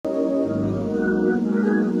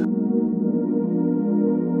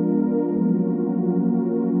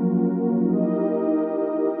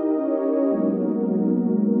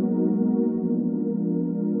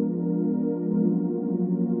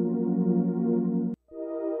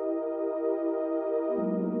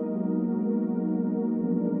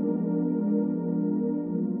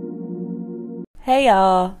Hey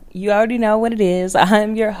y'all, you already know what it is.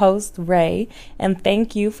 I'm your host, Ray, and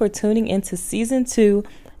thank you for tuning into season 2,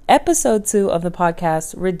 episode 2 of the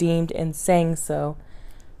podcast, Redeemed in Saying So.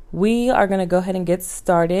 We are going to go ahead and get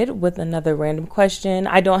started with another random question.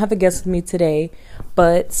 I don't have a guest with me today,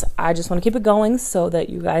 but I just want to keep it going so that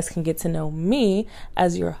you guys can get to know me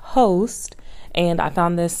as your host. And I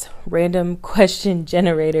found this random question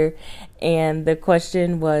generator, and the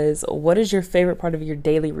question was, what is your favorite part of your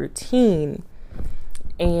daily routine?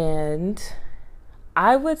 And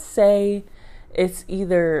I would say it's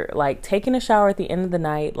either like taking a shower at the end of the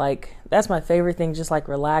night. Like, that's my favorite thing, just like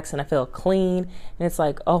relax and I feel clean. And it's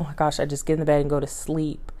like, oh my gosh, I just get in the bed and go to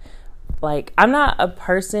sleep. Like, I'm not a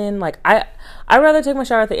person, like I rather take my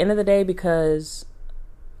shower at the end of the day because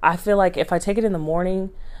I feel like if I take it in the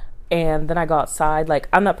morning and then I go outside, like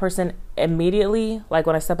I'm that person immediately, like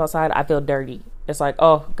when I step outside, I feel dirty. It's like,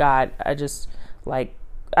 oh God, I just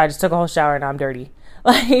took a whole shower and I'm dirty.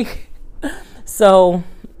 I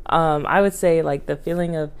would say like the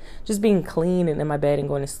feeling of just being clean and in my bed and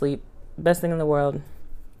going to sleep, best thing in the world.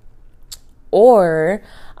 Or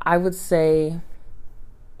I would say,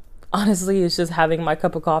 honestly, it's just having my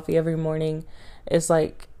cup of coffee every morning. It's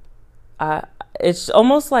like, it's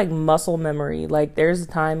almost like muscle memory. Like there's a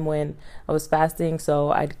time when I was fasting,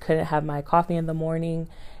 so I couldn't have my coffee in the morning.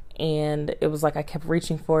 And it was like I kept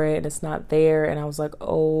reaching for it and it's not there. And I was like,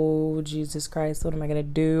 oh, Jesus Christ, what am I going to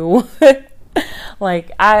do?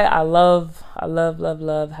 Like, I love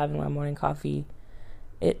having my morning coffee.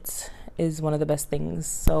 It is one of the best things.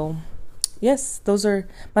 So, yes, those are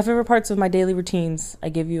my favorite parts of my daily routines. I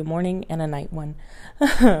give you a morning and a night one.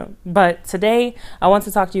 But today, I want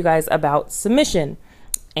to talk to you guys about submission.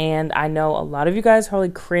 And I know a lot of you guys probably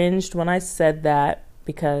cringed when I said that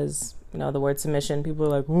because, you know, the word submission, people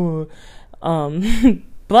are like, ooh.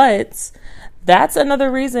 But that's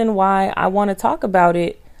another reason why I want to talk about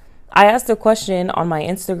it. I asked a question on my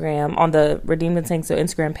Instagram, on the Redeemed and Saying So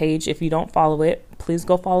Instagram page. If you don't follow it, please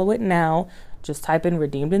go follow it now. Just type in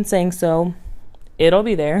Redeemed and Saying So. It'll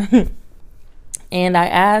be there. And I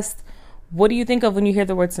asked, what do you think of when you hear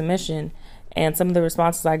the word submission? And some of the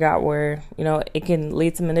responses I got were, you know, it can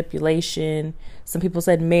lead to manipulation. Some people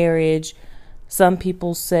said marriage. Some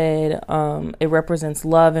people said it represents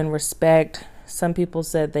love and respect. Some people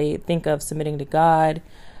said they think of submitting to God.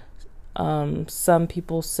 Someone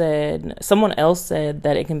else said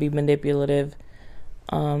that it can be manipulative.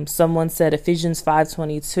 Someone said Ephesians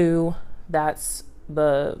 5:22. That's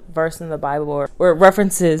the verse in the Bible where it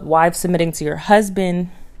references wives submitting to your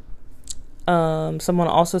husband. Someone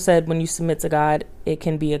also said when you submit to God, it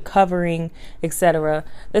can be a covering, etc.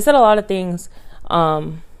 They said a lot of things.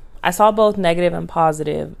 I saw both negative and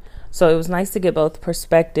positive. So it was nice to get both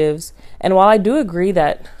perspectives. And while I do agree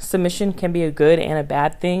that submission can be a good and a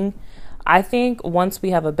bad thing, I think once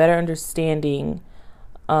we have a better understanding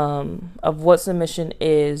of what submission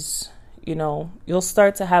is, you know, you'll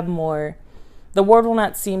start to have more, the word will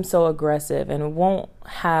not seem so aggressive and it won't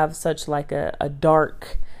have such like a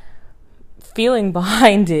dark feeling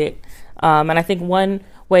behind it. And I think one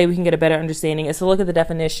way we can get a better understanding is to look at the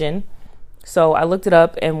definition. So I looked it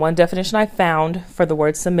up, and one definition I found for the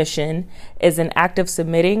word submission is an act of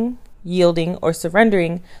submitting, yielding, or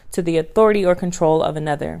surrendering to the authority or control of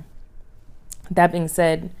another. That being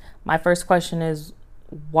said, my first question is,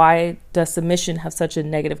 why does submission have such a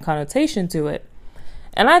negative connotation to it?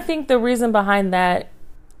 And I think the reason behind that,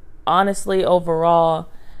 honestly, overall,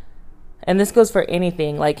 and this goes for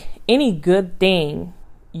anything, like any good thing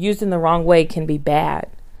used in the wrong way can be bad.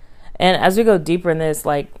 And as we go deeper in this,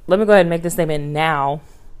 like, let me go ahead and make this statement now.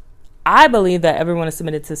 I believe that everyone is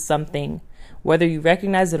submitted to something, whether you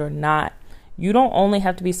recognize it or not. You don't only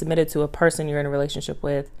have to be submitted to a person you're in a relationship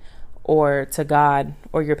with or to God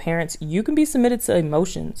or your parents. You can be submitted to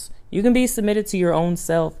emotions. You can be submitted to your own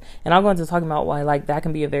self. And I'll go into talking about why, like, that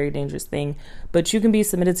can be a very dangerous thing. But you can be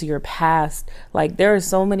submitted to your past. Like, there are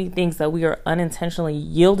so many things that we are unintentionally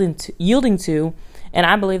yielding to. And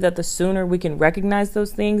I believe that the sooner we can recognize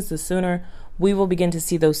those things, the sooner we will begin to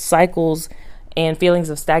see those cycles and feelings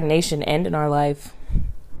of stagnation end in our life.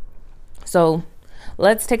 So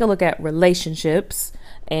let's take a look at relationships.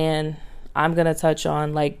 And I'm going to touch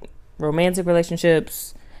on like romantic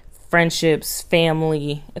relationships, friendships,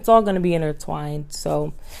 family. It's all going to be intertwined.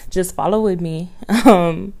 So just follow with me.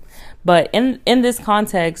 But in this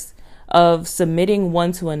context of submitting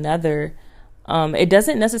one to another, it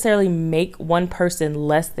doesn't necessarily make one person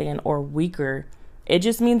less than or weaker. It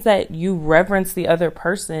just means that you reverence the other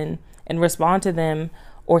person and respond to them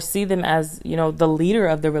or see them as, you know, the leader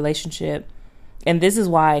of the relationship. And this is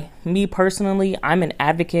why, me personally, I'm an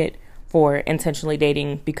advocate for intentionally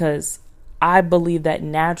dating, because I believe that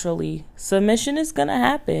naturally submission is going to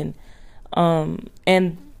happen. And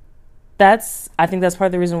I think that's part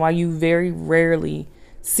of the reason why you very rarely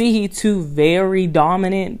see two very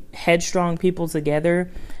dominant, headstrong people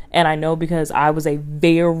together. And I know because I was a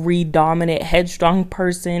very dominant, headstrong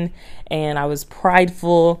person, and I was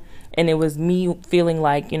prideful, and it was me feeling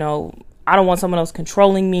like, I don't want someone else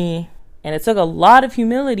controlling me. And it took a lot of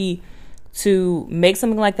humility to make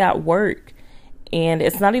something like that work. And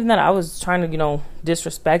it's not even that I was trying to,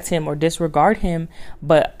 disrespect him or disregard him,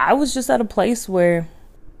 but I was just at a place where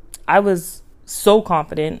I was so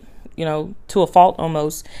confident, to a fault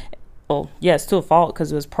almost. Well, yes, to a fault,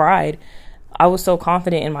 because it was pride. I was so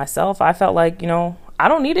confident in myself. I felt like, I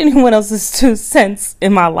don't need anyone else's 2 cents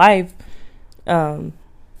in my life. And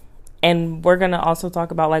we're going to also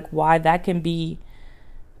talk about like why that can be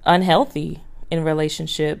unhealthy in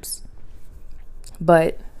relationships.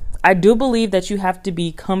 But I do believe that you have to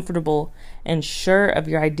be comfortable and sure of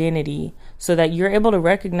your identity so that you're able to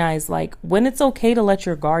recognize like when it's okay to let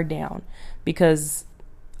your guard down, because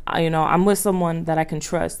I'm with someone that I can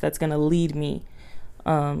trust that's going to lead me.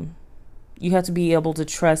 You have to be able to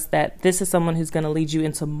trust that this is someone who's going to lead you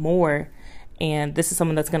into more, and this is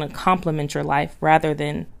someone that's going to complement your life rather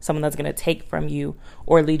than someone that's going to take from you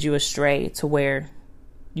or lead you astray to where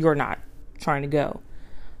you're not trying to go.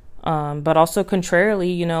 But also contrarily,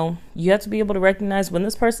 you have to be able to recognize when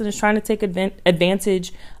this person is trying to take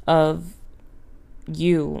advantage of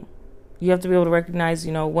you. You have to be able to recognize,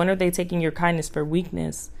 when are they taking your kindness for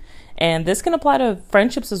weakness? And this can apply to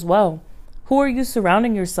friendships as well. Who are you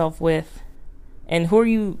surrounding yourself with? And who are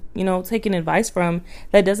you, taking advice from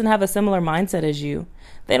that doesn't have a similar mindset as you?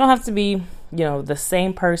 They don't have to be, the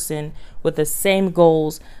same person with the same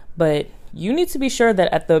goals, but you need to be sure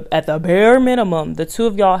that at the bare minimum, the two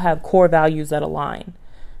of y'all have core values that align.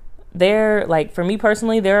 For me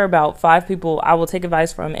personally, there are about 5 people I will take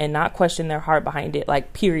advice from and not question their heart behind it,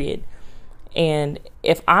 period. And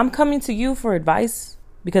if I'm coming to you for advice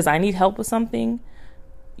because I need help with something,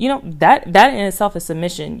 that in itself is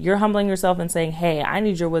submission. You're humbling yourself and saying, hey, I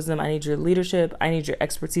need your wisdom. I need your leadership. I need your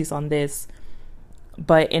expertise on this.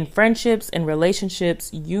 But in friendships and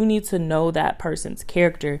relationships, you need to know that person's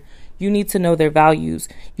character. You need to know their values.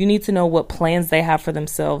 You need to know what plans they have for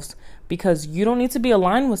themselves, because you don't need to be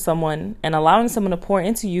aligned with someone and allowing someone to pour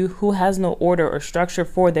into you who has no order or structure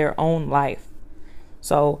for their own life.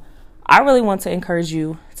 So I really want to encourage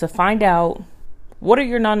you to find out, what are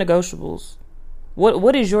your non-negotiables?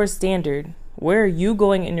 What is your standard? Where are you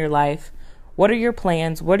going in your life? What are your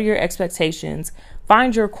plans? What are your expectations?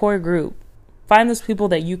 Find your core group. Find those people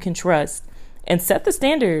that you can trust and set the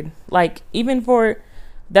standard.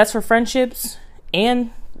 That's for friendships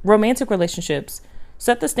and romantic relationships.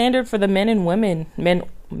 Set the standard for the men and women,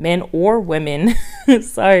 men or women,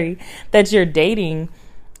 sorry, that you're dating,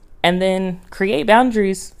 and then create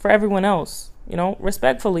boundaries for everyone else,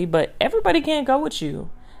 respectfully, but everybody can't go with you.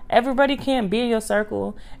 Everybody can't be in your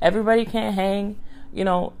circle. Everybody can't hang,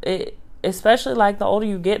 especially the older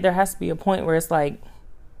you get, there has to be a point where it's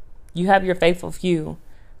you have your faithful few.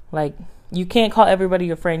 You can't call everybody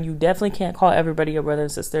your friend. You definitely can't call everybody your brother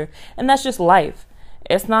and sister. And that's just life.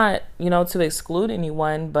 It's not, to exclude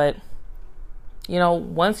anyone, but,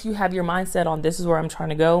 once you have your mindset on this is where I'm trying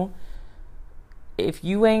to go, if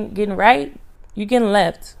you ain't getting right, you getting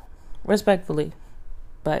left, respectfully.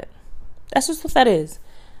 But that's just what that is.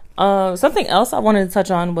 Something else I wanted to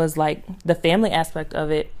touch on was the family aspect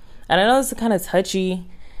of it. And I know this is kind of touchy,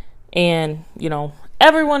 and,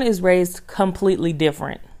 everyone is raised completely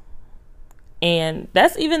different. And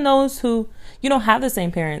that's even those who, have the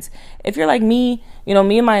same parents. If you're like me,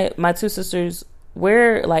 me and my 2 sisters,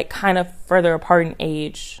 we're kind of further apart in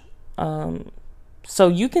age. So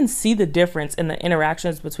you can see the difference in the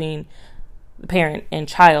interactions between the parent and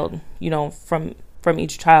child, from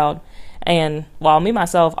each child. And while me,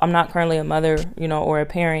 myself, I'm not currently a mother, or a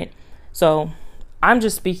parent. So I'm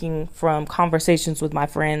just speaking from conversations with my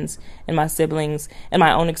friends and my siblings and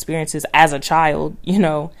my own experiences as a child,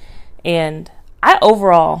 And I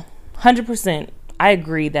overall, 100%, I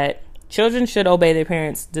agree that children should obey their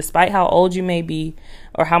parents despite how old you may be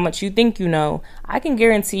or how much you think you know. I can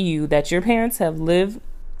guarantee you that your parents have lived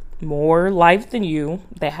more life than you.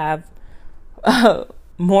 They have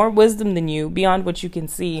more wisdom than you beyond what you can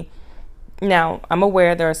see. Now, I'm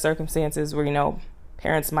aware there are circumstances where,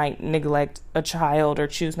 parents might neglect a child or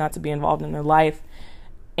choose not to be involved in their life.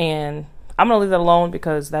 And I'm going to leave that alone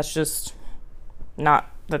because that's just not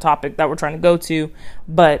the topic that we're trying to go to.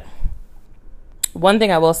 But one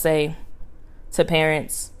thing I will say to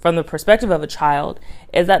parents from the perspective of a child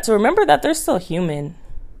is that to remember that they're still human.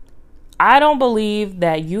 I don't believe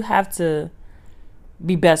that you have to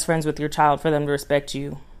be best friends with your child for them to respect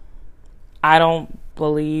you. I don't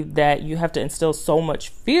believe that you have to instill so much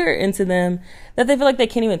fear into them that they feel like they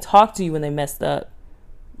can't even talk to you when they messed up.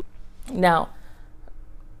 Now,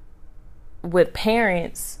 with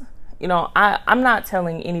parents, I'm not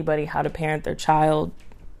telling anybody how to parent their child.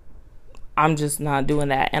 I'm just not doing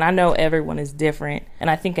that. And I know everyone is different. And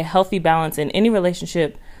I think a healthy balance in any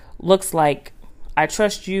relationship looks like, I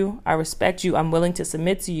trust you, I respect you, I'm willing to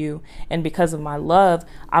submit to you, and because of my love,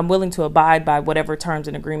 I'm willing to abide by whatever terms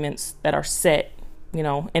and agreements that are set,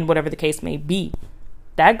 and whatever the case may be.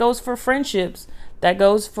 That goes for friendships, that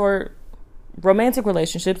goes for romantic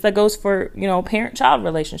relationships, that goes for, parent-child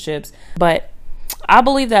relationships. But I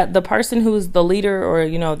believe that the person who is the leader or,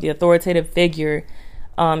 the authoritative figure,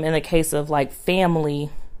 in the case of like family,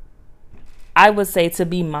 I would say to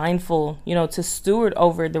be mindful, to steward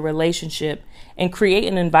over the relationship and create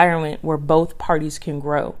an environment where both parties can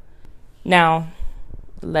grow. Now,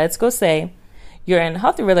 let's go say you're in a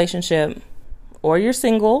healthy relationship or you're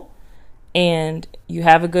single and you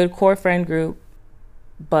have a good core friend group,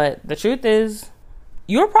 but the truth is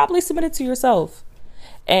you're probably submitted to yourself.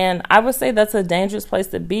 And I would say that's a dangerous place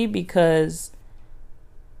to be because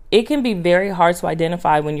it can be very hard to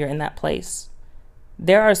identify when you're in that place.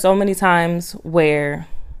 There are so many times where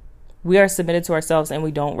we are submitted to ourselves and we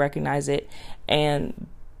don't recognize it. And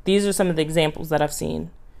these are some of the examples that I've seen.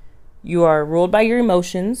 You are ruled by your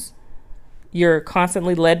emotions. You're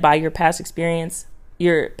constantly led by your past experiences,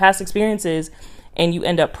 and you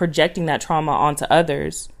end up projecting that trauma onto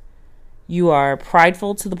others. You are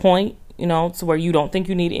prideful to the point, to where you don't think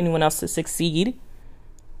you need anyone else to succeed.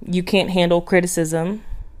 You can't handle criticism.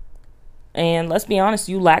 And let's be honest,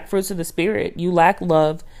 you lack fruits of the spirit. You lack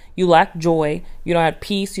love. You lack joy. You don't have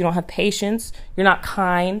peace. You don't have patience. You're not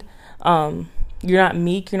kind. You're not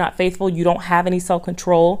meek. You're not faithful. You don't have any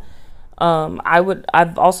self-control.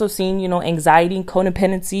 I've also seen, anxiety,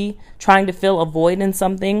 codependency, trying to fill a void in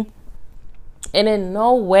something. And in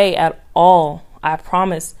no way at all, I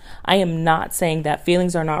promise, I am not saying that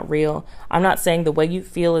feelings are not real. I'm not saying the way you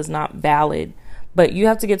feel is not valid. But you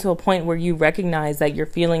have to get to a point where you recognize that your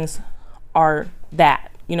feelings are that,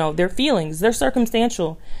 they're feelings, they're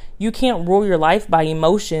circumstantial. You can't rule your life by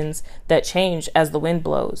emotions that change as the wind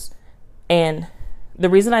blows. And the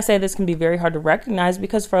reason I say this can be very hard to recognize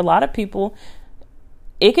because for a lot of people,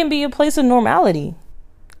 it can be a place of normality.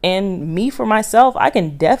 And me, for myself, I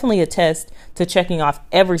can definitely attest to checking off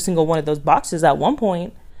every single one of those boxes at one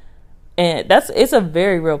point. And it's a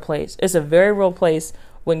very real place. It's a very real place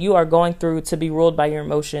when you are going through to be ruled by your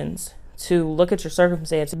emotions, to look at your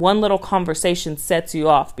circumstance. One little conversation sets you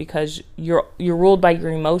off because you're ruled by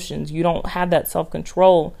your emotions. You don't have that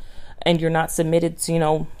self-control and you're not submitted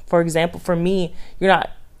to, for example, for me, you're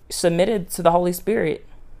not submitted to the Holy Spirit.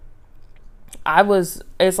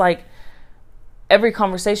 It's like every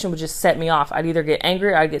conversation would just set me off. I'd either get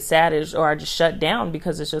angry, I'd get sad, or I'd just shut down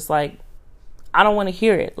because it's just like, I don't want to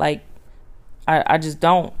hear it. Like, I just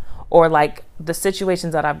don't. Or like the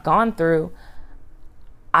situations that I've gone through,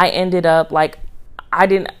 I ended up like,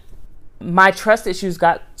 my trust issues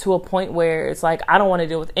got to a point where it's like, I don't want to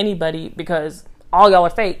deal with anybody because all y'all are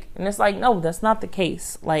fake. And it's like, no, that's not the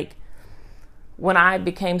case. Like when I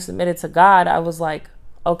became submitted to God, I was like,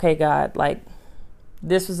 okay, God, like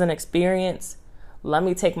this was an experience. Let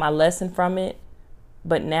me take my lesson from it.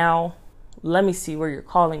 But now let me see where you're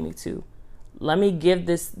calling me to. Let me give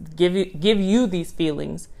you these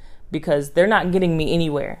feelings because they're not getting me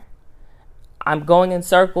anywhere. I'm going in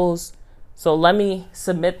circles. So let me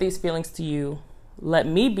submit these feelings to you. Let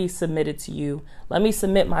me be submitted to you. Let me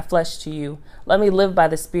submit my flesh to you. Let me live by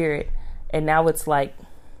the Spirit. And now it's like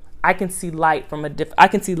I can see life from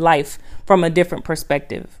a different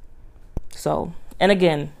perspective. So, and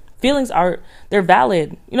again, feelings they're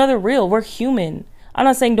valid. They're real. We're human. I'm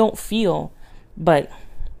not saying don't feel, but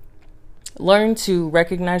learn to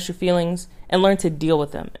recognize your feelings and learn to deal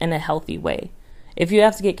with them in a healthy way. If you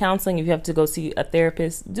have to get counseling, if you have to go see a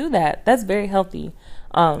therapist, do that. That's very healthy.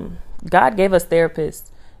 God gave us therapists,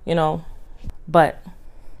 but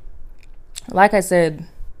like I said,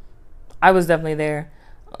 I was definitely there.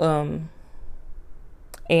 And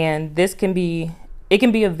it can be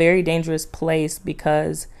a very dangerous place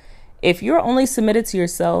because if you're only submitted to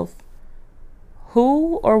yourself,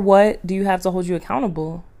 who or what do you have to hold you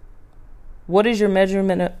accountable? What is your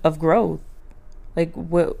measurement of growth? Like,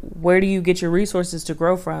 where do you get your resources to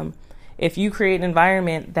grow from? If you create an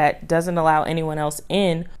environment that doesn't allow anyone else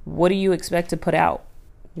in, what do you expect to put out?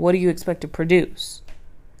 What do you expect to produce?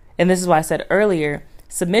 And this is why I said earlier,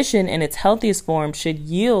 submission in its healthiest form should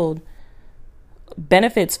yield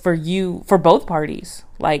benefits for both parties.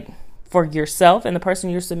 Like for yourself and the person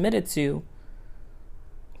you're submitted to.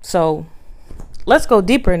 So let's go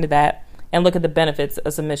deeper into that and look at the benefits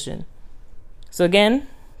of submission. So again,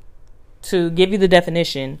 to give you the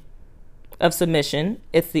definition of submission,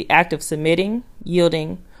 it's the act of submitting,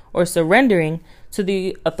 yielding, or surrendering to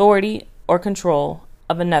the authority or control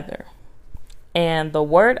of another. And the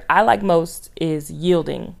word I like most is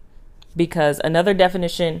yielding, because another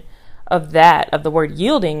definition of the word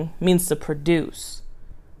yielding means to produce.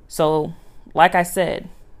 So, like I said,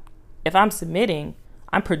 if I'm submitting,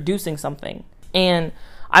 I'm producing something. And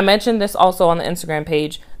I mentioned this also on the Instagram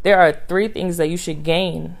page. There are 3 things that you should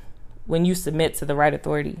gain when you submit to the right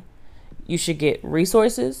authority. You should get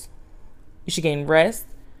resources, you should gain rest,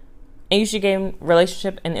 and you should gain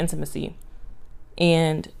relationship and intimacy.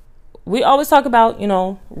 And we always talk about,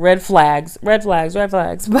 red flags.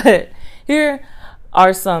 But here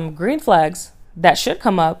are some green flags that should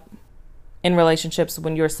come up in relationships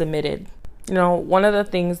when you're submitted. One of the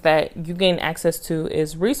things that you gain access to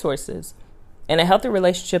is resources. In a healthy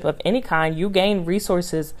relationship of any kind, you gain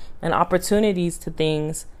resources and opportunities to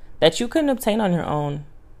things that you couldn't obtain on your own.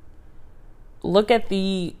 Look at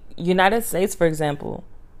the United States, for example.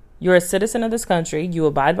 You're a citizen of this country. You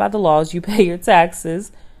abide by the laws. You pay your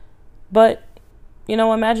taxes. But,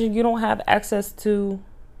 imagine you don't have access to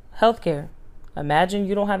healthcare. Imagine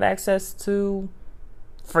you don't have access to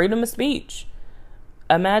freedom of speech.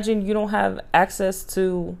 Imagine you don't have access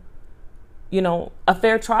to, a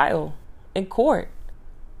fair trial in court.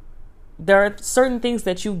 There are certain things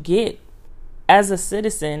that you get as a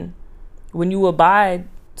citizen when you abide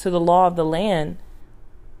to the law of the land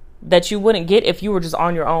that you wouldn't get if you were just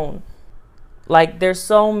on your own. Like, there's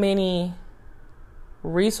so many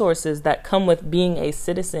resources that come with being a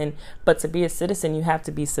citizen, but to be a citizen, you have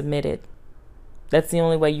to be submitted. That's the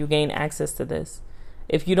only way you gain access to this.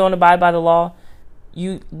 If you don't abide by the law,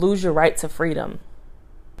 you lose your right to freedom.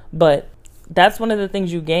 But that's one of the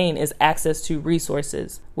things you gain is access to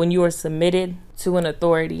resources when you are submitted to an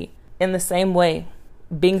authority. In the same way,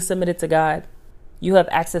 being submitted to God, you have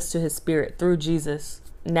access to his spirit through Jesus.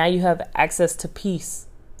 Now you have access to peace.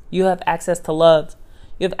 You have access to love.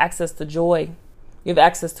 You have access to joy. You have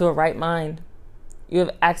access to a right mind. You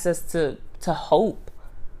have access to hope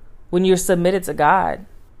when you're submitted to God.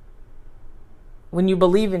 When you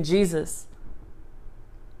believe in Jesus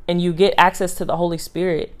and you get access to the Holy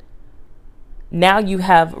Spirit, now you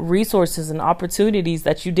have resources and opportunities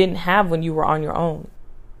that you didn't have when you were on your own.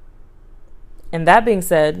 And that being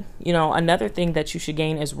said, another thing that you should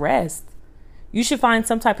gain is rest. You should find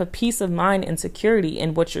some type of peace of mind and security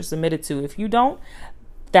in what you're submitted to. If you don't,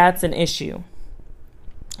 that's an issue.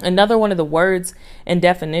 Another one of the words and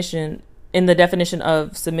definition in the definition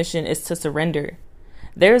of submission is to surrender.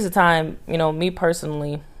 There's a time, me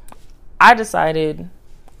personally, I decided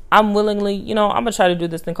I'm willingly, I'm going to try to do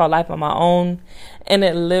this thing called life on my own. And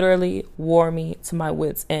it literally wore me to my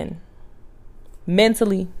wits' end.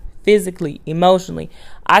 Mentally, physically, emotionally,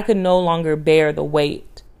 I could no longer bear the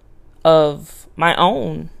weight of my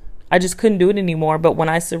own. I just couldn't do it anymore. But when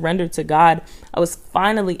I surrendered to God, I was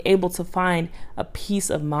finally able to find a peace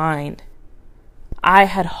of mind. I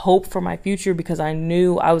had hope for my future because I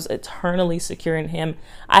knew I was eternally secure in him.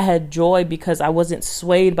 I had joy because I wasn't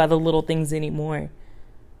swayed by the little things anymore.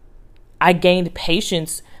 I gained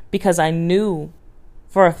patience because I knew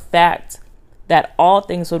for a fact that all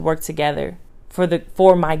things would work together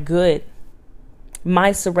for my good.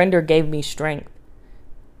 My surrender gave me strength.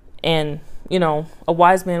 And, a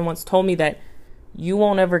wise man once told me that you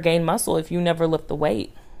won't ever gain muscle if you never lift the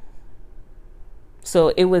weight. So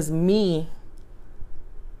it was me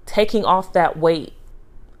taking off that weight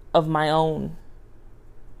of my own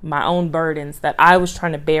burdens that I was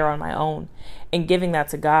trying to bear on my own and giving that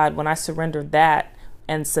to God. When I surrendered that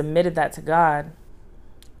and submitted that to God,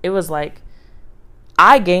 it was like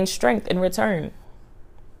I gained strength in return.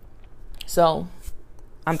 So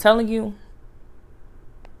I'm telling you,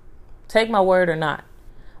 take my word or not,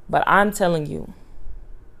 but I'm telling you,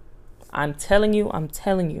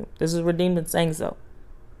 this is Redeemed and Saying So.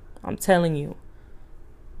 I'm telling you,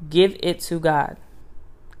 give it to God.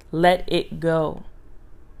 Let it go.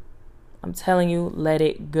 I'm telling you, let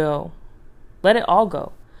it go. Let it all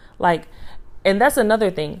go. And that's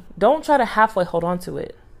another thing. Don't try to halfway hold on to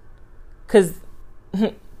it. Because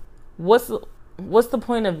what's the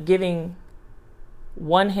point of giving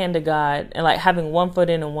one hand to God and having one foot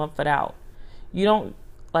in and one foot out? You don't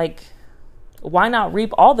why not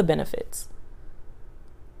reap all the benefits?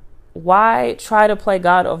 Why try to play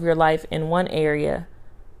God over your life in one area,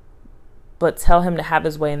 but tell him to have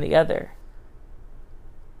his way in the other?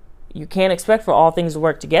 You can't expect for all things to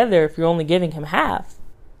work together if you're only giving him half.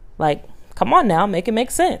 Like, come on now, make it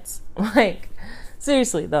make sense. Like,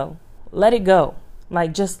 seriously though, let it go.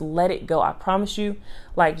 Like, just let it go. I promise you,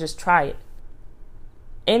 like, just try it.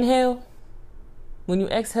 Inhale. When you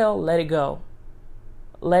exhale, let it go.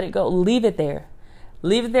 Let it go. Leave it there.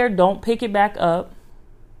 Leave it there. Don't pick it back up.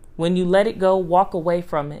 When you let it go, walk away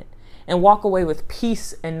from it. And walk away with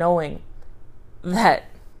peace and knowing that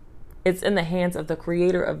it's in the hands of the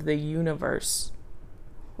creator of the universe.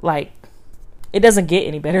 Like, it doesn't get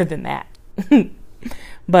any better than that.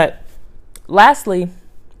 But lastly,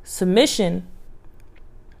 submission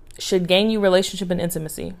should gain you relationship and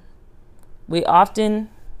intimacy. We often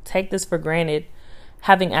take this for granted,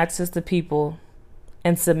 having access to people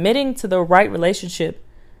and submitting to the right relationship.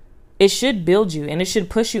 It should build you and it should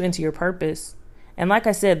push you into your purpose. And like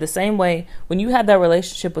I said, the same way when you have that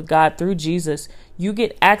relationship with God through Jesus, you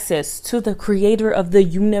get access to the creator of the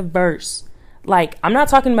universe. Like, I'm not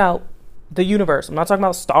talking about the universe. I'm not talking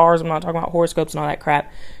about stars. I'm not talking about horoscopes and all that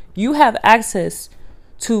crap. You have access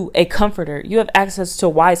to a comforter. You have access to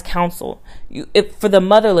wise counsel. For the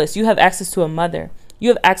motherless, you have access to a mother. You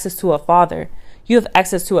have access to a father. You have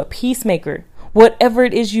access to a peacemaker. Whatever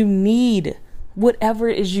it is you need,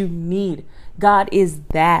 God is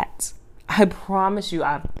that. I promise you,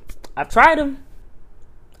 I've tried him.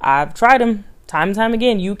 I've tried him time and time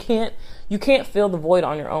again. You can't fill the void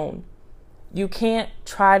on your own. You can't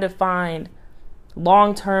try to find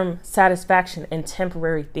long-term satisfaction in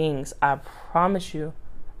temporary things. I promise you.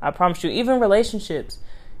 Even relationships,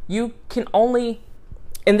 you can only,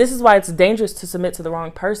 and this is why it's dangerous to submit to the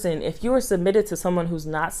wrong person. If you are submitted to someone who's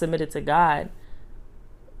not submitted to God,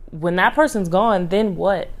 when that person's gone, then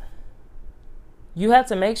what? You have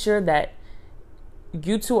to make sure that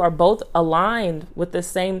you two are both aligned with the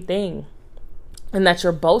same thing and that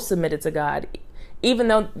you're both submitted to God. Even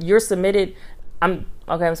though you're submitted, I'm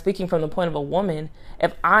speaking from the point of a woman.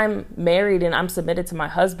 If I'm married and I'm submitted to my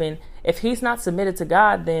husband, if he's not submitted to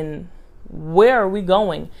God, then where are we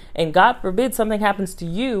going? And God forbid something happens to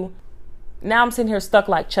you. Now I'm sitting here stuck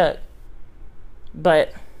like Chuck.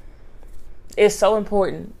 But it's so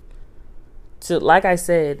important to, like I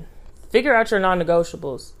said, figure out your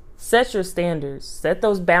non-negotiables. Set your standards. Set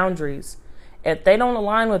those boundaries. If they don't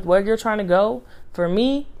align with where you're trying to go, for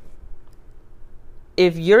me,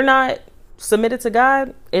 if you're not submitted to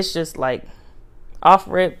God, it's just like off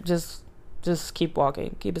rip, just keep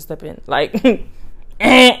walking, keep a step in. Like,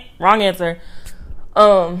 wrong answer.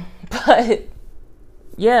 But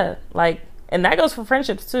yeah, like, and that goes for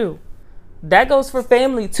friendships too. That goes for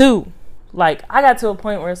family too. Like, I got to a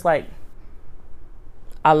point where it's like,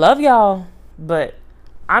 I love y'all, but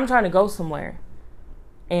I'm trying to go somewhere.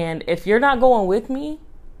 And if you're not going with me,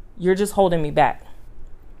 you're just holding me back.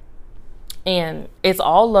 And it's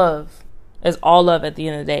all love. It's all love at the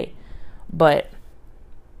end of the day. But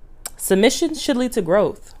submission should lead to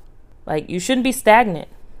growth. Like, you shouldn't be stagnant,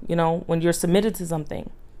 when you're submitted to something.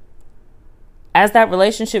 As that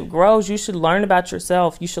relationship grows, you should learn about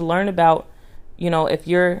yourself. You should learn about, if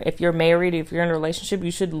you're married, if you're in a relationship,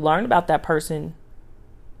 you should learn about that person.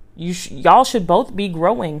 Y'all should both be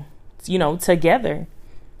growing, together.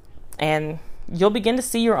 And you'll begin to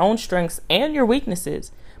see your own strengths and your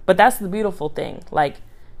weaknesses. But that's the beautiful thing. Like,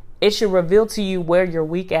 it should reveal to you where you're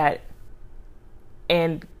weak at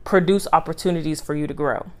and produce opportunities for you to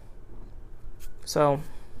grow. So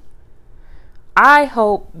I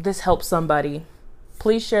hope this helps somebody.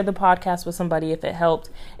 Please share the podcast with somebody if it helped.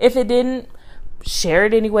 If it didn't, share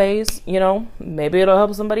it anyways. Maybe it'll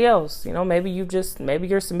help somebody else. Maybe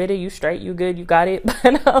you're submitted, you straight, you good, you got it.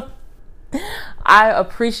 But I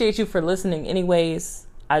appreciate you for listening anyways.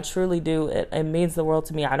 I truly do. It means the world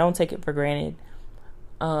to me. I don't take it for granted.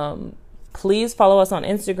 Please follow us on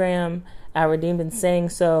Instagram at Redeemed in Saying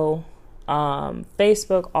So.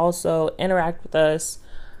 Facebook also. Interact with us.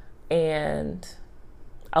 And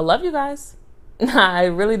I love you guys. I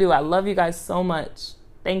really do. I love you guys so much.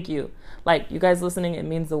 Thank you. Like, you guys listening, it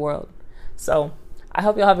means the world. So I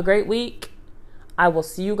hope y'all have a great week. I will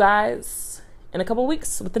see you guys in a couple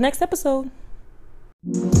weeks with the next episode.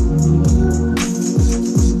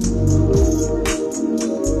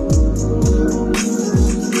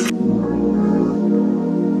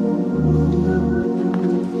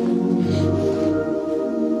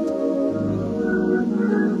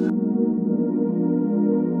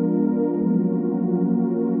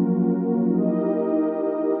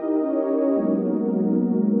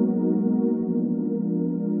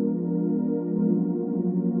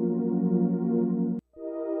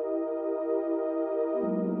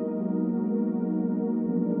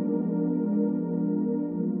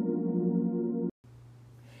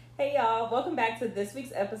 Hey y'all, welcome back to this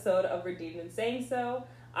week's episode of Redeemed in Saying So.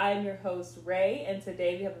 I'm your host, Ray, and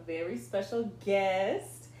today we have a very special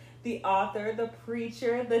guest, the author, the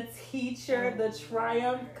preacher, the teacher, the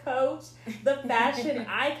triumph coach, the fashion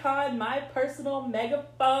icon, my personal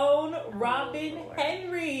megaphone, Robin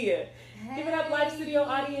Henry. Hey. Give it up, live studio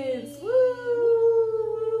audience. Woo!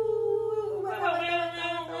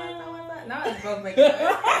 Now it's both making noise.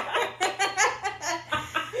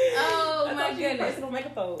 Oh my goodness. Personal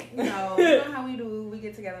megaphone. No, you know how we do. We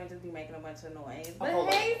get together and just be making a bunch of noise. But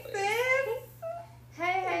hey, sis.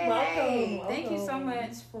 Hey. Welcome. Thank you so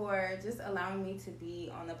much for just allowing me to be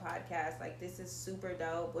on the podcast. Like, this is super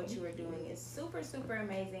dope. What you are doing is super, super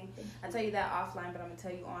amazing. I tell you that offline, but I'm going to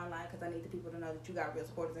tell you online because I need the people to know that you got real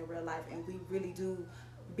supporters in real life, and we really do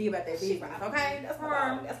be about that business, okay? That's my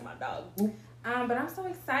dog. That's my dog. But I'm so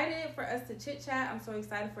excited for us to chit chat. I'm so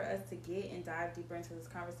excited for us to get and dive deeper into this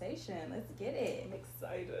conversation. Let's get it. I'm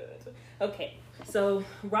excited. Okay, so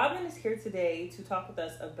Robin is here today to talk with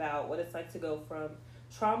us about what it's like to go from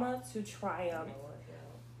trauma to triumph.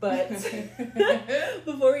 But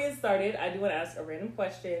before we get started, I do want to ask a random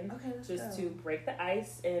question, just to break the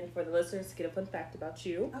ice and for the listeners to get a fun fact about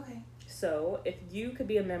you. Okay. So, if you could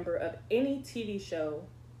be a member of any TV show,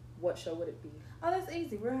 what show would it be? Oh, that's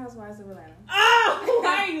easy. Real Housewives of Atlanta. Oh,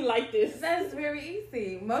 why are you like this? That's very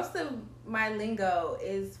easy. Most of my lingo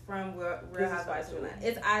is from Real Housewives of Atlanta.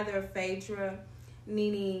 It's either Phaedra,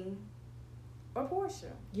 Nene, or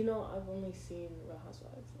Portia. You know, I've only seen Real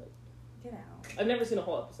Housewives. Like, get out. I've never seen a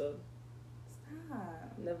whole episode.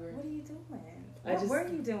 Stop. Never. What are you doing? What were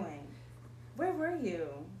you doing? Where were you?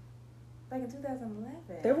 Like in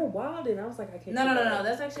 2011. They were wild, and I was like, I can't. No.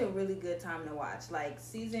 That's actually a really good time to watch. Like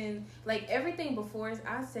everything before,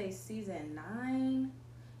 I say season 9.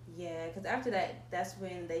 Yeah, because after that, that's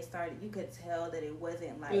when they started. You could tell that it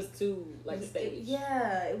wasn't like. It was too staged.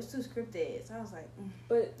 It was too scripted. So I was like.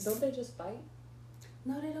 But don't they just fight?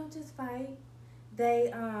 No, they don't just fight.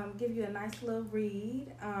 They give you a nice little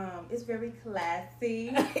read. It's very classy.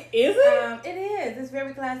 Is it? It is. It's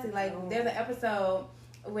very classy. Like there's an episode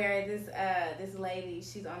where this lady,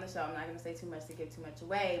 she's on the show. I'm not gonna say too much to give too much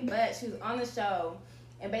away, but she was on the show,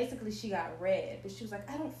 and basically she got red, but she was like,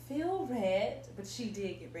 I don't feel red, but she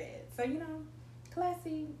did get red. So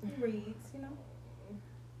classy reads,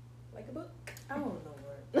 like a book. Oh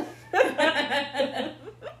Lord.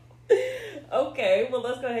 Okay, well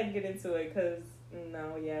let's go ahead and get into it, cause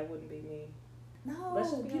it wouldn't be me. No,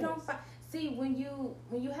 you don't. See, when you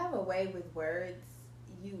have a way with words.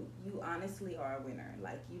 You honestly are a winner.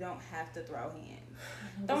 Like, you don't have to throw hands.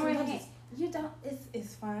 Don't raise hands. You don't.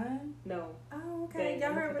 It's fun. No. Oh, okay.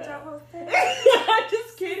 Y'all heard what y'all host said? I'm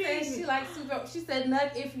just kidding. She likes to. She said,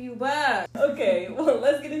 "Nut if you bug." Okay, well,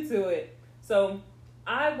 let's get into it. So,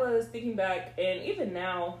 I was thinking back, and even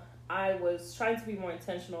now, I was trying to be more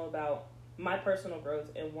intentional about my personal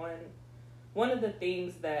growth. And one of the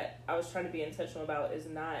things that I was trying to be intentional about is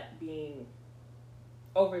not being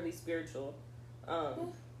overly spiritual. I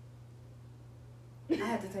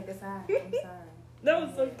had to take a side. I'm sorry. No,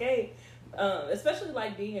 it's okay. Especially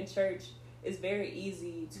like being in church, it's very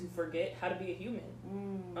easy to forget how to be a human.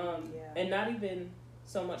 And not even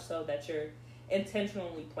so much so that you're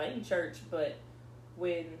intentionally playing church, but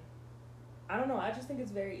I just think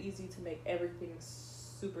it's very easy to make everything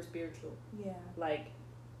super spiritual. Yeah. Like,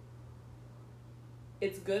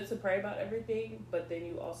 it's good to pray about everything, but then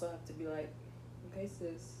you also have to be like, okay,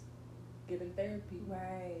 sis, giving therapy,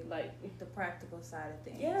 right? Like the practical side of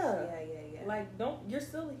things. Yeah. Like, you're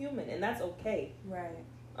still a human, and that's okay. Right.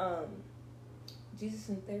 Jesus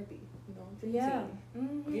in therapy, Yeah.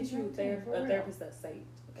 Get you a therapist that's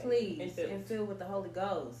saved, okay? Please, and filled with the Holy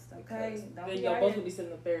Ghost. Okay. Then y'all both will be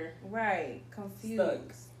sitting up there, right?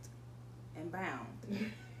 Confused and bound.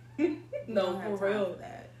 No, for real.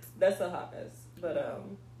 That's a hot mess. But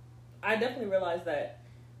I definitely realized that.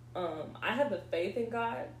 I had the faith in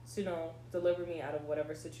God to, deliver me out of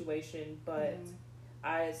whatever situation, but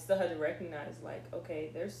I still had to recognize, like, okay,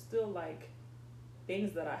 there's still, like,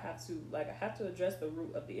 things that I have to address the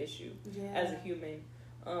root of the issue as a human.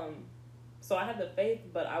 So I had the faith,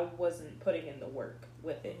 but I wasn't putting in the work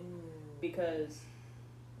with it because,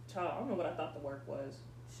 child, I don't know what I thought the work was.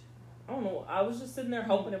 I don't know. I was just sitting there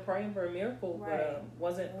hoping and praying for a miracle, but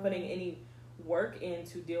wasn't putting any work in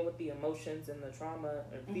to deal with the emotions and the trauma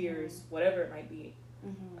or fears, whatever it might be.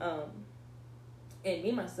 And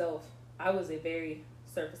me, myself, I was a very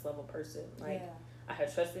surface level person. Like, I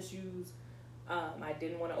had trust issues. I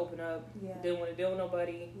didn't want to open up. Didn't want to deal with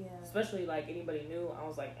nobody. Especially, like, anybody new. I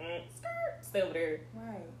was like, stay over there.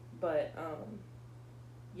 Right. But,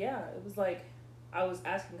 it was like, I was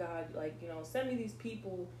asking God, like, send me these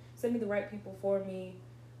people. Send me the right people for me.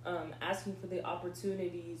 asking for the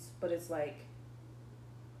opportunities, but it's like,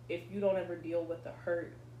 if you don't ever deal with the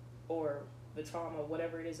hurt or the trauma,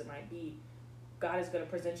 whatever it is it might be, God is going to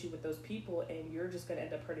present you with those people, and you're just going to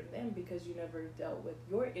end up hurting them because you never dealt with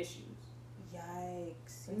your issues.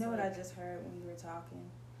 Yikes. You know what I just heard when you were talking?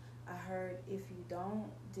 I heard, if you don't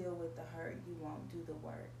deal with the hurt, you won't do the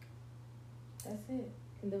work. That's it.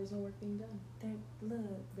 And there was no work being done. Look,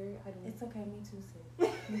 Very idle. it's okay. Me too, sis.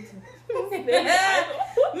 Me too.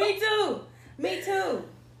 Me too. Me too.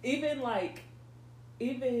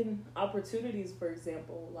 Even opportunities, for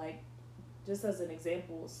example, like, just as an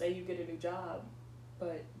example, say you get a new job,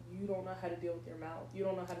 but you don't know how to deal with your mouth. You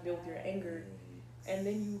don't know how to deal with your anger. And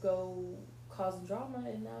then you go causing drama,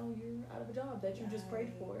 and now you're out of a job that you just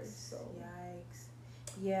prayed for. So yikes.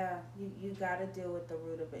 Yeah, you got to deal with the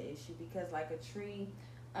root of an issue, because like a tree,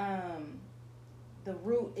 the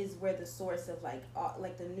root is where the source of like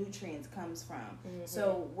the nutrients comes from. Mm-hmm.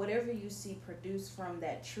 So whatever you see produced from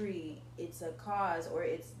that tree, it's a cause, or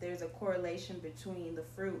there's a correlation between the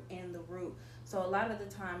fruit and the root. So a lot of the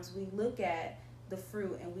times we look at the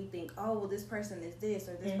fruit and we think, oh, well, this person is this,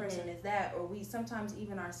 or this person is that, or we sometimes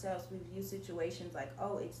even ourselves, we've used situations like,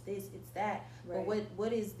 oh, it's this, it's that. Right. But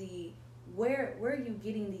what is the where are you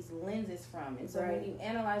getting these lenses from? And so when you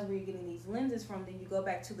analyze where you're getting these lenses from, then you go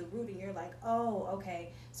back to the root and you're like, oh,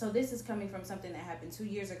 okay, so this is coming from something that happened 2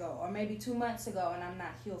 years ago, or maybe 2 months ago, and I'm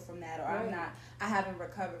not healed from that, or I haven't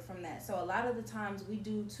recovered from that. So a lot of the times we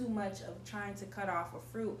do too much of trying to cut off a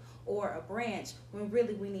fruit or a branch, when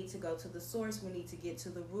really we need to go to the source, we need to get to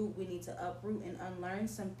the root, we need to uproot and unlearn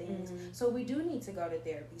some things. So we do need to go to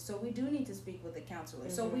therapy. So we do need to speak with a counselor.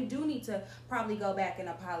 So we do need to probably go back and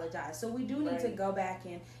apologize. So we do need to go back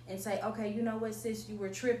and say, okay, you know what, sis, you were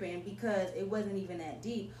tripping because it wasn't even that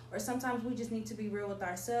deep. Or sometimes we just need to be real with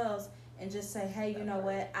ourselves and just say, hey, you know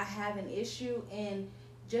what, I have an issue, and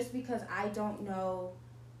just because I don't know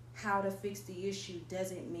how to fix the issue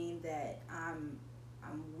doesn't mean that I'm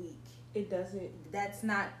weak. It doesn't. That's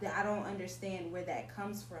not, I don't understand where that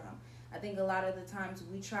comes from. I think a lot of the times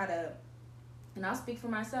we try to, and I'll speak for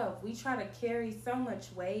myself, we try to carry so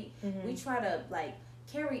much weight. We try to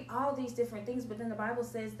carry all these different things, but then the Bible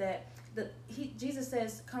says that Jesus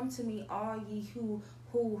says, come to me, all ye who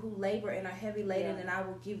labor and are heavy laden, and I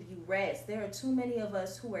will give you rest. There are too many of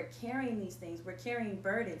us who are carrying these things. We're carrying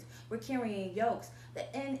burdens. We're carrying yokes.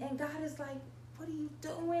 And God is like, what are you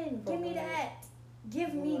doing? Give me that.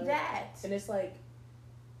 Give me that. And it's like,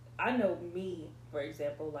 I know me, for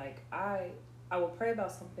example, like I would pray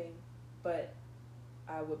about something, but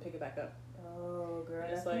I would pick it back up. Oh, girl,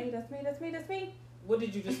 that's me. What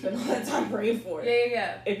did you just spend all that time praying for?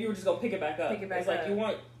 Yeah. If you were just going to pick it back up. It's like you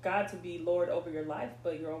want God to be Lord over your life,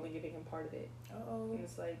 but you're only giving him part of it. Uh-oh. And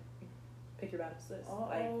it's like, pick your battles, sis.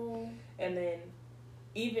 Uh-oh. And then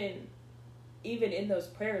even in those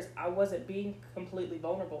prayers, I wasn't being completely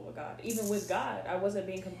vulnerable with God. Even with God, I wasn't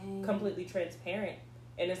being completely transparent.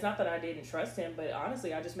 And it's not that I didn't trust him, but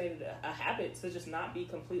honestly, I just made it a habit to just not be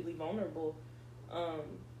completely vulnerable,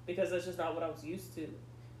 because that's just not what I was used to.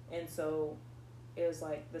 And so it was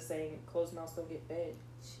like the saying, closed mouths don't get fed.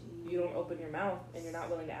 Jeez. You don't open your mouth and you're not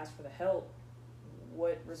willing to ask for the help.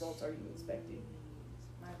 What results are you expecting?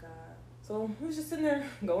 My God. So we was just sitting there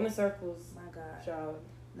going in circles. My God. Child.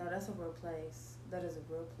 No, that's a real place. That is a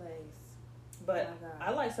real place. But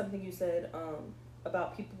I like something you said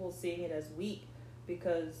about people seeing it as weak,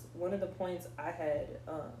 because one of the points I had,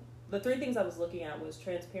 the 3 things I was looking at was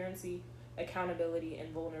transparency, accountability,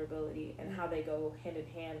 and vulnerability, and how they go hand in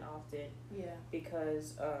hand often. Yeah.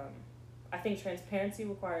 Because I think transparency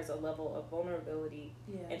requires a level of vulnerability,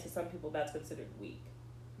 and to some people that's considered weak.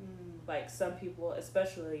 Like some people,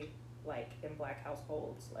 especially like in Black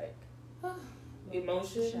households, like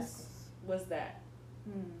emotions was that.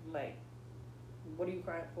 Like, what are you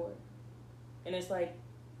crying for? And it's like,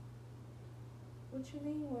 what you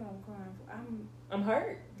mean what I'm crying for? I'm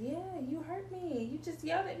hurt. Yeah, you hurt me. You just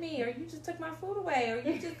yelled at me, or you just took my food away, or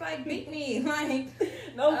you just beat me.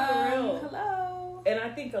 No, for real. Hello. And I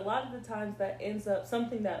think a lot of the times that ends up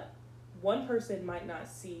something that one person might not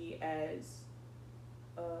see as,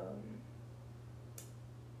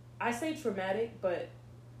 I say traumatic, but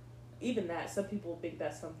even that, some people think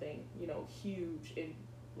that's something, huge and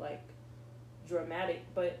dramatic,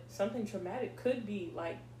 but something traumatic could be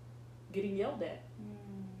getting yelled at.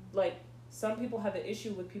 Some people have an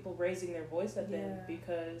issue with people raising their voice at them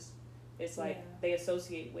because it's they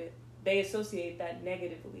associate that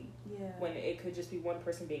negatively, when it could just be one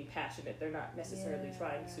person being passionate. They're not necessarily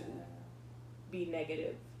trying to be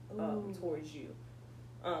negative towards you,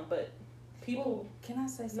 but people. Can I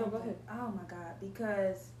say something? No, go ahead. Oh my God,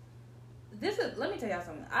 because let me tell y'all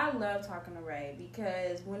something. I love talking to Ray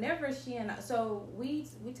because whenever she and I, so we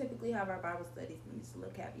typically have our Bible studies. Let me just a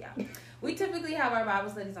little caveat. We typically have our Bible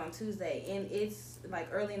studies on Tuesday, and it's like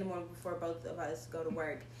early in the morning before both of us go to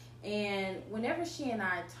work. And whenever she and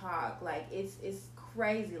I talk, like it's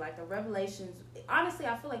crazy. Like the revelations. Honestly,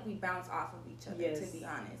 I feel like we bounce off of each other. Yes. To be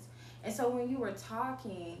honest. And so when you were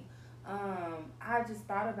talking, I just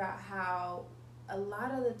thought about how a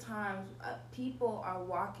lot of the times people are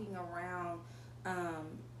walking around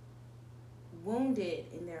wounded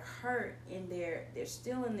and they're hurt and they're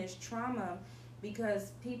still in this trauma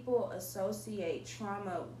because people associate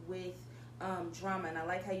trauma with drama. And I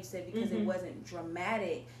like how you said because it wasn't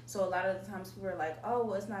dramatic, so a lot of the times people are like, oh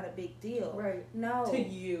well, it's not a big deal. Right. No. To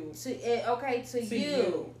you. To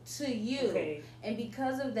you. Okay. And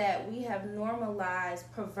because of that, we have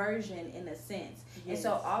normalized perversion in a sense. Yes. And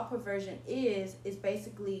so all perversion is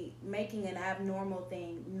basically making an abnormal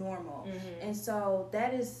thing normal. And so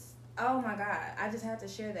that is, oh my God, I just had to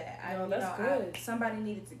share that. That's good. Somebody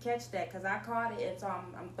needed to catch that because I caught it, and so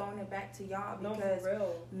I'm throwing it back to y'all because, for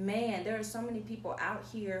real. man, there are so many people out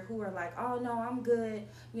here who are like, oh no, I'm good.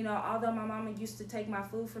 Although my mama used to take my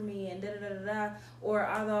food from me and da-da-da-da-da, or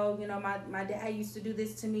although, my dad used to do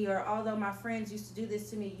this to me, or although my friends used to do this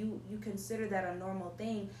to me, you consider that a normal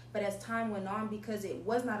thing. But as time went on, because it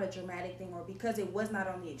was not a dramatic thing or because it was not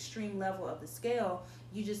on the extreme level of the scale,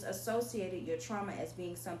 you just associated your trauma as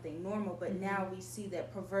being something normal. But now we see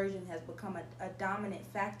that perversion has become a dominant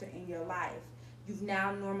factor in your life. You've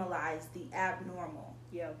now normalized the abnormal.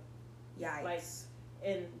 Yeah. Yikes. Like,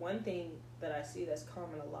 and one thing that I see that's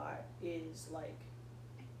common a lot is like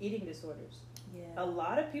eating disorders. Yeah. A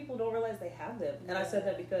lot of people don't realize they have them. And I said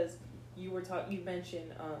that because you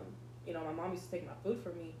mentioned, my mom used to take my food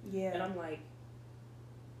from me. Yeah. And I'm like,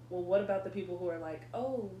 well, what about the people who are like,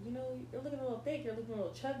 oh, you're looking a little thick, you're looking a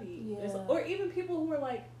little chubby. Yeah. Or even people who are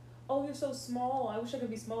like, oh, you're so small, I wish I could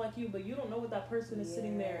be small like you, but you don't know what that person is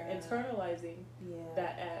sitting there internalizing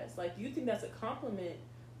that as. Like, you think that's a compliment,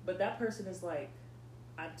 but that person is like,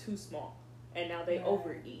 I'm too small. And now they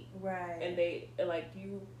overeat. Right. And they, like,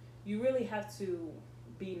 you really have to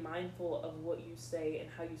be mindful of what you say and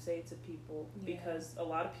how you say it to people because a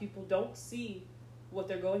lot of people don't see what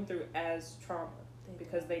they're going through as trauma.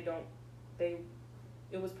 Because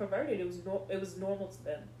it was perverted. It was normal to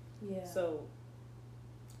them. Yeah. So,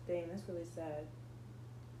 dang, that's really sad.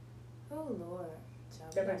 Oh Lord,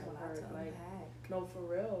 child, That we got makes a my lot heart, to like, unpack. no, for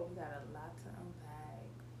real. We got a lot to unpack.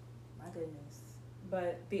 My goodness.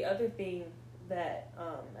 But the other thing that,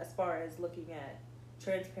 as far as looking at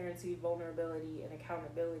transparency, vulnerability, and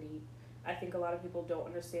accountability, I think a lot of people don't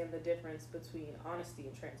understand the difference between honesty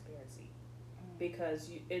and transparency. Because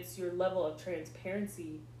it's your level of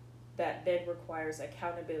transparency that then requires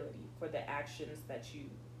accountability for the actions that you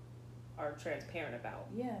are transparent about.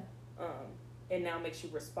 Yeah. And now makes you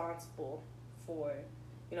responsible for,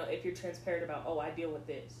 if you're transparent about, oh, I deal with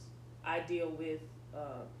this. I deal with,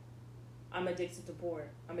 I'm addicted to porn.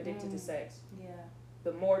 I'm addicted to sex. Yeah.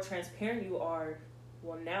 The more transparent you are,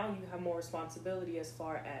 well, now you have more responsibility as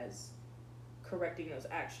far as correcting those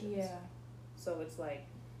actions. Yeah. So it's like,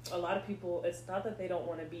 a lot of people, it's not that they don't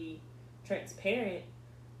want to be transparent,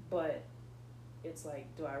 but it's like,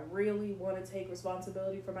 do I really want to take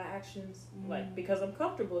responsibility for my actions? Like, because I'm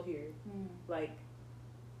comfortable here. Like,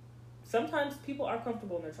 sometimes people are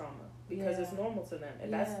comfortable in their trauma because it's normal to them.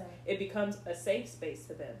 And it becomes a safe space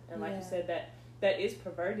to them. And like you said, that is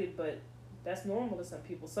perverted, but that's normal to some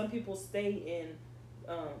people. Some people stay in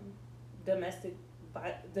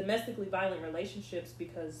domestically violent relationships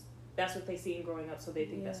because that's what they see in growing up, so they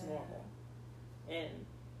think that's normal. And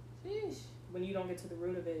when you don't get to the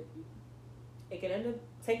root of it, it can end up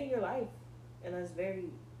taking your life. And that's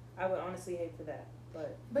I would honestly hate for that.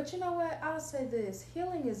 But you know what? I'll say this.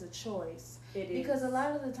 Healing is a choice. It is. Because a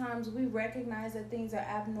lot of the times we recognize that things are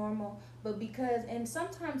abnormal, and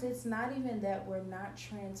sometimes it's not even that we're not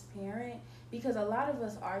transparent, because a lot of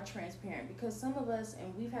us are transparent. Because some of us,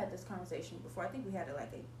 and we've had this conversation before, I think we had it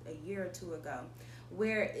like a year or two ago,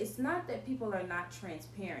 where it's not that people are not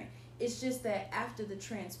transparent. It's just that after the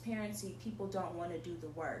transparency, people don't want to do the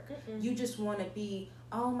work. You just want to be,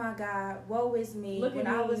 oh my God, woe is me. When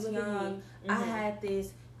I was young, I had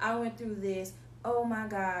this, I went through this. Oh my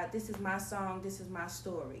God, this is my song, this is my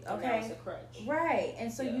story. Okay. And it's a crutch. Right.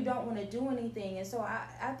 And so you don't want to do anything. And so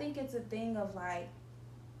I think it's a thing of like,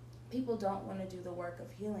 people don't want to do the work of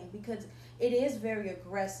healing because it is very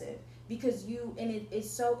aggressive. Because it's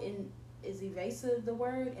so is evasive, the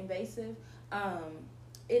word invasive.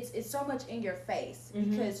 it's so much in your face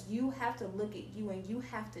because you have to look at you and you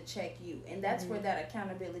have to check you, and that's where that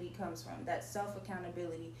accountability comes from, that self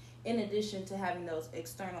accountability, in addition to having those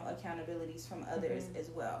external accountabilities from others as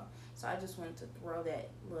well. So I just wanted to throw that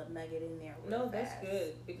little nugget in there. No, that's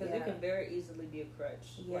good, because it can very easily be a crutch.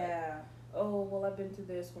 Yeah. Like, oh, well, I've been through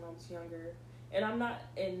this when I was younger, and I'm not,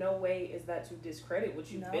 in no way is that to discredit what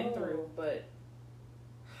you've been through, but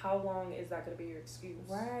how long is that going to be your excuse?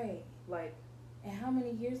 Right. Like, and how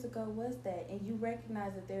many years ago was that? And you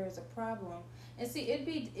recognize that there is a problem. And see, it'd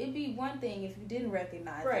be one thing if you didn't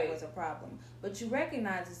recognize there was a problem, but you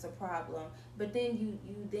recognize it's a problem. But then you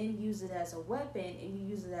then use it as a weapon, and you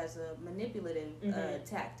use it as a manipulative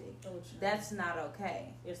tactic. That's not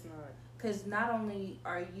okay. It's not, because not only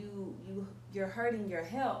are you're hurting your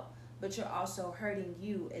health, but you're also hurting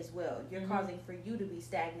you as well. You're causing for you to be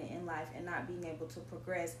stagnant in life and not being able to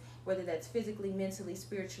progress, whether that's physically, mentally,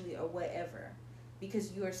 spiritually, or whatever,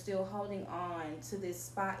 because you are still holding on to this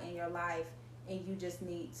spot in your life, and you just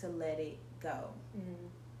need to let it go.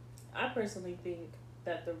 I personally think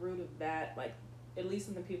that the root of that, like, at least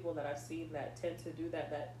in the people that I've seen that tend to do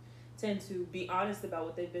that tend to be honest about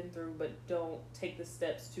what they've been through, but don't take the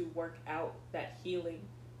steps to work out that healing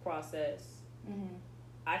process.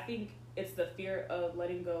 I think it's the fear of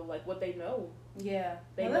letting go, like, what they know. Yeah.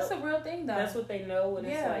 That's a real thing, though. That's what they know, and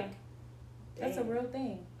it's like, that's a real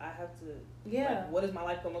thing. I have to, like, what is my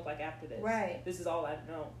life going to look like after this? Right. This is all I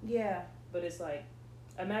know. Yeah. But it's like,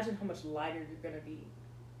 imagine how much lighter you're going to be.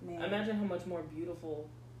 Man. Imagine how much more beautiful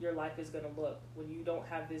your life is going to look when you don't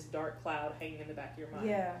have this dark cloud hanging in the back of your mind.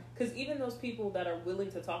 Yeah. Because even those people that are willing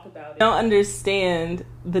to talk about it don't understand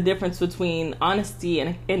the difference between honesty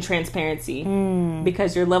and transparency.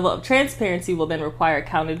 Because your level of transparency will then require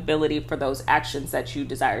accountability for those actions that you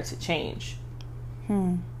desire to change.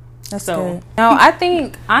 That's good. No, I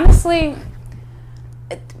think, honestly,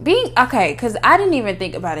 because I didn't even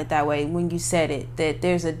think about it that way when you said it, that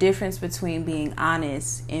there's a difference between being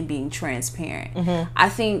honest and being transparent. I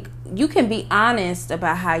think you can be honest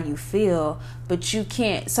about how you feel, but you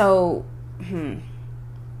can't,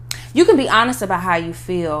 you can be honest about how you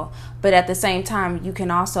feel, but at the same time, you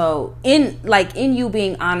can also, in you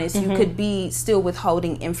being honest, you could be still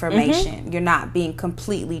withholding information. You're not being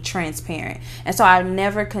completely transparent. And so I've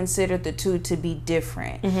never considered the two to be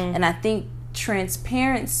different. And I think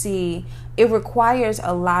transparency, it requires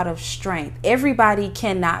a lot of strength. Everybody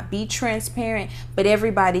cannot be transparent, but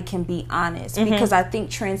everybody can be honest, because I think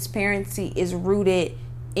transparency is rooted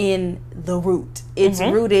in the root. It's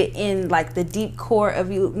rooted in, like, the deep core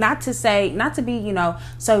of you. Not to be,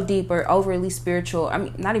 so deep or overly spiritual. I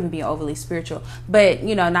mean, not even being overly spiritual, but,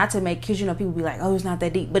 not to make, because, people be like, oh, it's not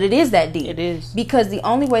that deep. But it is that deep. It is. Because the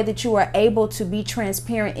only way that you are able to be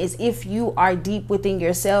transparent is if you are deep within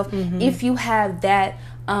yourself. If you have that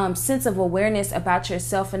sense of awareness about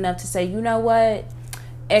yourself enough to say, you know what?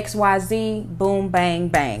 XYZ, boom, bang,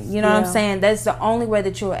 bang. You know what I'm saying? That's the only way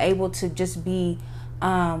that you're able to just be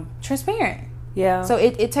transparent. So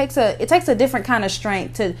it takes a different kind of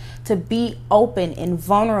strength to be open and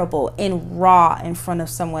vulnerable and raw in front of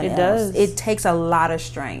someone else. Does. It takes a lot of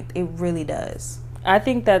strength. It really does. I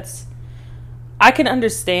think I can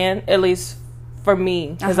understand, at least for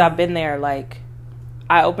me, because I've been there. Like,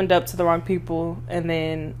 I opened up to the wrong people and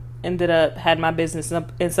then ended up had my business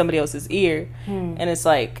in somebody else's ear, and it's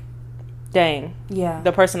like, dang,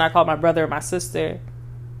 the person I called my brother or my sister,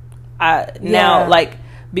 now, like,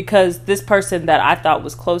 because this person that I thought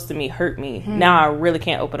was close to me hurt me, now I really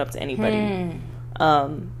can't open up to anybody.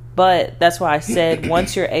 But that's why I said,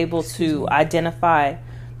 once you're able to identify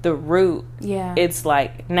the root, it's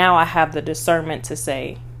like, now I have the discernment to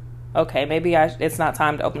say, okay, maybe it's not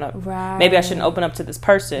time to open up. Right. Maybe I shouldn't open up to this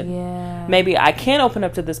person. Maybe I can open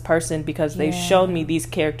up to this person because they've shown me these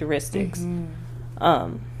characteristics.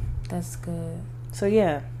 That's good. So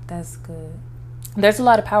yeah, that's good. There's a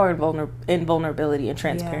lot of power in vulnerability and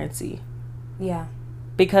transparency. Yeah.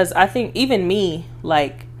 Because I think even me,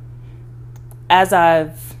 like, as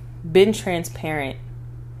I've been transparent,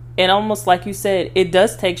 and almost like you said, it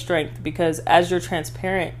does take strength, because as you're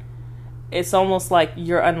transparent, it's almost like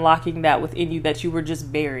you're unlocking that within you that you were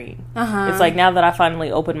just burying. It's like, now that I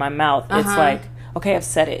finally opened my mouth, it's like, okay, I've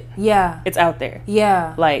said it. It's out there.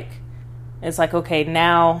 Like, it's like, okay,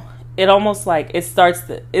 now it almost like you're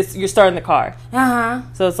starting the car.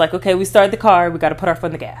 So it's like, okay, we started the car, we got to put our foot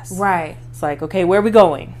in the gas. Right. It's like, okay, where are we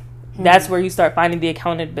going? That's where you start finding the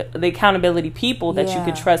accountability people that you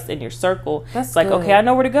can trust in your circle. It's like, okay, I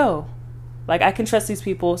know where to go. Like, I can trust these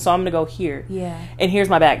people, so I'm going to go here. And here's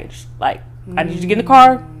my baggage. Like, I need you to get in the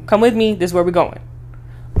car, come with me, this is where we're going.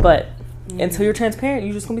 But until you're transparent,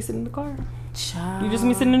 you're just going to be sitting in the car. Child. You just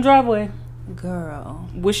be sitting in the driveway. Girl.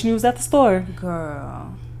 Wishing you was at the store.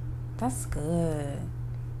 Girl. That's good.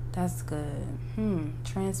 That's good.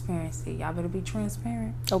 Transparency. Y'all better be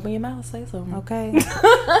transparent. Open your mouth, say something. Okay.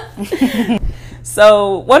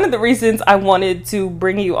 So one of the reasons I wanted to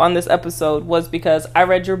bring you on this episode was because I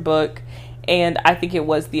read your book, and I think it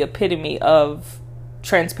was the epitome of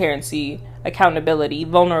transparency, accountability,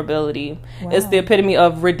 vulnerability. Wow. It's the epitome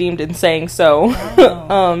of redeemed in saying so.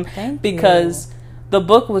 Wow. Thank because you. The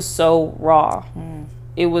book was so raw.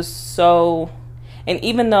 It was so, and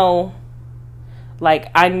even though, like,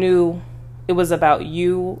 I knew it was about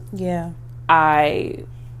you. Yeah.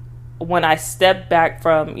 When I stepped back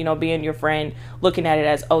from, being your friend, looking at it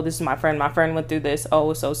as, oh, this is my friend went through this,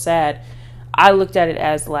 oh, it's so sad. I looked at it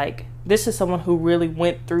as, like, this is someone who really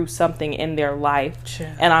went through something in their life. Sure.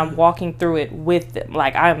 And I'm walking through it with them.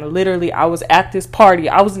 Like, I was at this party.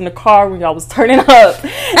 I was in the car when y'all was turning up.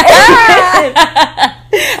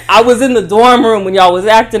 I was in the dorm room when y'all was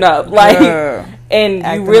acting up. Like, and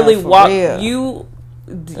acting you really walked, real.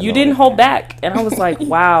 you didn't hold back. And I was like,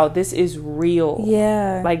 wow, this is real.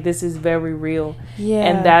 Yeah. Like, this is very real. Yeah.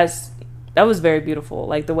 And that was very beautiful.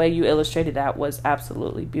 Like, the way you illustrated that was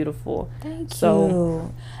absolutely beautiful. Thank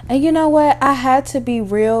you. And you know what? I had to be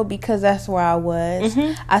real because that's where I was.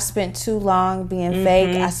 I spent too long being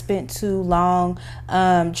fake. I spent too long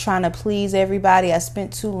trying to please everybody. I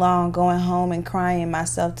spent too long going home and crying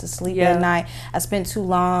myself to sleep at night. I spent too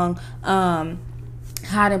long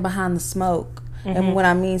hiding behind the smoke. And when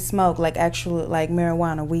I mean smoke, like actual, like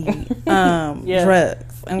marijuana, weed, drugs.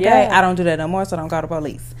 Okay, I don't do that no more, so I don't call the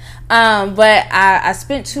police. But I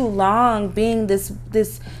spent too long being this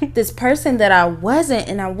person that I wasn't,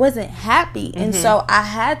 and I wasn't happy. And so I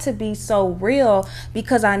had to be so real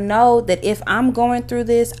because I know that if I'm going through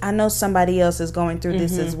this, I know somebody else is going through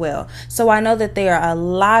this as well. So I know that there are a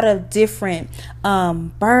lot of different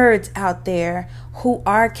birds out there who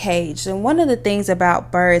are caged. And one of the things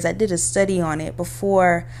about birds, I did a study on it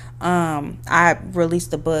before I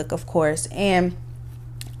released the book, of course, and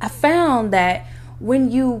I found that when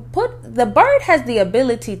you the bird has the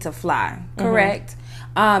ability to fly, correct?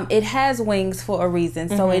 It has wings for a reason,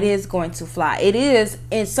 so it is going to fly. It is,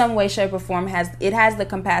 in some way, shape, or form, has the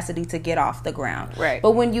capacity to get off the ground. Right.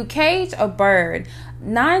 But when you cage a bird,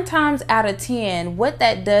 9 times out of 10, what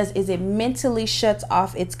that does is it mentally shuts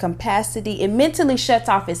off its capacity. It mentally shuts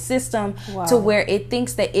off its system to where it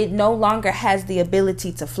thinks that it no longer has the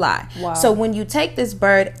ability to fly. Wow. So when you take this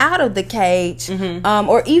bird out of the cage,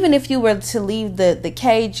 or even if you were to leave the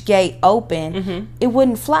cage gate open, it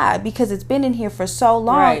wouldn't fly because it's been in here for so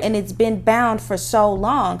long and it's been bound for so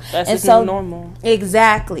long. That's and just so normal.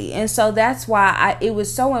 Exactly. And so that's why it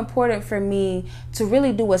was so important for me to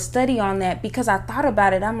really do a study on that, because I thought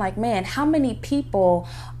about it. I'm like, man, how many people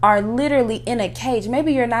are literally in a cage?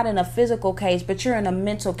 Maybe you're not in a physical cage, but you're in a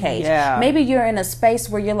mental cage. Yeah. Maybe you're in a space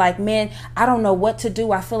where you're like, man, I don't know what to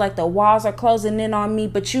do. I feel like the walls are closing in on me,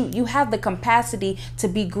 but you have the capacity to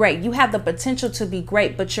be great. You have the potential to be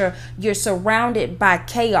great, but you're surrounded by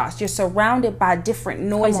chaos. You're surrounded by different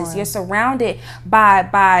noises. You're surrounded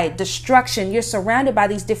by destruction. You're surrounded by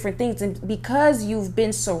these different things. And because you've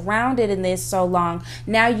been surrounded in this so long,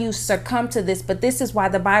 now you succumb to this. But this is why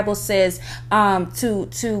the Bible says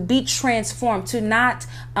to be transformed, to not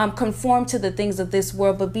conform to the things of this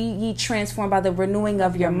world, but be ye transformed by the renewing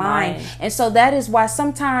of your mind. And so that is why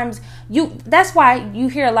sometimes that's why you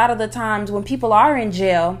hear a lot of the times when people are in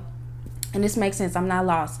jail, and this makes sense, I'm not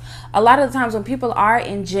lost. A lot of the times when people are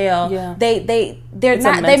in jail, they may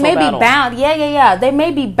be bound. They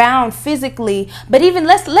may be bound physically, but even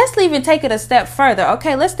let's even take it a step further.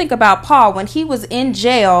 Okay, let's think about Paul when he was in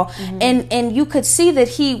jail, and you could see that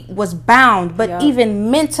he was bound, but even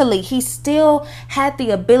mentally, he still had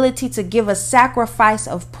the ability to give a sacrifice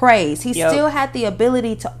of praise. He still had the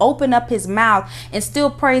ability to open up his mouth and still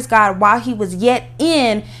praise God while he was yet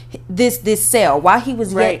in this cell, while he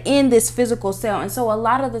was yet in this physical cell. And so a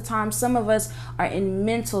lot of the time, some of us are in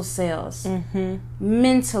mental cells,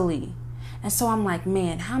 mentally. And so I'm like,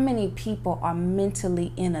 man, how many people are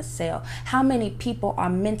mentally in a cell? How many people are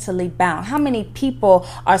mentally bound? How many people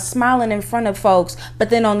are smiling in front of folks,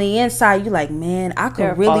 but then on the inside, you're like, man, I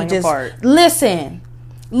could really just listen.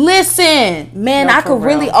 Listen, man, No, I for could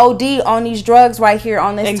really real. OD on these drugs right here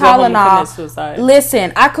on this And go home and commit Tylenol. suicide.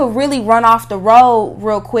 Listen, I could really run off the road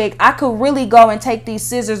real quick. I could really go and take these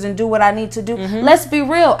scissors and do what I need to do. Mm-hmm. Let's be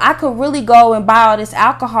real. I could really go and buy all this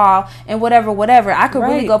alcohol and whatever. I could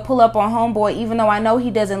really Right. go pull up on homeboy, even though I know he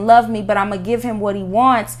doesn't love me, but I'm going to give him what he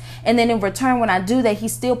wants. And then in return, when I do that, he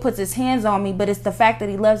still puts his hands on me, but it's the fact that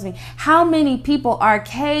he loves me. How many people are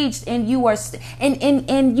caged and you are,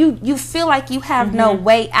 and you feel like you have no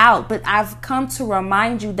way out, but I've come to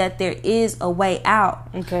remind you that there is a way out.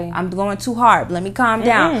 Okay. I'm going too hard. Let me calm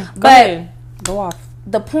down. Go But ahead. Go off.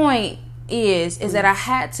 the point is that I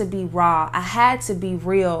had to be raw. I had to be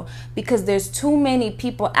real, because there's too many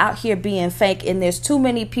people out here being fake, and there's too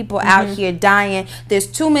many people out here dying. There's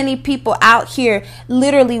too many people out here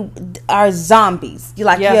literally are zombies. You're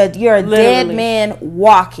like, Yeah, you're a dead literally. man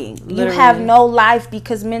walking. You Literally. have no life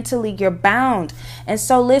because mentally you're bound. And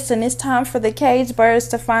so listen, it's time for the cage birds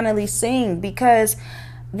to finally sing, because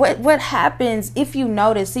what happens if you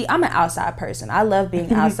notice? See, I'm an outside person. I love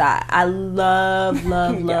being outside. I love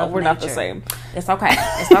Yeah, we're not the nature. same. It's okay.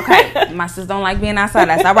 It's okay. My sis don't like being outside.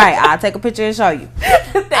 That's all right. I'll take a picture and show you.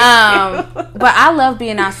 But I love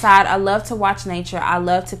being outside. I love to watch nature. I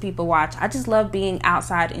love to people watch. I just love being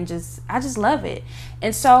outside and I just love it.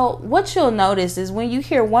 And so what you'll notice is when you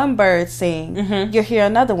hear one bird sing, you'll hear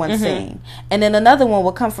another one sing. And then another one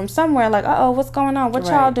will come from somewhere like, uh-oh, what's going on? What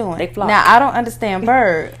y'all Right. doing? They flock. Now, I don't understand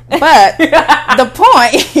bird, but the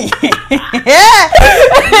point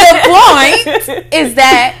is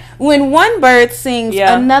that when one bird sings,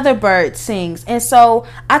 Yeah. another bird sings. And so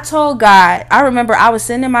I told God, I remember I was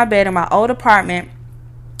sitting in my bed in my old apartment,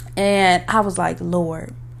 and I was like,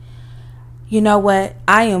 Lord, you know what?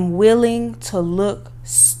 I am willing to look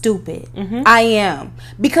stupid. I am.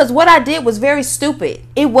 Because what I did was very stupid.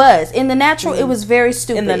 It was. In the natural, it was very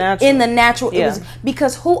stupid. In the natural. In the natural, Yeah. it was.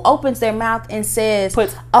 Because who opens their mouth and says,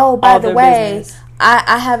 Puts oh, by all the their way, business.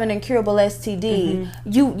 I have an incurable STD.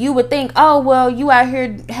 You would think, oh, well, you out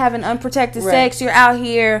here having unprotected Right. sex. You're out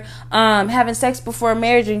here having sex before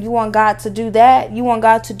marriage, and you want God to do that? You want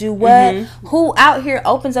God to do what? Who out here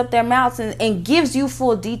opens up their mouths and gives you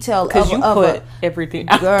full detail Because you of put everything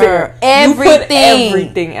out Girl, there. everything. You put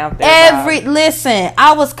everything out there. Listen,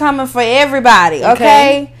 I was coming for everybody,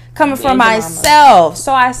 okay? Coming for And your mama. myself.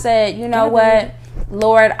 So I said, you know Yeah, what?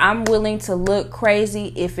 Lord, I'm willing to look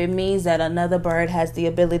crazy if it means that another bird has the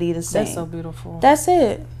ability to sing. That's so beautiful. That's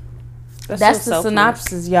it. That's so the selfless.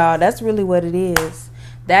 synopsis, y'all. That's really what it is.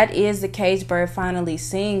 That is the cage bird finally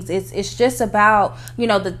sings. It's just about,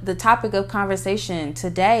 the topic of conversation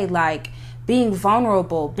today, like being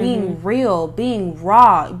vulnerable, being real, being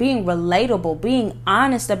raw, being relatable, being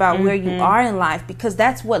honest about where you are in life, because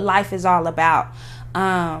that's what life is all about.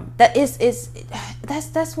 That's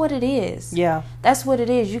what it is. Yeah. That's what it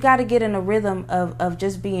is. You got to get in a rhythm of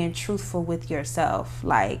just being truthful with yourself.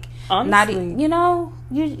 Like, Honestly.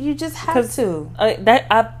 you just have to.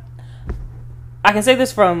 I can say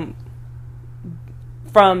this from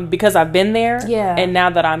because I've been there. Yeah. And now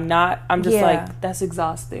that I'm not, I'm just Yeah. like, that's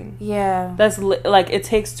exhausting. Yeah. That's like, it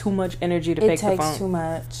takes too much energy to It fake the takes funk. too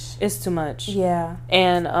much. It's too much. Yeah.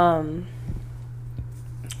 And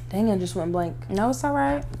dang, I just went blank. No, it's all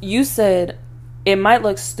right. You said it might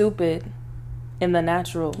look stupid in the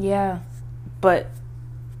natural, Yeah. but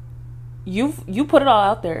you put it all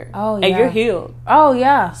out there. Oh, And yeah. you're healed. Oh,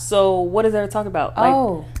 yeah. So what is there to talk about? Like,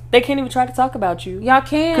 Oh, they can't even try to talk about you y'all because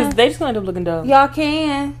can. they just gonna end up looking dumb. Y'all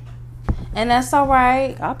can. And that's all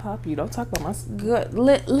right. I'll pop you. Don't talk about my. Good.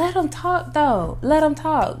 Let them talk, though. Let them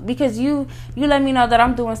talk. Because you let me know that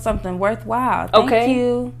I'm doing something worthwhile. Thank Okay.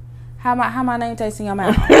 you. How my name tastes in your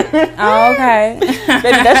mouth? Oh, okay.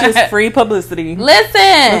 Baby, that's just free publicity.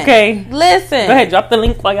 Listen. Okay. Listen. Go ahead, drop the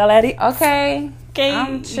link while y'all at it. Okay. Okay.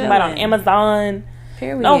 I'm You can buy it on chilling. Amazon.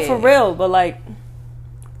 Period. No, for real. But like,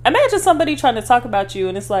 imagine somebody trying to talk about you,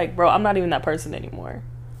 and it's like, bro, I'm not even that person anymore.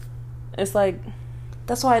 It's like,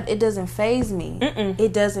 That's why it doesn't faze me. Mm-mm.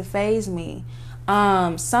 It doesn't faze me.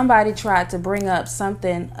 Somebody tried to bring up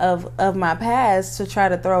something of my past to try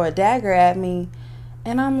to throw a dagger at me,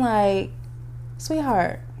 and I'm like,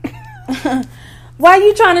 sweetheart, why are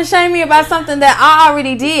you trying to shame me about something that I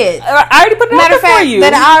already did? I already put it out Matter there of fact, for you.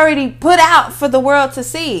 that I already put out for the world to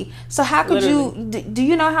see. So how could Literally. you? Do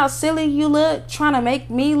you know how silly you look trying to make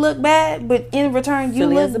me look bad, but in return you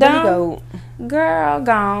Silly as look a billy dumb? goat. Girl,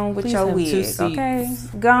 gone with Please your have 2 wig. seats. Okay,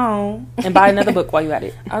 gone. And buy another book while you at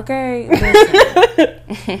it. Okay.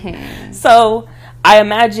 Listen. So I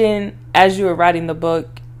imagine as you were writing the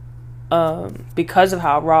book, because of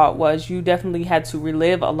how raw it was, you definitely had to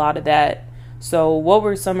relive a lot of that. So what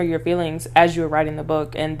were some of your feelings as you were writing the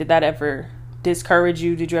book, and did that ever discourage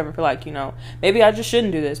you? Did you ever feel like, maybe I just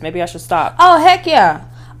shouldn't do this, maybe I should stop? Oh heck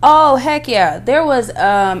yeah. There was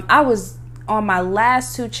I was on my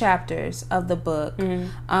last 2 chapters of the book.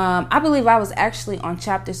 I believe I was actually on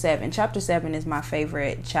chapter 7. Chapter 7 is my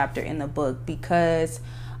favorite chapter in the book because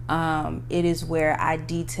it is where I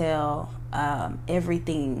detail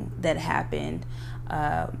everything that happened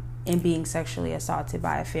in being sexually assaulted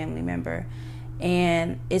by a family member.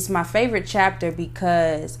 And it's my favorite chapter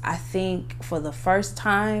because I think for the first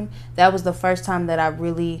time, that was the first time that I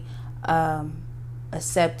really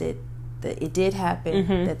accepted that it did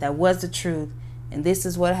happen, that was the truth, and this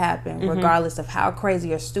is what happened, regardless of how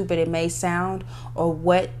crazy or stupid it may sound, or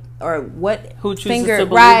what who chooses finger to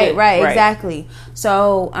believe right, it. right, exactly.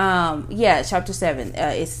 So chapter 7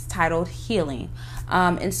 is titled Healing.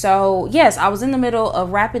 And so yes, I was in the middle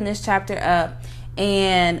of wrapping this chapter up,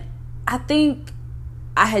 and I think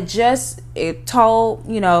I had just told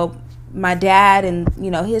my dad and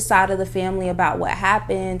his side of the family about what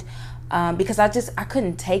happened, because I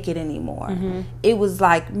couldn't take it anymore. It was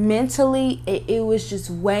like mentally it was just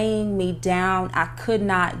weighing me down. I could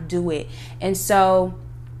not do it. And so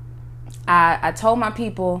I told my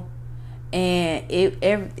people, and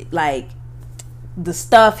the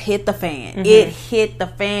stuff hit the fan. It hit the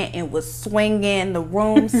fan and was swinging. The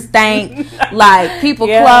room stank. Like people's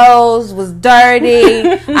clothes was dirty.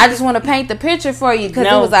 I just want to paint the picture for you because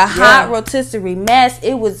it was a hot rotisserie mess.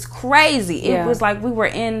 It was crazy. It was like we were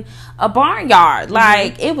in a barnyard.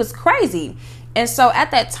 Like it was crazy. And so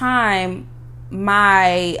at that time,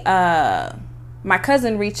 my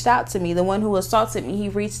cousin reached out to me. The one who assaulted me, he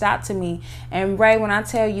reached out to me. And Ray, when I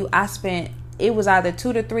tell you, it was either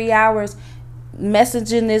 2 to 3 hours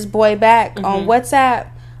messaging this boy back on WhatsApp.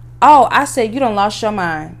 Oh, I said, you done lost your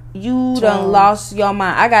mind. You done lost your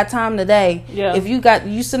mind. I got time today. Yeah. If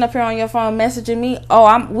you sitting up here on your phone messaging me,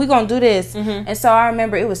 we gonna do this. And so I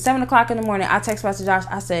remember it was 7 o'clock in the morning. I text Pastor Josh.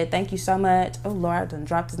 I said, thank you so much. Oh Lord, I done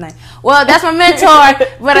dropped his name. Well, that's my mentor.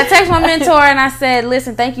 But I text my mentor and I said,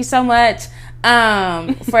 listen, thank you so much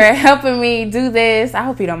for helping me do this. I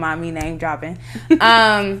hope you don't mind me name dropping.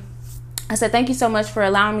 I said, thank you so much for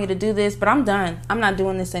allowing me to do this, but I'm done. I'm not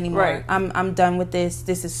doing this anymore. Right. I'm done with this.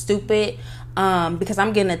 This is stupid. Because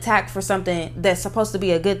I'm getting attacked for something that's supposed to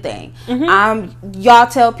be a good thing. Y'all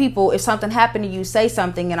tell people if something happened to you, say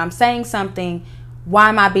something, and I'm saying something. Why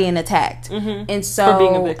am I being attacked? And so, for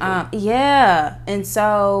being a victim. And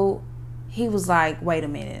so he was like, wait a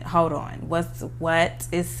minute, hold on. What?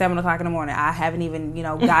 It's 7 o'clock in the morning. I haven't even,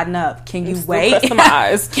 gotten up. Can you wait? My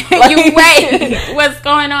eyes. Can you wait? What's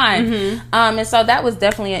going on? And so that was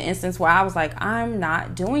definitely an instance where I was like, I'm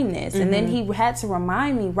not doing this. And then he had to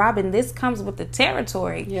remind me, Robin, this comes with the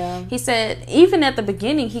territory. Yeah. He said, even at the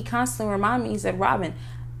beginning, he constantly reminded me, he said, Robin,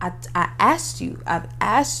 I've asked you,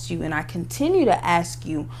 and I continue to ask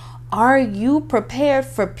you, are you prepared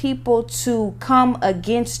for people to come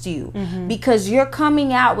against you? Because you're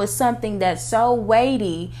coming out with something that's so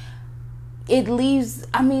weighty. It leaves,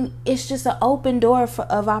 it's just an open door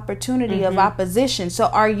of opportunity, of opposition. So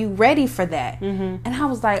are you ready for that? And I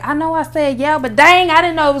was like, I know I said yeah, but dang, I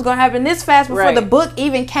didn't know it was going to happen this fast before the book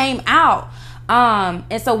even came out.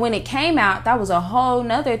 And so when it came out, that was a whole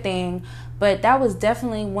nother thing. But that was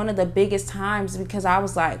definitely one of the biggest times because I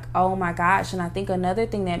was like, oh my gosh. And I think another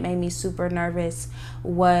thing that made me super nervous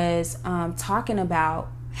was talking about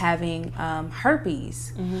having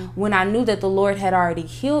herpes when I knew that the Lord had already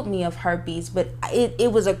healed me of herpes. But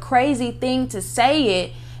it was a crazy thing to say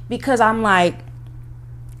it because I'm like,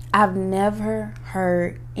 I've never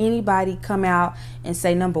heard anybody come out and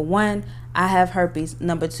say, number one, I have herpes.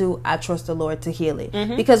 Number two, I trust the Lord to heal it.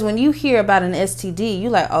 Because when you hear about an STD, you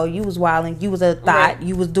like, oh, you was wilding, you was a thought,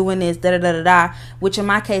 you was doing this, da-da-da-da-da, which in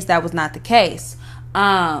my case, that was not the case.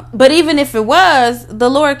 But even if it was, the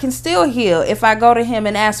Lord can still heal if I go to him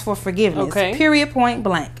and ask for forgiveness. Period, point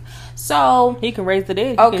blank. So he can raise the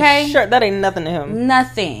dead. Okay. Sure, that ain't nothing to him.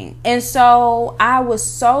 Nothing. And so I was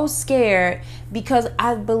so scared because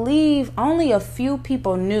I believe only a few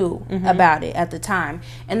people knew about it at the time.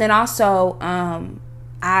 And then also,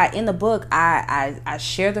 in the book, I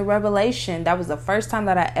share the revelation. That was the first time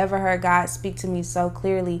that I ever heard God speak to me so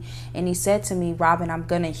clearly. And he said to me, Robin, I'm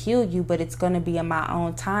going to heal you, but it's going to be in my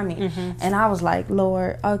own timing. And I was like,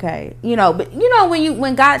 Lord, okay. But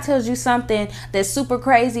when God tells you something that's super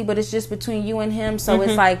crazy, but it's just between you and him. So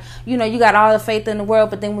it's like, you got all the faith in the world.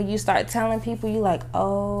 But then when you start telling people, you like,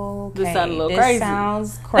 oh, okay, this sounds a little crazy.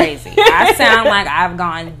 Sounds crazy. I sound like I've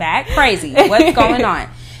gone back crazy. What's going on?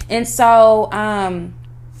 And so,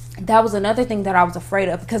 that was another thing that I was afraid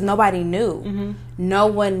of because nobody knew. No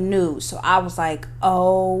one knew. So I was like,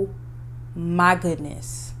 oh my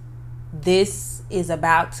goodness. this is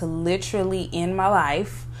about to literally end my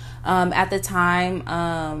life. At the time,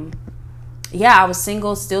 I was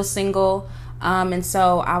single, still single. And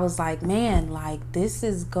so I was like, man, like, this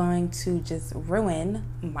is going to just ruin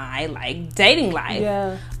my, like, dating life.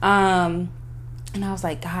 Yeah. And I was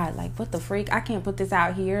like, God, like, what the freak? I can't put this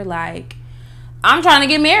out here. Like, I'm trying to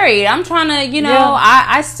get married. I'm trying to, you know,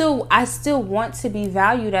 I still want to be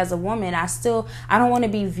valued as a woman. I don't want to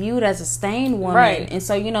be viewed as a stained woman. Right. And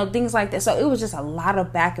so, you know, things like that. So it was just a lot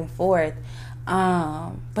of back and forth.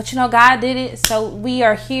 But, you know, God did it. So we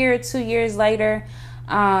are here 2 years later.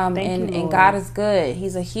 And God is good.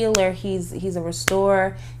 He's a healer. He's a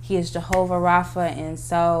restorer. He is Jehovah Rapha. And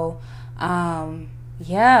so, man,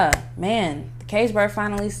 the cage bird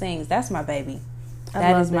finally sings. That's my baby.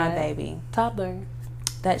 That is my baby. Toddler.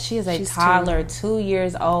 That she's She's toddler, 2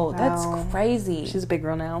 years old. Wow. That's crazy. She's a big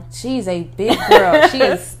girl now. She's a big girl. She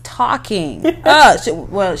is talking.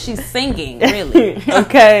 She's singing, really.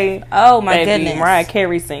 Okay. Oh my Baby, goodness. Mariah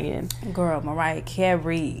Carey singing. Girl, Mariah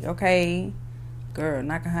Carey. Okay. Girl,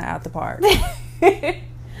 knocking her out the park.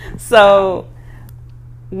 So,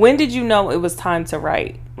 when did you know it was time to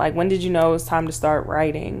write? Like, when did you know it was time to start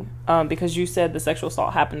writing? Because you said the sexual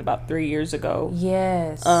assault happened about 3 years ago.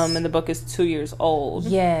 Yes. And the book is 2 years old.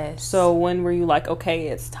 Yes. So when were you like, okay,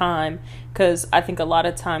 it's time? Because I think a lot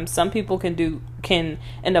of times some people can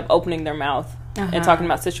end up opening their mouth and talking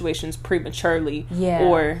about situations prematurely,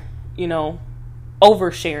 or, you know,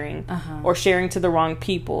 oversharing or sharing to the wrong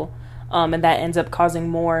people, and that ends up causing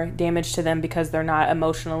more damage to them because they're not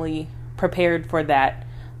emotionally prepared for that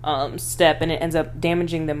step, and it ends up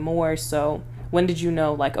damaging them more. So when did you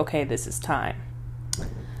know, like, okay, this is time?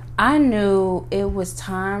 I knew it was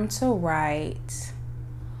time to write.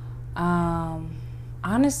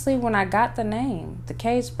 Honestly, when I got the name, The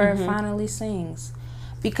Cage Bird Finally Sings,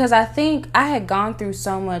 because I think I had gone through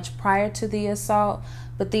so much prior to the assault,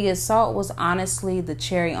 but the assault was honestly the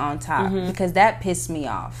cherry on top, because that pissed me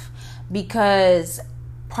off. Because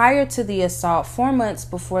prior to the assault, 4 months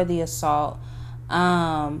before the assault,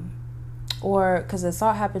 because the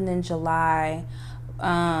assault happened in July,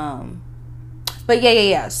 but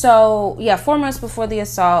so 4 months before the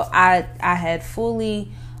assault, I had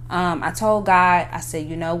fully, I told God, I said,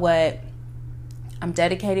 you know what, I'm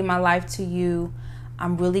dedicating my life to you.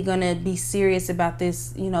 I'm really going to be serious about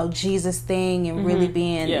this, you know, Jesus thing, and really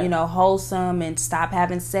being, you know, wholesome, and stop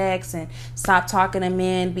having sex and stop talking to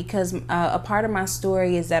men, because a part of my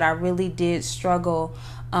story is that I really did struggle.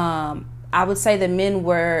 I would say that men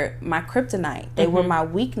were my kryptonite. They were my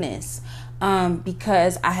weakness,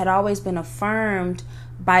 because I had always been affirmed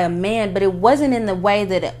by a man, but it wasn't in the way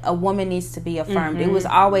that a woman needs to be affirmed. It was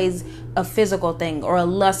always a physical thing, or a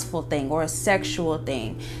lustful thing, or a sexual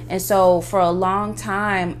thing. And so for a long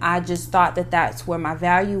time, I just thought that that's where my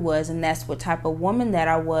value was, and that's what type of woman that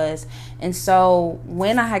I was. And so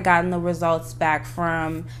when I had gotten the results back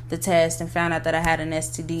from the test and found out that I had an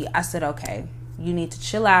STD, I said, okay, you need to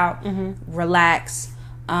chill out, relax,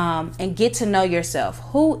 and get to know yourself.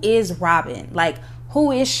 Who is Robin? Like,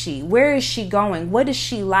 who is she? Where is she going? What is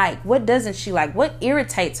she like? What doesn't she like? What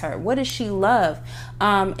irritates her? What does she love?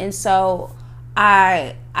 And so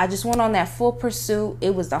I just went on that full pursuit.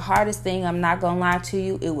 It was the hardest thing. I'm not gonna lie to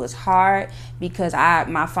you. It was hard because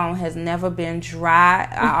my phone has never been dry.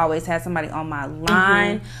 I always had somebody on my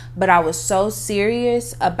line, but I was so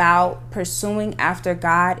serious about pursuing after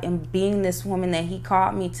God and being this woman that He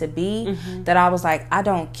called me to be, that I was like, I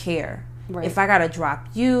don't care. Right. If I gotta drop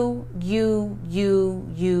you,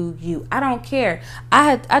 I don't care.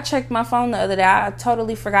 I checked my phone the other day. I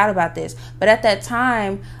totally forgot about this, but at that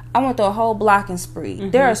time, I went through a whole blocking spree.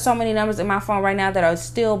 There are so many numbers in my phone right now that are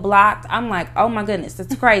still blocked. I'm like, oh my goodness,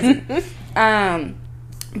 that's crazy.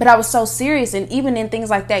 But I was so serious, and even in things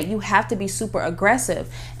like that, you have to be super aggressive.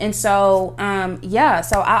 And so,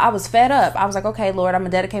 so I was fed up. I was like, okay, Lord, I'm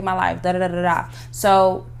gonna dedicate my life.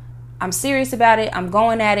 So I'm serious about it. I'm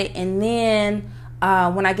going at it. And then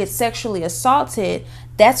when I get sexually assaulted,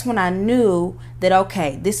 that's when I knew that,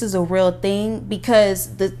 okay, this is a real thing,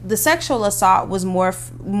 because the sexual assault was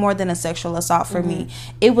more than a sexual assault for me.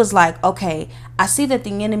 It was like, okay, I see that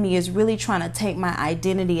the enemy is really trying to take my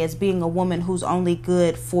identity as being a woman who's only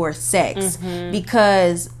good for sex,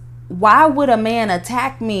 because why would a man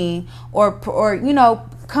attack me or you know,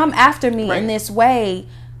 come after me in this way?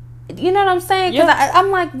 You know what I'm saying? Because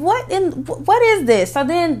I'm like, what is this? So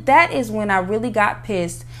then that is when I really got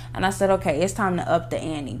pissed, and I said, okay, it's time to up the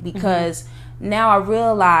ante, because now I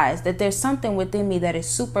realize that there's something within me that is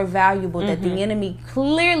super valuable that the enemy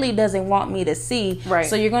clearly doesn't want me to see. Right.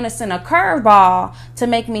 So you're going to send a curveball to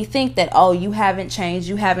make me think that, oh, you haven't changed,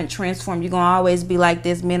 you haven't transformed, you're going to always be like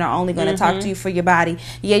this. Men are only going to talk to you for your body.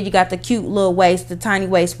 Yeah, you got the cute little waist, the tiny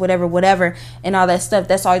waist, whatever, and all that stuff.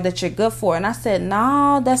 That's all that you're good for. And I said,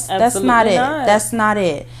 no, that's not it. That's not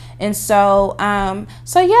it. And so,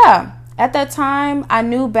 yeah. At that time, I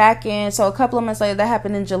knew back in, so a couple of months later, that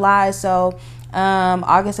happened in July. So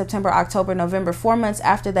August, September, October, November, 4 months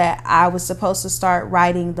after that, I was supposed to start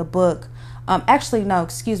writing the book. Actually, no,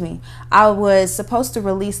 excuse me. I was supposed to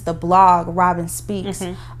release the blog, Robin Speaks,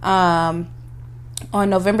 on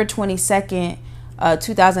November 22nd.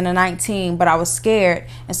 2019, but I was scared,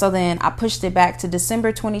 and so then I pushed it back to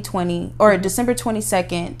December 2020 or December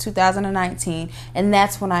 22nd, 2019, and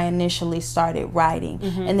that's when I initially started writing.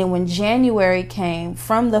 And then when January came,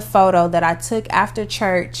 from the photo that I took after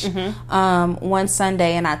church one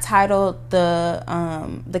Sunday, and I titled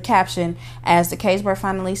the caption as "The Caged Bird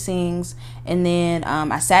Finally Sings," and then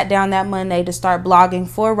I sat down that Monday to start blogging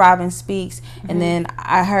for Robin Speaks, and then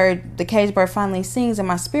I heard "The Caged Bird Finally Sings" in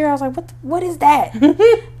my spirit. I was like, what is that? And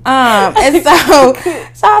so I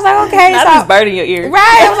was like, okay, not so just bird in your ear,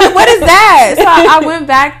 right? I was like, what is that? So I went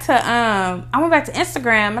back to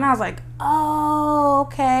Instagram, and I was like, oh,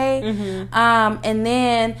 okay. And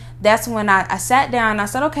then that's when I sat down and I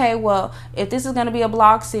said, okay, well, if this is going to be a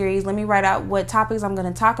blog series, let me write out what topics I'm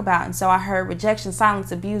going to talk about. And so I heard rejection,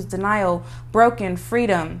 silence, abuse, denial, broken,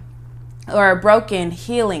 freedom, or broken,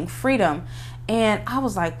 healing, freedom. And I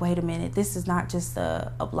was like, wait a minute, this is not just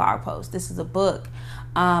a blog post. This is a book.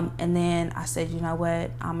 And then I said, you know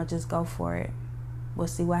what? I'm going to just go for it. We'll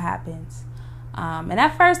see what happens. And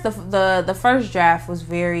at first, the first draft was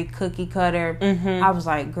very cookie cutter. I was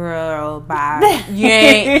like, girl, bye. You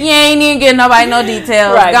ain't even getting nobody no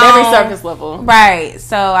details. Right, Gone. very surface level. Right.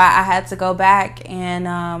 So I had to go back and,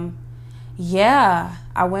 I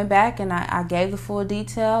went back and I gave the full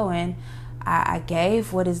detail, and I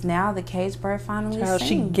gave what is now The Caged Bird Finally Sings.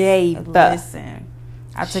 She gave Listen,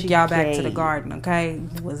 I took y'all back to the gave. garden, okay?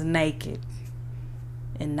 Was naked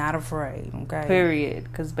and not afraid, okay? Period.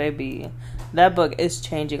 Because, baby, that book is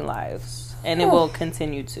changing lives, and it will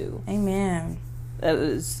continue to. Amen.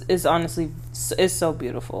 It's honestly, it's so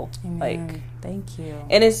beautiful. Amen. Like, thank you.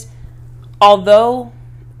 and it's, although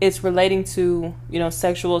it's relating to,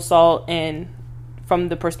 sexual assault and from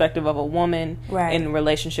the perspective of a woman Right. in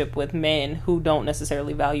relationship with men who don't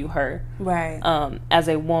necessarily value her. Right. As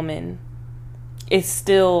a woman, it's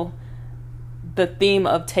still the theme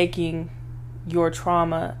of taking your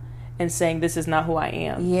trauma and saying, this is not who I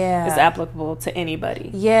am. Yeah. Is applicable to anybody.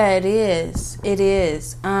 Yeah, it is. It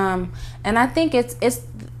is. And I think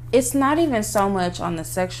it's not even so much on the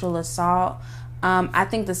sexual assault. I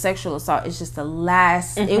think the sexual assault is just the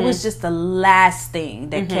last, it was just the last thing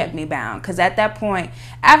that kept me bound. Because at that point,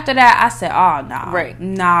 after that, I said, oh, no. Right.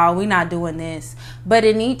 No, we're not doing this. But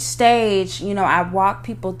in each stage, I walk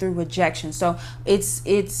people through rejection. So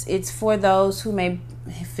it's for those who may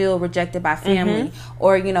feel rejected by family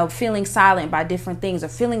or, feeling silent by different things or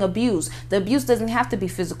feeling abused. The abuse doesn't have to be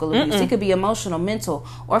physical abuse. It could be emotional, mental,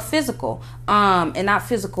 or physical. And not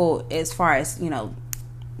physical as far as,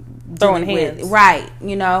 Throwing hands. Right,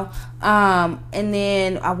 and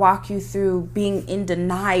then I walk you through being in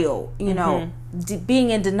denial, being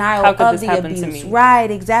in denial How could of this the happen abuse. to me? Right,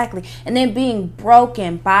 exactly. And then being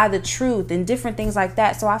broken by the truth and different things like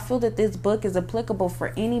that. So I feel that this book is applicable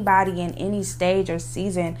for anybody in any stage or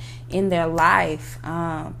season in their life.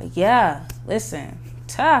 But yeah, listen,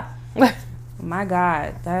 my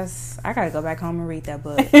God, I gotta go back home and read that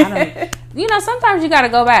book. Sometimes you gotta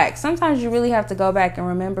go back. Sometimes you really have to go back and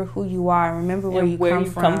remember who you are, and remember where you come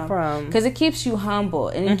from. Because it keeps you humble,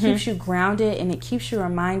 and it keeps you grounded, and it keeps you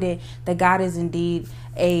reminded that God is indeed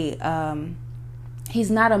He's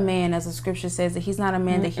not a man, as the scripture says, that He's not a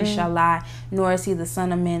man that He shall lie, nor is He the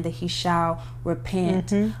son of man that He shall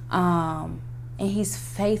repent. And He's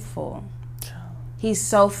faithful. He's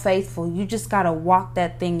so faithful. You just gotta walk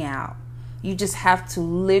that thing out. You just have to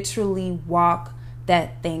literally walk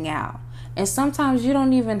that thing out. And sometimes you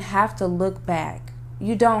don't even have to look back.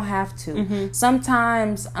 You don't have to.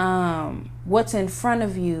 Sometimes what's in front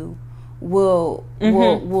of you will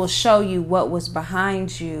show you what was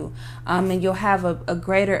behind you. And you'll have a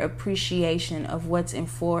greater appreciation of what's in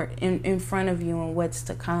front of you and what's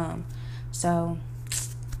to come. So,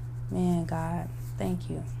 man, God, thank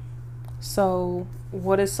you. So,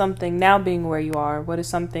 what is something, now being where you are, what is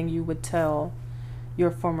something you would tell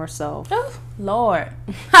your former self? Oh, Lord.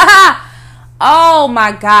 Oh,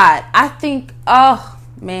 my God. Oh,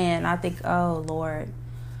 Lord.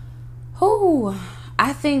 Who?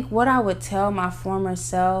 I think what I would tell my former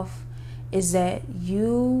self is that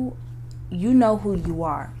you know who you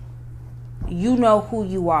are. You know who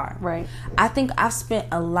you are. Right. I think I've spent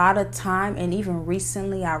a lot of time, and even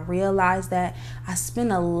recently I realized that I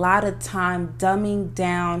spent a lot of time dumbing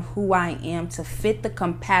down who I am to fit the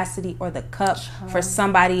capacity or the cup for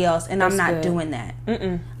somebody else, and I'm not doing that.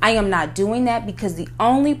 I am not doing that, because the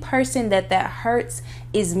only person that hurts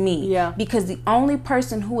is me. Yeah. Because the only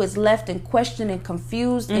person who is left in question and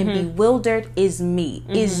confused and bewildered is me,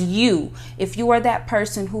 is you. If you are that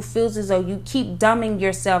person who feels as though you keep dumbing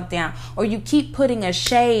yourself down, or you keep putting a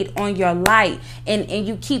shade on your light, and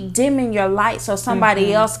you keep dimming your light so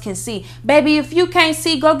somebody else can see. Baby, if you can't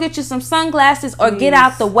see, go get you some sunglasses or get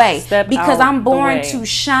out the way. Because I'm born to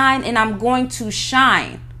shine, and I'm going to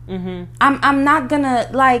shine. I'm not gonna,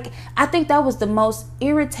 like, I think that was the most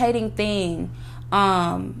irritating thing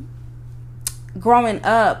growing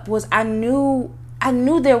up, was I knew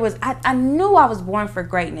there was, I knew I was born for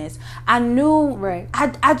greatness. I knew, right.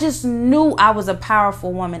 I just knew I was a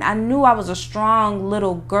powerful woman. I knew I was a strong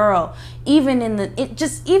little girl, even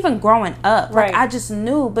even growing up. Right. Like, I just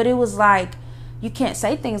knew, but it was like, you can't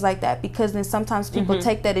say things like that, because then sometimes people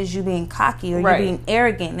take that as you being cocky or you being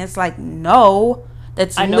arrogant. And it's like, no,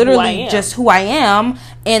 that's literally just who I am,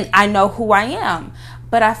 and I know who I am.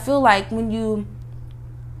 But I feel like when you're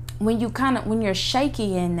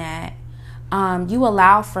shaky in that, you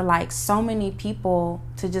allow for like so many people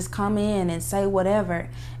to just come in and say whatever.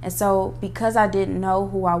 And so because I didn't know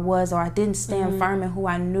who I was, or I didn't stand firm in who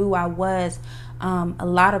I knew I was, a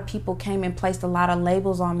lot of people came and placed a lot of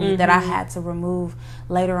labels on me that I had to remove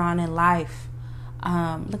later on in life.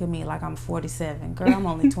 Look at me like I'm 47. Girl, I'm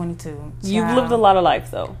only 22. You've lived a lot of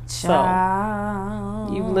life, though. Child.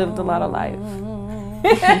 So you've lived a lot of life.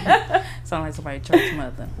 Sound like somebody church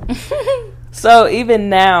mother. So even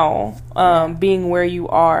now, being where you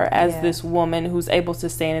are as this woman who's able to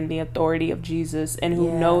stand in the authority of Jesus, and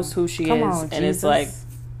who knows who she is, and it's like,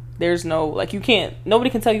 there's no, like,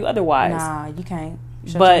 nobody can tell you otherwise. Nah, you can't.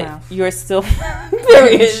 Shut but your mouth. You're still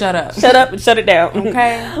Shut up and shut it down.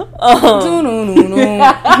 Okay. Windows,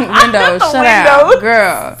 shut out,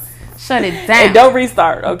 girl. Shut it down. And don't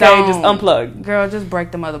restart. Okay, just unplug. Girl, just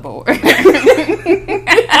break the motherboard.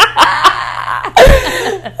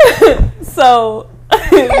 So,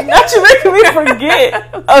 not you making me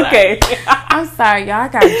forget. Okay. I'm sorry, y'all. I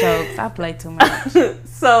got jokes. I play too much.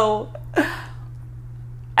 So,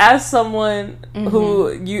 as someone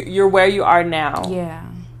who you're where you are now,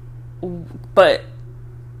 but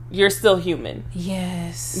you're still human.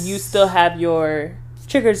 Yes. You still have your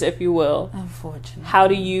triggers, if you will. Unfortunately. How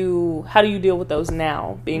do you deal with those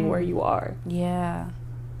now, being where you are? Yeah.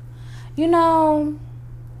 You know,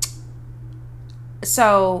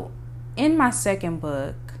 so in my second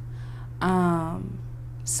book,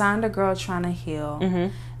 Signed a Girl Trying to Heal,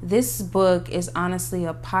 this book is honestly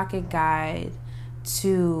a pocket guide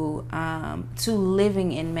to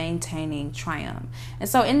living and maintaining triumph. And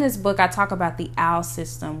so in this book, I talk about the OWL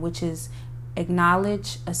system, which is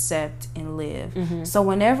acknowledge, accept, and live. So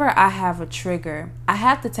whenever I have a trigger, I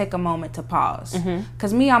have to take a moment to pause.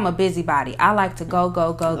 Because me, I'm a busybody. I like to go.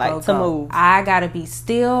 Move. I gotta be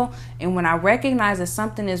still. And when I recognize that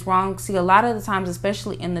something is wrong, see, a lot of the times,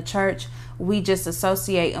 especially in the church, we just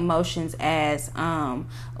associate emotions as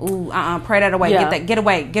pray that away, get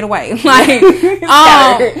away. Like,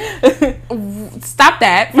 stop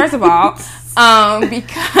that, first of all.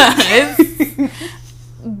 Because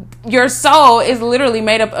your soul is literally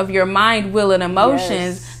made up of your mind, will, and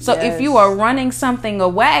emotions. So if you are running something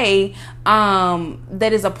away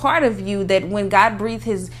that is a part of you, that when God breathed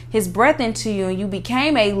his breath into you and you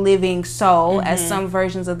became a living soul, as some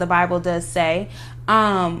versions of the Bible does say,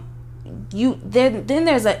 then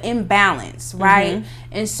there's an imbalance, right?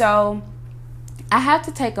 And so I have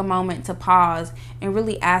to take a moment to pause and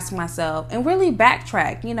really ask myself and really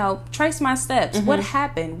backtrack, trace my steps. What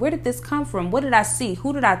happened? Where did this come from? What did I see?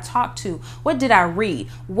 Who did I talk to? What did I read?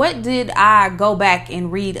 What did I go back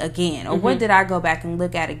and read again? Or what did I go back and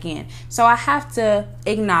look at again? So I have to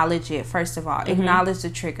acknowledge it, first of all. Acknowledge the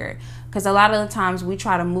trigger. Because a lot of the times we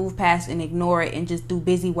try to move past and ignore it and just do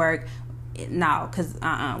busy work. No, because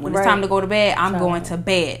when it's time to go to bed, I'm going to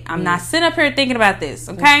bed. I'm not sitting up here thinking about this,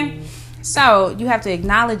 okay? So you have to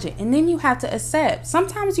acknowledge it, and then you have to accept.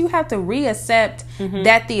 Sometimes you have to reaccept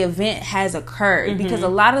that the event has occurred, because a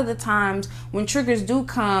lot of the times when triggers do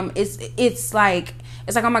come, it's like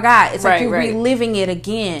oh my God, it's like you're reliving it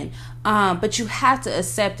again. But you have to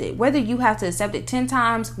accept it. Whether you have to accept it 10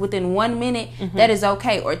 times within 1 minute, that is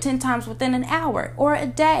okay, or 10 times within an hour or a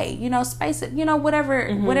day. Space it.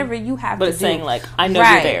 Whatever you have to do. But it's saying, like, I know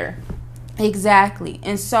you're there. Exactly.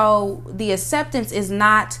 And so the acceptance is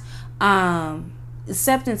not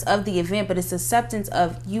acceptance of the event, but it's acceptance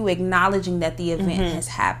of you acknowledging that the event has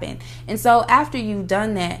happened. And so after you've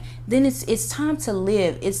done that, then it's time to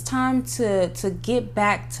live. It's time to get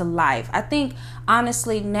back to life. I think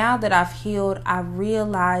honestly, now that I've healed, I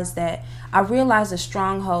realize the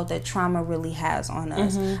stronghold that trauma really has on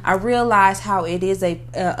us. I realize how it is a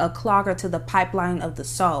clogger to the pipeline of the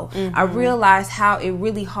soul. I realize how it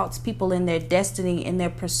really halts people in their destiny, in their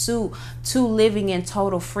pursuit to living in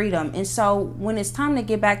total freedom. And so when it's time to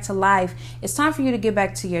get back to life, it's time for you to get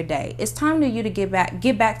back to your day. It's time for you to get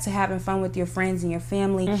back to having fun with your friends and your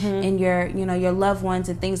family and your loved ones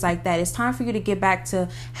and things like that. It's time for you to get back to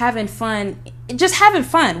having fun, just having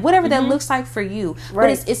fun, whatever that looks like for you.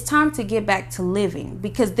 Right. But it's time to get back to living,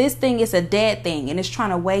 because this thing is a dead thing and it's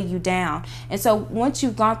trying to weigh you down. And so once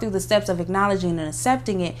you've gone through the steps of acknowledging and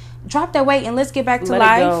accepting it, drop that weight and let's get back to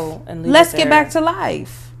life. Let's get back to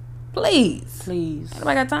life. Please.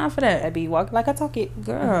 Nobody got time for that. I be walking like I talk it.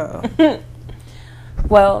 Girl.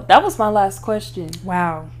 Well, that was my last question.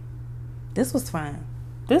 Wow. This was fun.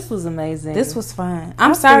 This was amazing. This was fun.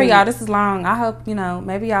 I'm sorry, y'all. This is long. I hope,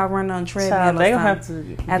 maybe y'all run on treadmill. They gonna have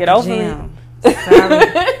to at get the over gym. Sorry.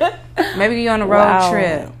 Maybe you're on a road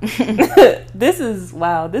trip. This has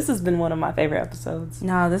been one of my favorite episodes.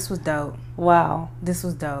 No, this was dope. Wow. This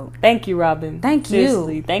was dope. Thank you, Robin.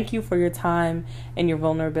 Seriously. You. Thank you for your time and your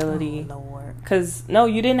vulnerability. Oh, Lord. Because, no,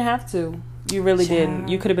 you didn't have to. You really didn't.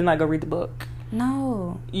 You could have been like, go read the book.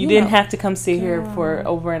 No. You didn't have to come sit here for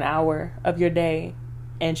over an hour of your day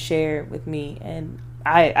and share with me. And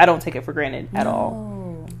I don't take it for granted at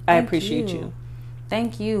all. I appreciate you.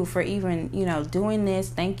 Thank you for even, doing this.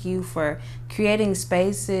 Thank you for creating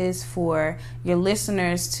spaces for your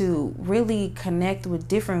listeners to really connect with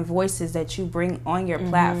different voices that you bring on your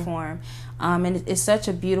platform. And it's such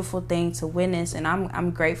a beautiful thing to witness. And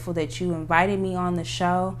I'm grateful that you invited me on the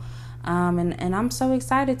show. And I'm so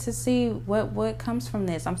excited to see what comes from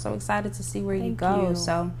this. I'm so excited to see where you go.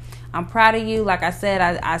 So I'm proud of you. Like I said,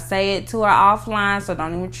 I say it to her offline, so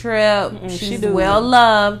don't even trip. She's well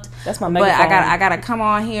loved. That's my megaphone. But I gotta come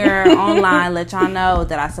on here online, let y'all know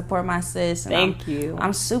that I support my sis. And thank you.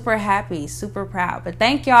 I'm super happy, super proud. But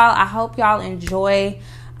thank y'all. I hope y'all enjoy.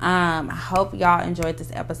 I hope y'all enjoyed this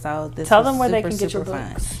episode. Tell them where they can get your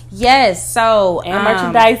books. Yes, so and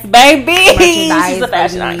merchandise, baby. She's a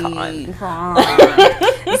fashion icon.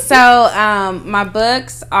 So my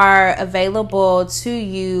books are available to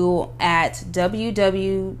you at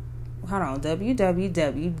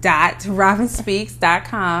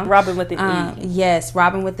www.robinspeaks.com. Robin with an E. Yes,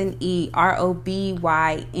 Robin with an E.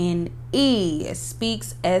 ROBYNE.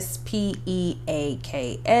 Speaks SPEAKS.com.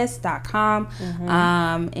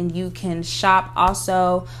 And you can shop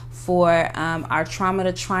also for our Trauma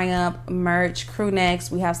to Triumph merch, crew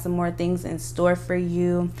necks. We have some more things in store for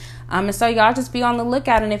you. And so y'all just be on the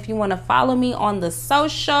lookout. And if you want to follow me on the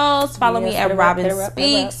socials, follow me at Robin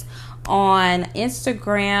Speaks on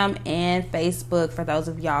Instagram and Facebook, for those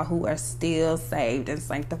of y'all who are still saved and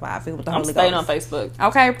sanctified, filled with the Holy Ghost. I'm staying on Facebook.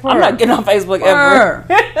 Okay, I'm not getting on Facebook ever.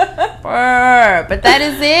 But that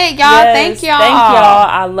is it, y'all. Yes, thank y'all.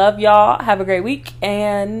 I love y'all. Have a great week,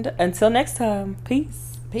 and until next time,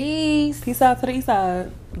 peace out to the east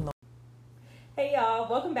side. Hey y'all,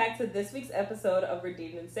 welcome back to this week's episode of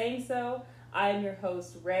Redeemed and Saying So. I am your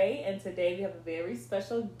host, Ray, and today we have a very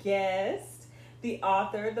special guest. The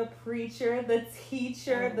author, the preacher, the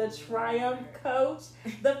teacher, the triumph coach,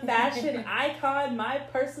 the fashion icon, my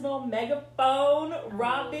personal megaphone,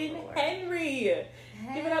 Robin Henry. Hey.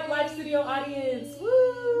 Give it up, live studio audience. Woo!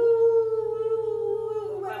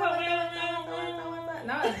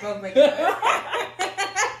 Now it's both making noise.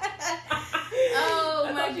 Oh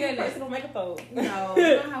my goodness. Personal megaphone. No, you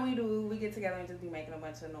know how we do. We get together and just be making a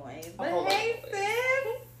bunch of noise. But hey, sis.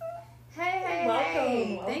 Hey.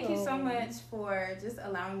 Welcome. Thank you so much for just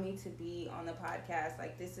allowing me to be on the podcast.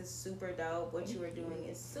 Like, this is super dope. What you are doing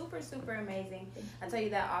is super, super amazing. I tell you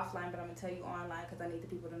that offline, but I'm going to tell you online because I need the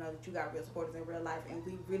people to know that you got real supporters in real life, and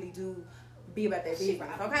we really do be about that business.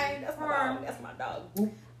 Okay? That's my dog. That's my dog.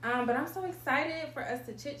 But I'm so excited for us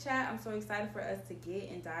to chit chat. I'm so excited for us to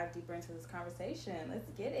get and dive deeper into this conversation. Let's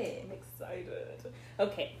get it. I'm excited.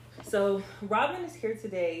 Okay, so Robin is here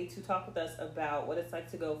today to talk with us about what it's like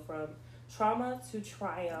to go from trauma to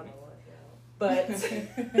triumph. But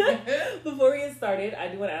before we get started, I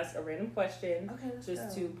do want to ask a random question,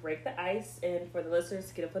 to break the ice and for the listeners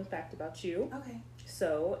to get a fun fact about you. Okay.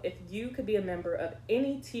 So, if you could be a member of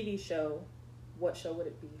any TV show, what show would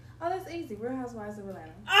it be? Oh, that's easy. Real Housewives of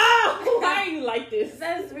Atlanta. Oh, why are you like this?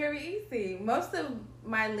 That's very easy. Most of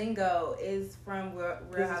my lingo is from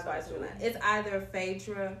Real Housewives of Atlanta. It's either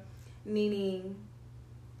Phaedra, Nene,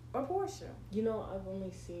 or Portia. You know, I've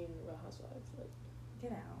only seen Real Housewives. Like,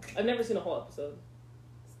 get out. I've never seen a whole episode.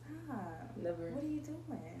 Stop. Never. What are you doing?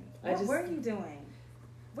 What were you doing?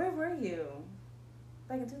 Where were you?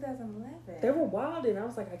 Like in 2011. They were wild, and I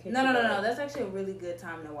was like, I can't. No. That's actually a really good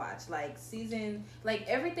time to watch. Like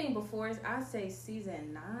everything before, I'd say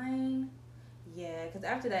season 9. Yeah, because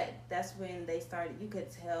after that, that's when they started. You could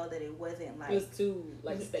tell that it wasn't like. It was too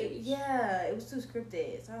staged. It was too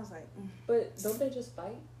scripted. So I was like. But don't they just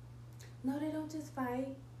fight? No, they don't just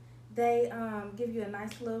fight. They give you a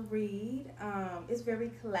nice little read. It's very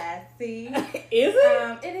classy. Is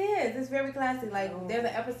it? It is. It's very classy. Like there's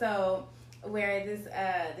an episode where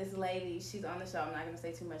this lady, she's on the show. I'm not gonna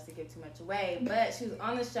say too much to give too much away, but she was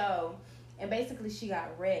on the show, and basically she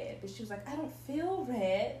got red, but she was like, I don't feel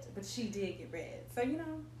red, but she did get red. So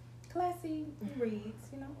classy reads,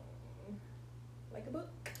 like a book.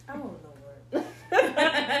 Oh Lord.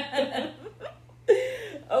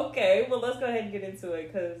 Okay, well let's go ahead and get into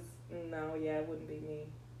it, because it wouldn't be me.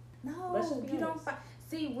 No, you don't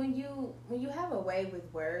see when you have a way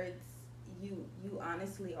with words. You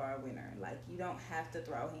honestly are a winner. Like, you don't have to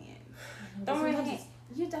throw hands. Don't raise hands.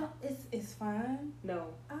 You don't. It's fun. No.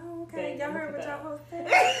 Oh, okay. Y'all heard what y'all host said?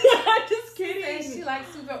 I'm just kidding. She likes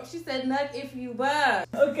to. She said, "Nut if you bust."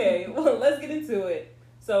 Okay, well let's get into it.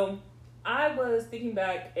 So I was thinking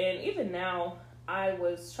back, and even now, I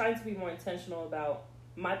was trying to be more intentional about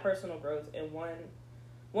my personal growth, and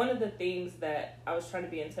one of the things that I was trying to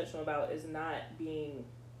be intentional about is not being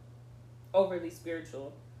overly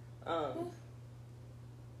spiritual. I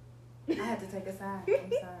had to take a side.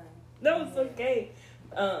 I'm sorry. No, it's okay.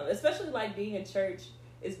 Especially like being in church,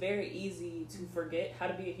 it's very easy to forget how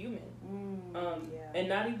to be a human. And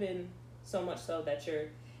not even so much so that you're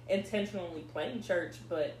intentionally playing church,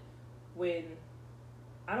 but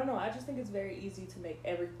I just think it's very easy to make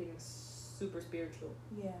everything super spiritual.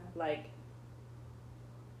 Yeah. Like,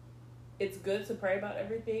 it's good to pray about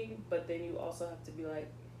everything, but then you also have to be like,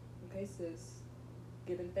 okay, sis,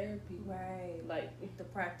 get in therapy. Right. Like, the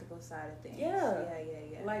practical side of things. Yeah.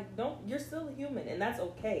 Yeah. Like, you're still a human, and that's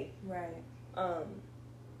okay. Right.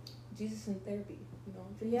 Jesus in therapy,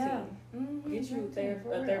 Yeah. Get you a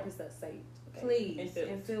therapist that's saved. Okay? Please.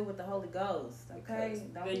 And filled with the Holy Ghost. Okay?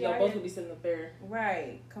 Don't then y'all both will be sitting up there.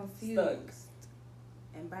 Right. Confused.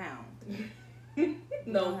 And bound.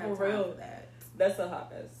 No, for real. That's a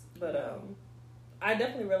hot mess. But I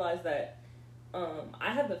definitely realized that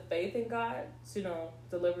I have the faith in God to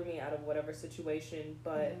deliver me out of whatever situation,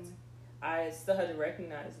 but I still had to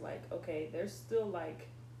recognize, like, okay, there's still like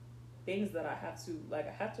things that I have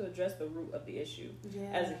to address the root of the issue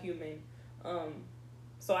as a human.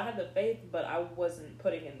 So I had the faith, but I wasn't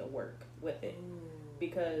putting in the work with it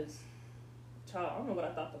because, child, I don't know what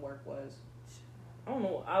I thought the work was. I don't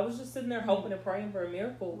know. I was just sitting there hoping and praying for a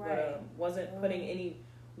miracle, but wasn't putting any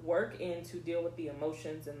work in to deal with the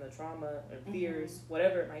emotions and the trauma or fears,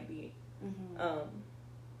 whatever it might be.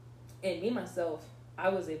 And me, myself, I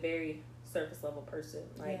was a very surface level person.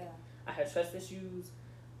 Like, I had trust issues.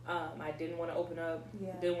 I didn't want to open up.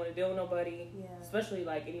 Didn't want to deal with nobody. Especially,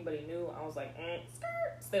 like, anybody new. I was like,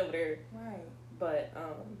 stay over there. Right. But,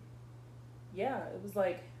 it was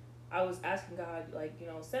like, I was asking God, like,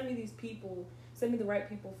 send me these people, send me the right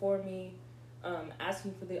people for me,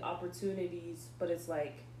 asking for the opportunities, but it's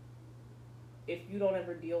like, if you don't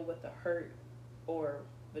ever deal with the hurt or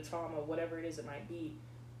the trauma, whatever it is it might be,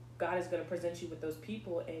 God is going to present you with those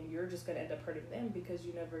people, and you're just going to end up hurting them because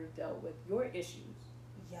you never dealt with your issues.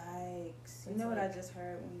 Yikes. You know what I just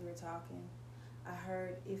heard when you were talking? I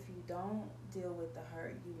heard, if you don't deal with the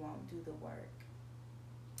hurt, you won't do the work.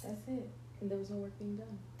 That's it. And there was no work being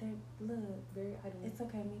done. Look, very idle. It's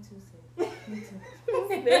okay. Me too, sis. Me too.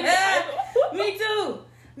 Me too.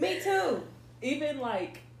 Me too.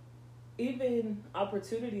 Even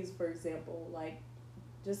opportunities, for example, like,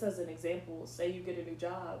 just as an example, say you get a new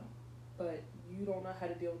job, but you don't know how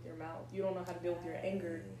to deal with your mouth. You don't know how to deal with your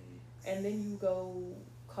anger. And then you go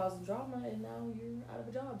cause drama, and now you're out of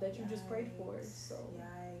a job that you just prayed for. So.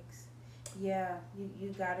 Yikes. Yeah, you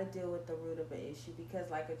got to deal with the root of an issue, because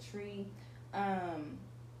like a tree,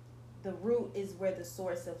 the root is where the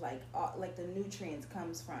source of like the nutrients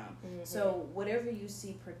comes from. So whatever you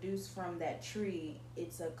see produced from that tree,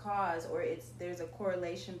 it's a cause, or there's a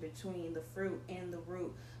correlation between the fruit and the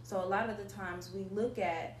root. So a lot of the times we look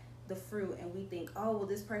at the fruit and we think, oh, well,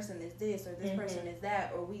 this person is this, or this person is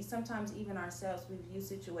that, or we sometimes even ourselves, we view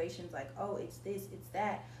situations like, oh, it's this, it's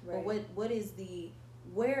that. Right. But what is the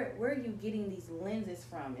where are you getting these lenses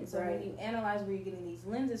from? And so when you analyze where you're getting these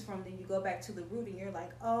lenses from, then you go back to the root and you're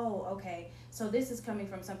like, oh, okay, so this is coming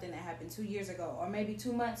from something that happened 2 years ago, or maybe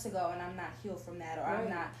 2 months ago, and I'm not healed from that, or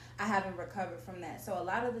I haven't recovered from that. So a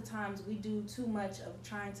lot of the times we do too much of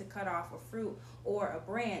trying to cut off a fruit or a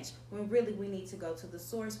branch, when really we need to go to the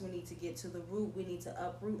source, we need to get to the root, we need to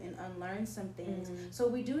uproot and unlearn some things. So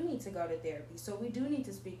we do need to go to therapy. So we do need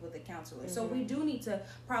to speak with a counselor. So we do need to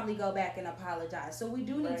probably go back and apologize. So we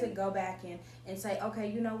do need to go back and say, okay,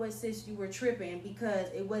 you know what, sis, you were tripping because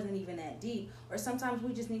it wasn't even that deep. Or sometimes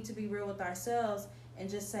we just need to be real with ourselves and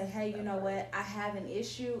just say, hey, you know what, I have an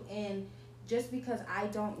issue, and just because I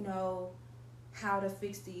don't know how to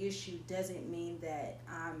fix the issue doesn't mean that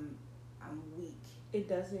I'm weak. It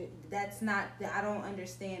doesn't. That's not, I don't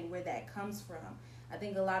understand where that comes from. I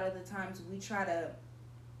think a lot of the times we try to,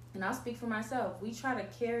 and I'll speak for myself, we try to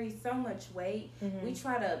carry so much weight. We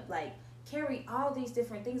try to carry all these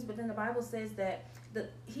different things, but then the Bible says that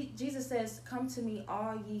Jesus says, come to me,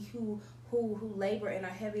 all ye who labor and are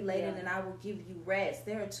heavy laden, and I will give you rest.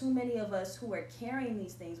 There are too many of us who are carrying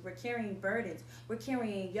these things. We're carrying burdens. We're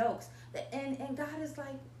carrying yokes. And God is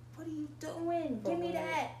like, what are you doing? Give me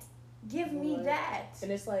that. Give me that.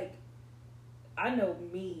 And it's like, I know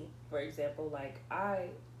me, for example, I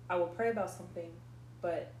will pray about something,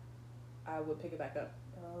 but I would pick it back up.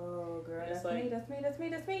 Oh, girl, that's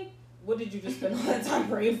me. What did you just spend all that time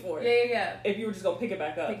praying for? Yeah. If you were just going to pick it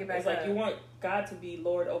back up. It's like you want God to be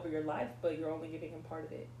Lord over your life, but you're only giving him part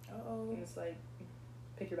of it. Uh-oh. And it's like,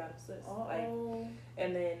 pick your battles, sis. Uh-oh.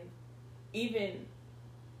 And then even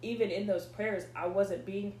in those prayers, I wasn't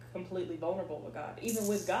being completely vulnerable with God. Even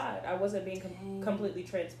with God, I wasn't being completely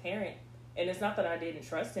transparent. And it's not that I didn't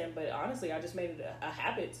trust him, but honestly, I just made it a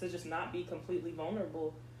habit to just not be completely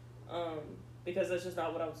vulnerable, because that's just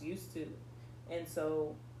not what I was used to. And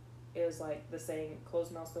so it was like the saying,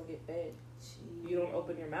 closed mouths don't get fed. Jeez. You don't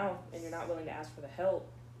open your mouth and you're not willing to ask for the help.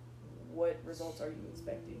 What results are you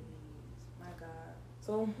expecting? My God.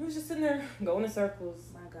 So we was just sitting there going in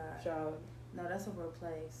circles. My God. Child. No, that's a real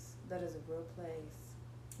place. That is a real place.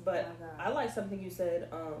 But I like something you said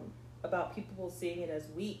about people seeing it as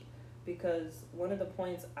weak, because one of the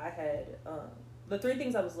points I had, the 3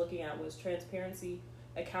 things I was looking at was transparency,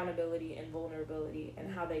 accountability, and vulnerability,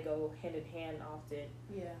 and how they go hand in hand often.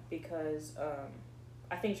 Yeah. Because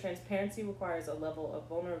I think transparency requires a level of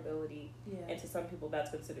vulnerability, and to some people that's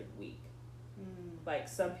considered weak. Like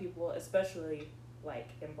some people, especially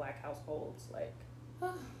in Black households,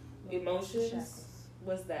 emotions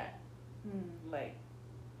was that.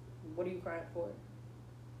 What are you crying for?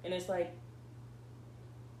 And it's like,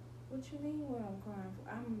 what you mean what I'm crying for?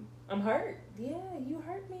 I'm hurt. Yeah, you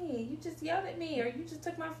hurt me. You just yelled at me, or you just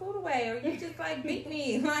took my food away, or you just beat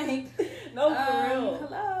me. No, for real.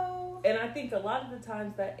 Hello. And I think a lot of the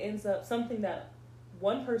times that ends up something that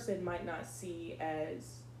one person might not see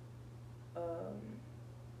as,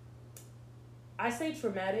 I say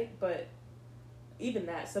traumatic, but even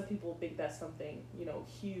that, some people think that's something,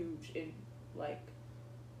 huge and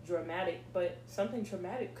dramatic, but something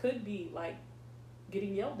traumatic could be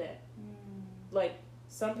getting yelled at.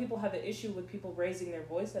 Some people have an issue with people raising their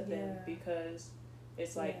voice at them because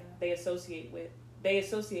it's they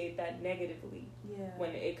associate that negatively,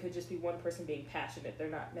 when it could just be one person being passionate. They're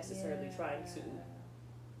not necessarily trying to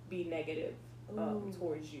be negative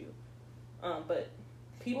towards you, but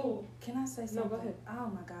people. Can I say something? No, go ahead. Oh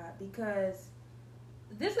my God, because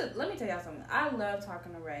let me tell y'all something. I love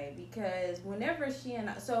talking to Ray, because whenever she and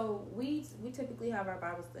I, so we typically have our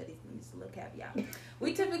Bible studies. Just a little caveat.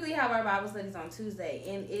 We typically have our Bible studies on Tuesday,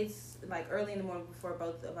 and it's early in the morning before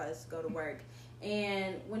both of us go to work.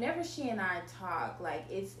 And whenever she and I talk,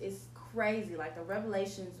 it's crazy. The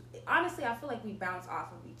revelations. Honestly, I feel like we bounce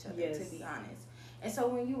off of each other. To be honest. And so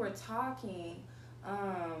when you were talking,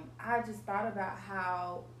 I just thought about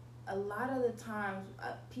how a lot of the times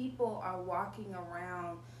people are walking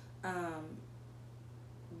around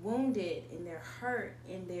wounded, and they're hurt,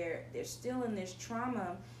 and they're still in this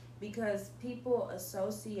trauma, because people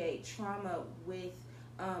associate trauma with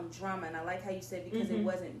drama. And I like how you said, because it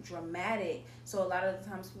wasn't dramatic, so a lot of the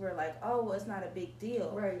times people are like, oh, well, it's not a big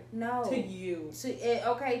deal. Right. No. To you. To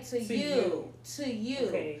you.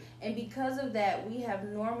 Okay. And because of that, we have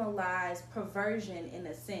normalized perversion in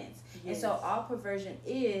a sense. Yes. And so all perversion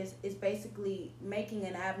is basically making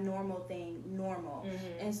an abnormal thing normal.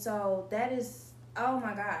 And so that is Oh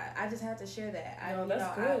my God! I just had to share that. No,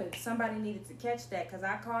 that's good. Somebody needed to catch that because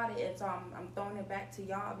I caught it, and so I'm throwing it back to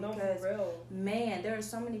y'all No, because for real. man, there are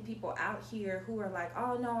so many people out here who are like,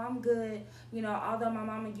 oh no, I'm good. You know, although my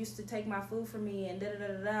mama used to take my food from me and da da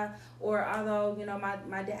da da, or although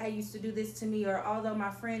my dad used to do this to me, or although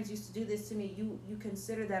my friends used to do this to me, you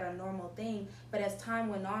consider that a normal thing. But as time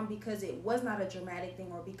went on, because it was not a dramatic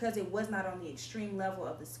thing, or because it was not on the extreme level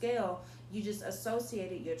of the scale, you just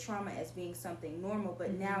associated your trauma as being something normal.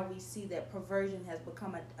 But now we see that perversion has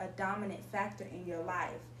become a dominant factor in your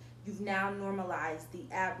life. You've now normalized the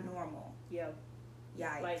abnormal. Yeah.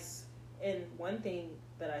 Yikes. Like, and one thing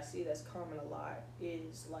that I see that's common a lot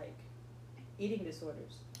is like eating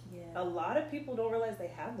disorders. Yeah. A lot of people don't realize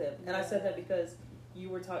they have them. And I said that because you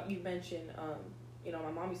mentioned,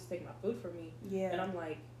 my mom used to take my food from me. Yeah. And I'm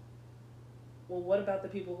like, well, what about the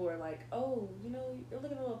people who are like, oh, you're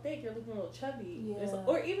looking a little thick, you're looking a little chubby. Yeah.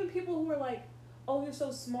 Or even people who are like, oh, you're so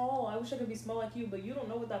small, I wish I could be small like you, but you don't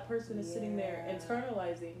know what that person is sitting there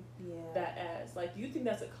internalizing that as. Like, you think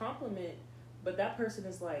that's a compliment, but that person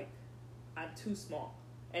is like, I'm too small.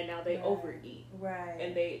 And now they overeat. Right.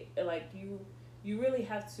 And they, like, you really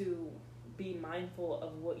have to be mindful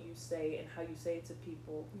of what you say and how you say it to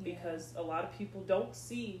people because a lot of people don't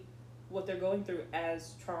see what they're going through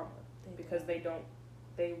as trauma. Because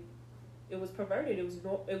it was perverted. It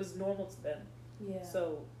was normal to them. Yeah.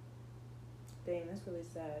 So, dang, that's really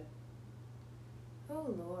sad.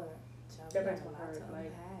 Oh Lord, child, That we got makes a my lot heart, to like,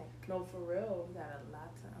 unpack. no, for real. We got a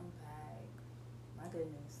lot to unpack. My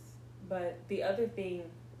goodness. But the other thing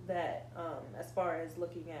that, as far as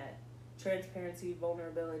looking at transparency,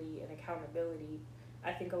 vulnerability, and accountability,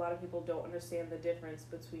 I think a lot of people don't understand the difference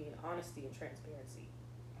between honesty and transparency.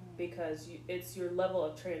 Because it's your level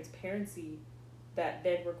of transparency that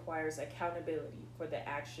then requires accountability for the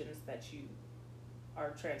actions that you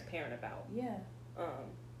are transparent about. Yeah.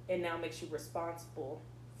 And now makes you responsible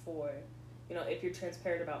for, if you're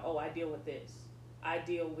transparent about, oh, I deal with this. I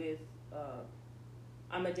deal with,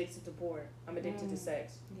 I'm addicted to porn. I'm addicted to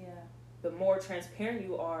sex. Yeah. The more transparent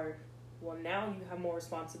you are, well, now you have more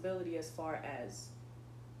responsibility as far as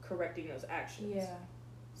correcting those actions. Yeah.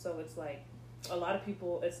 So it's like, a lot of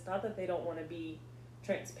people, it's not that they don't want to be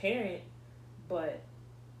transparent, but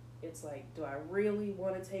it's like, do I really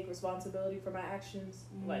want to take responsibility for my actions?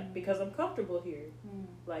 Like, because I'm comfortable here.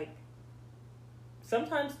 Like,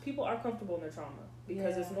 sometimes people are comfortable in their trauma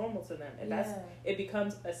because it's normal to them. And it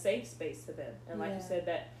becomes a safe space to them. And like you said,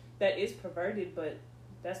 that is perverted, but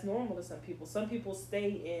that's normal to some people. Some people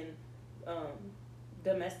stay in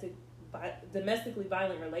domestically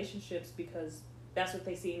violent relationships because that's what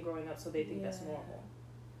they see in growing up, so they think that's normal.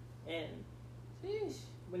 And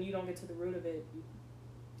when you don't get to the root of it,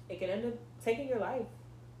 it can end up taking your life.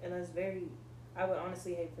 And that's I would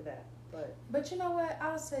honestly hate for that. But you know what?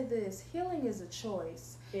 I'll say this. Healing is a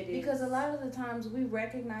choice. It is. Because a lot of the times we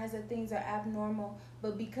recognize that things are abnormal,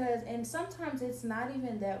 and sometimes it's not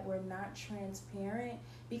even that we're not transparent,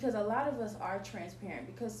 because a lot of us are transparent.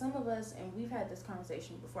 Because some of us, and we've had this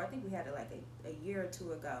conversation before, I think we had it like a year or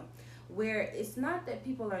two ago, where it's not that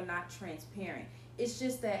people are not transparent. It's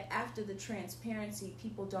just that after the transparency,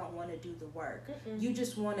 people don't want to do the work. You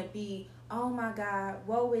just want to be, oh my God,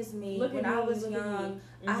 woe is me. When I was young,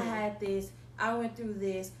 I had this, I went through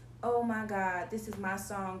this. Oh my God, this is my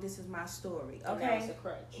song, this is my story. Okay. And it's a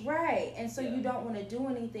crutch. Right. And so you don't want to do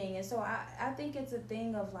anything. And so I think it's a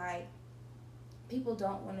thing of like, people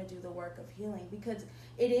don't want to do the work of healing because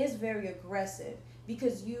it is very aggressive.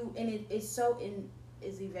 Because it's so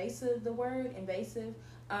is evasive, the word invasive.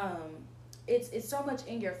 It's so much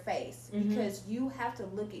in your face because you have to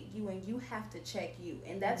look at you and you have to check you,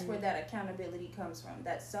 and that's where that accountability comes from,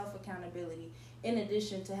 that self accountability, in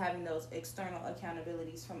addition to having those external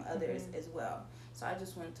accountabilities from others as well. So I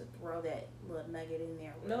just wanted to throw that little nugget in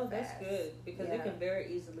there. No, that's good because it can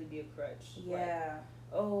very easily be a crutch. Yeah.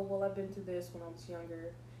 Like, oh, well, I've been through this when I was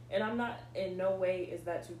younger, and I'm not, in no way is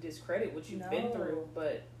that to discredit what you've been through,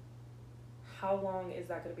 but how long is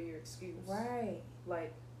that going to be your excuse? Right.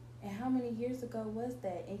 Like, and how many years ago was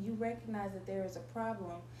that? And you recognize that there is a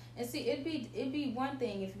problem. And see, it'd be one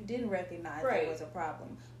thing if you didn't recognize there was a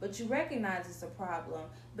problem, but you recognize it's a problem.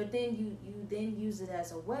 But then you then use it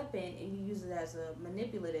as a weapon and you use it as a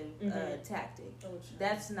manipulative tactic.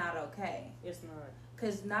 That's not okay. It's not.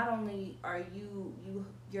 Because not only are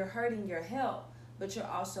you're hurting your health, but you're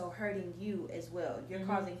also hurting you as well. You're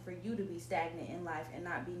causing for you to be stagnant in life and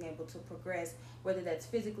not being able to progress, whether that's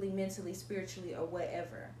physically, mentally, spiritually, or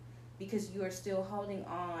whatever. Because you are still holding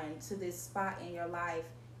on to this spot in your life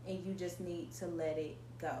and you just need to let it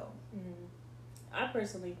go. I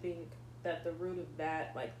personally think that the root of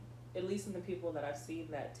that, like at least in the people that I've seen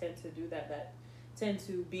that tend to do that tend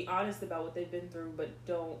to be honest about what they've been through, but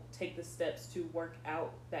don't take the steps to work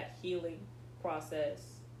out that healing process.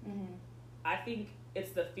 Mm-hmm. I think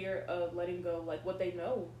it's the fear of letting go, like what they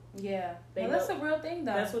know. Yeah, That's a real thing,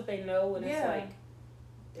 though. That's what they know, and it's like,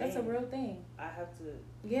 that's a real thing. I have to.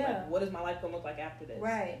 Yeah. Like, what is my life gonna look like after this?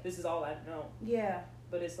 Right. This is all I've known. Yeah.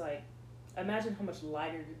 But it's like, imagine how much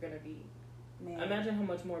lighter you're gonna be. Man. Imagine how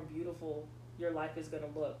much more beautiful your life is gonna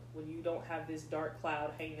look when you don't have this dark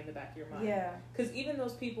cloud hanging in the back of your mind. Yeah. Because even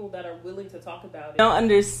those people that are willing to talk about it don't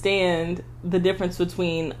understand the difference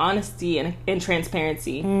between honesty and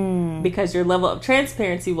transparency. Because your level of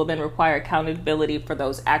transparency will then require accountability for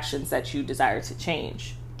those actions that you desire to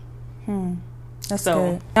change. That's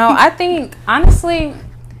good. No, I think honestly,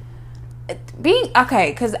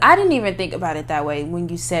 because I didn't even think about it that way when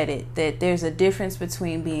you said it, that there's a difference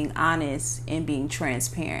between being honest and being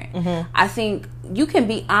transparent. Mm-hmm. I think you can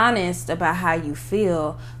be honest about how you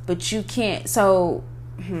feel, but you can't.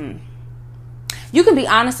 You can be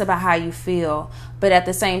honest about how you feel, but at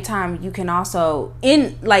the same time, you can also,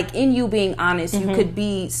 in you being honest, you could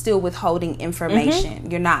be still withholding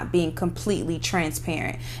information. You're not being completely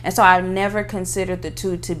transparent. And so I've never considered the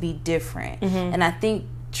two to be different. And I think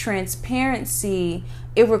transparency,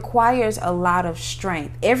 it requires a lot of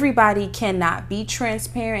strength. Everybody cannot be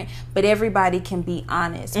transparent, but everybody can be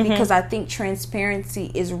honest, because I think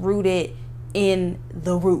transparency is rooted in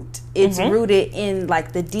the root. It's rooted in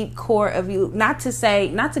like the deep core of you. Not to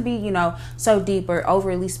be, so deep or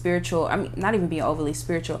overly spiritual. I mean, not even being overly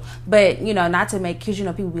spiritual, but not to make, because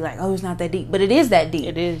people be like, oh, it's not that deep, but it is that deep.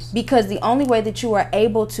 It is. Because the only way that you are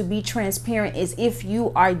able to be transparent is if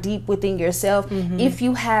you are deep within yourself. If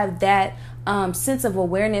you have that sense of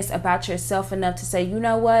awareness about yourself enough to say, you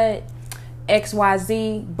know what,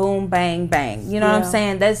 XYZ, boom, bang, bang. You know what I'm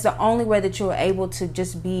saying? That's the only way that you're able to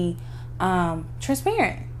just be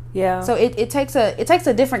transparent. Yeah. So it takes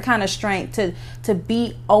a different kind of strength to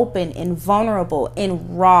be open and vulnerable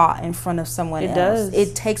and raw in front of someone else. It does.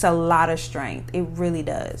 It takes a lot of strength. It really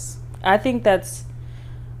does. I think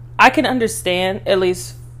I can understand, at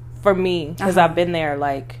least for me, because I've been there.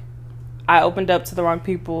 Like, I opened up to the wrong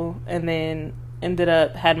people and then ended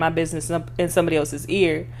up had my business in somebody else's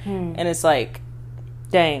ear. And it's like,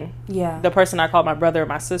 dang. Yeah. The person I called my brother or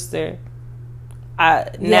my sister,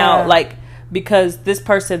 now, like, because this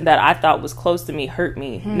person that I thought was close to me hurt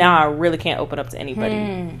me, now I really can't open up to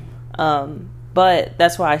anybody. But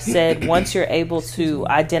that's why I said, once you're able to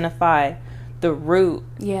identify the root,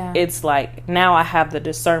 it's like, now I have the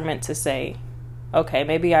discernment to say, okay,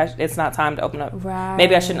 maybe it's not time to open up. Right.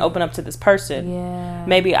 Maybe I shouldn't open up to this person. Yeah.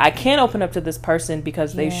 Maybe I can open up to this person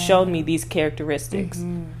because they've shown me these characteristics.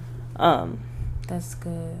 That's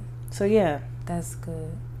good. So, yeah. That's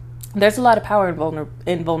good. There's a lot of power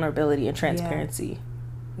in vulnerability and transparency.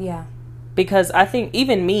 Yeah. Because I think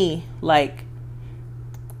even me, like,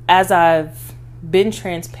 as I've been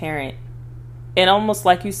transparent, and almost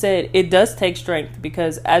like you said, it does take strength,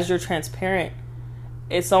 because as you're transparent,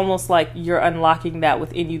 it's almost like you're unlocking that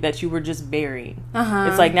within you that you were just burying.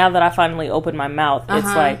 It's like, now that I finally opened my mouth, it's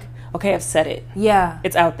like, okay, I've said it. Yeah.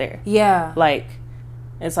 It's out there. Yeah. Like,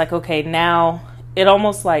 it's like, okay, now... It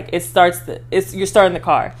almost like you're starting the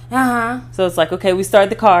car. So it's like, okay, we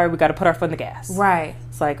started the car, we got to put our foot in the gas. Right.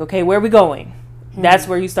 It's like, okay, where are we going? That's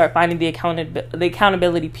where you start finding the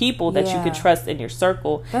accountability people that you can trust in your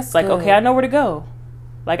circle. It's like, okay, I know where to go.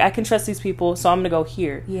 Like, I can trust these people, so I'm going to go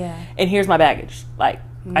here. Yeah. And here's my baggage. Like,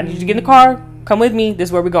 I need you to get in the car, come with me, this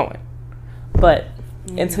is where we're going. But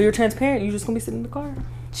until you're transparent, you're just going to be sitting in the car.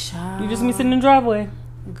 You're just going to be sitting in the driveway.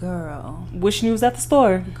 Girl. Wishing you was at the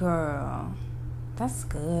store. Girl. That's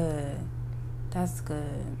good. That's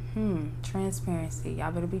good. Transparency.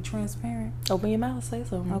 Y'all better be transparent. Open your mouth, say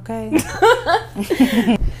something. Okay.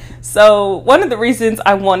 So, one of the reasons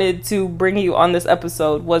I wanted to bring you on this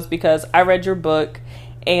episode was because I read your book,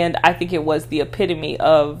 and I think it was the epitome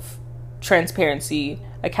of transparency,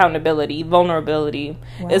 accountability, vulnerability.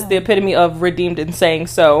 Wow. It's the epitome of redeemed in saying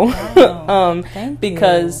so. Wow.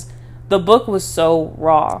 Because the book was so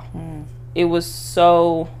raw. It was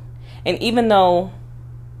so... And even though,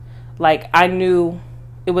 like, I knew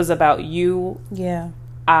it was about you,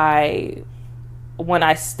 when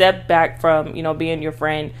I stepped back from, being your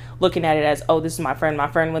friend, looking at it as, oh, this is my friend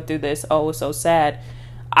went through this, oh, it's so sad,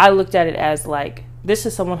 I looked at it as, like, this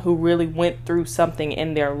is someone who really went through something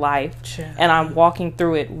in their life, and I'm walking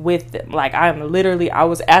through it with them. Like, I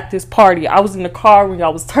was at this party, I was in the car when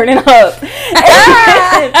y'all was turning up,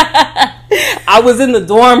 I was in the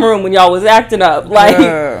dorm room when y'all was acting up,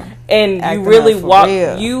 like... And you really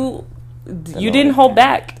you didn't hold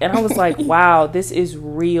back. And I was like, wow, this is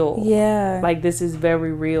real. Yeah. Like, this is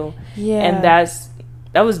very real. Yeah. And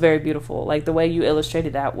that was very beautiful. Like, the way you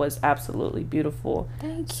illustrated that was absolutely beautiful.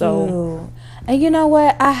 Thank you. And you know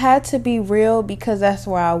what? I had to be real because that's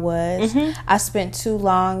where I was. I spent too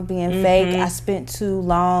long being fake. I spent too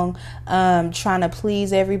long trying to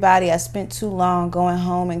please everybody. I spent too long going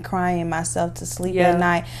home and crying myself to sleep at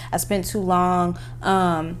night. I spent too long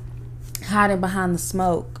hiding behind the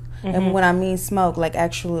smoke. And when I mean smoke, like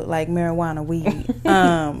actual, like marijuana, weed,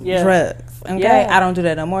 drugs. Okay, I don't do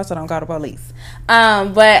that no more, so I don't call the police.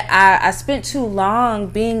 But I spent too long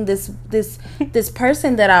being this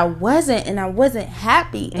person that I wasn't, and I wasn't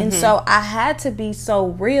happy. And so I had to be so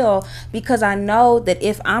real because I know that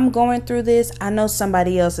if I'm going through this, I know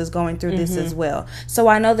somebody else is going through this as well. So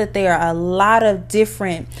I know that there are a lot of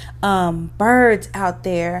different birds out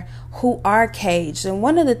there who are caged. And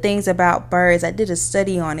one of the things about birds, I did a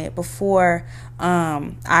study on it before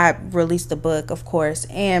I released the book, of course,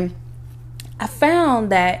 and I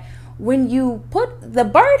found that when you the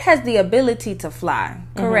bird has the ability to fly,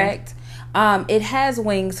 correct? It has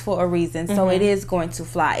wings for a reason, so it is going to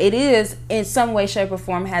fly. It is, in some way, shape, or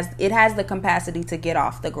form, has the capacity to get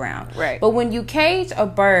off the ground. Right. But when you cage a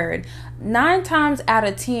bird, 9 times out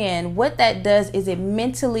of 10, what that does is it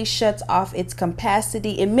mentally shuts off its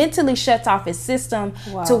capacity. It mentally shuts off its system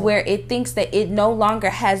to where it thinks that it no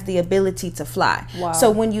longer has the ability to fly. Wow.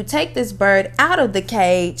 So when you take this bird out of the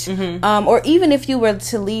cage, or even if you were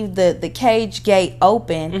to leave the cage gate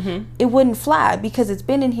open, it wouldn't fly because it's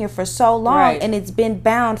been in here for so long and it's been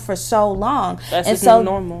bound for so long. That's and just so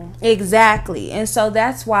normal. Exactly. And so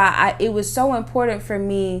that's why it was so important for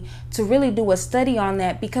me to really do a study on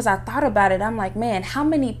that, because I thought about it. I'm like, man, how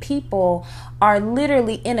many people are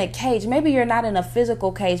literally in a cage? Maybe you're not in a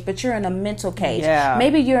physical cage, but you're in a mental cage. Yeah.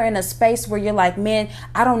 Maybe you're in a space where you're like, man,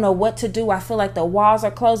 I don't know what to do. I feel like the walls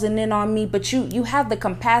are closing in on me, but you have the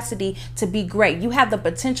capacity to be great. You have the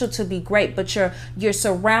potential to be great, but you're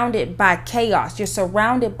surrounded by chaos. You're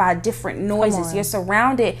surrounded by different noises. You're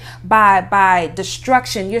surrounded by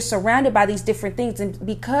destruction. You're surrounded by these different things. And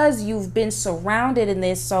because you've been surrounded in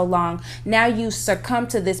this so long, now you succumb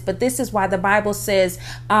to this. But this is why the Bible says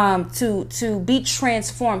to be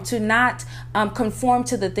transformed, to not conform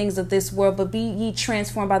to the things of this world, but be ye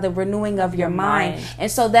transformed by the renewing of your mind.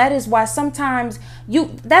 And so that is why sometimes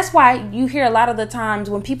that's why you hear a lot of the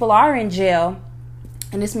times when people are in jail,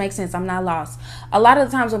 and this makes sense, I'm not lost. A lot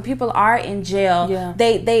of the times when people are in jail,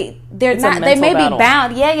 they may be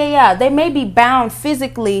bound. They may be bound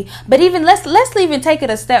physically, but even let's even take it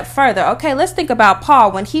a step further. Okay, let's think about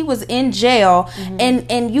Paul when he was in jail,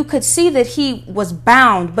 and you could see that he was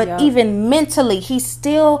bound, but even mentally, he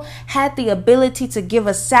still had the ability to give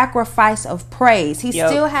a sacrifice of praise. He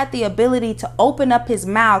still had the ability to open up his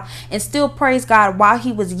mouth and still praise God while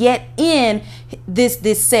he was yet in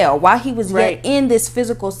this cell, while he was yet in this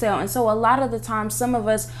physical cell. And so a lot of the time, some of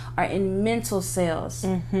us are in mental cells,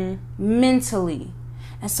 mentally.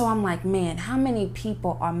 And so I'm like, man, how many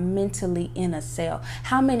people are mentally in a cell?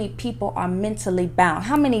 How many people are mentally bound?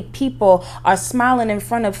 How many people are smiling in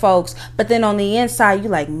front of folks, but then on the inside,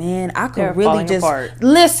 you're like, man, I could really just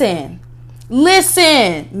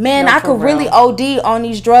Listen, man, I could really OD on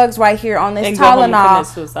these drugs right here on this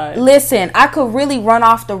Tylenol. Listen, I could really run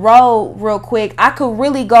off the road real quick. I could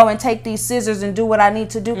really go and take these scissors and do what I need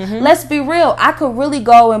to do. Let's be real. I could really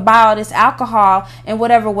go and buy all this alcohol and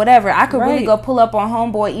whatever. I could really go pull up on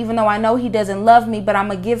homeboy, even though I know he doesn't love me, but I'm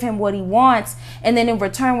going to give him what he wants. And then in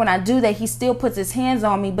return, when I do that, he still puts his hands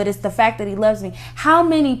on me, but it's the fact that he loves me. How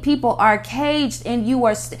many people are caged and you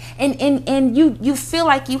are, and you feel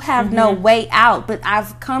like you have no way out, but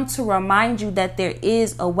I've come to remind you that there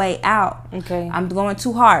is a way out. Okay, I'm going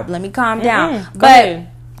too hard. Let me calm down.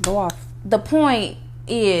 Go off. The point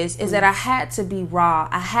is that I had to be raw.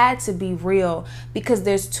 I had to be real, because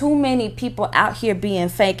there's too many people out here being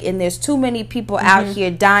fake, and there's too many people out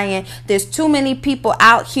here dying. There's too many people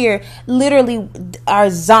out here literally are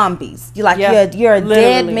zombies. You're like you're a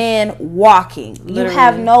dead man walking. You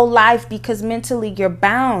have no life because mentally you're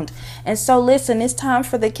bound. And so listen, it's time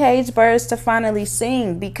for the cage birds to finally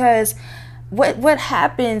sing, because what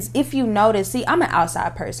happens if you notice? See, I'm an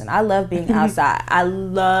outside person. I love being outside. I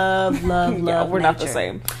love we're nature. not the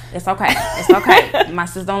same. It's okay. My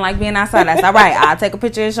sisters don't like being outside. That's all right. I'll take a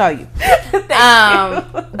picture and show you. But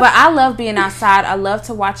I love being outside. I love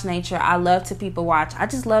to watch nature. I love to people watch. I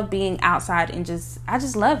just love being outside and I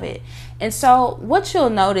just love it. And so what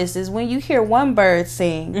you'll notice is when you hear one bird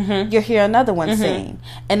sing, you'll hear another one sing.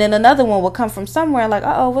 And then another one will come from somewhere like,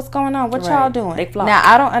 uh-oh, what's going on? What y'all doing? They flock. Now,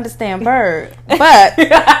 I don't understand birds. bird. But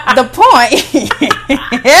the point,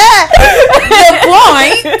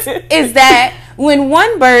 is that when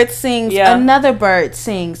one bird sings, another bird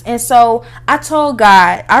sings. And so I told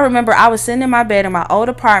God, I remember I was sitting in my bed in my old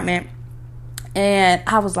apartment, and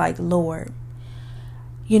I was like, Lord,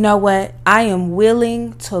 you know what? I am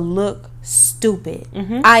willing to look stupid.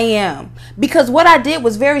 I am. Because what I did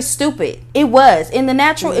was very stupid. It was. In the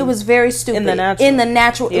natural, it was very stupid. In the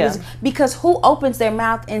natural, it was. Because who opens their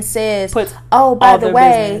mouth and says, oh, by the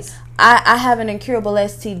way, I have an incurable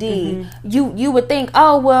STD. You would think,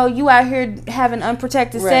 oh, well, you out here having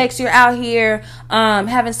unprotected sex. You're out here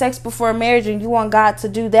having sex before marriage, and you want God to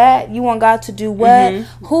do that? You want God to do what?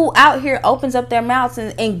 Who out here opens up their mouths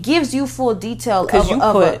and gives you full detail? Because you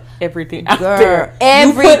put everything out there.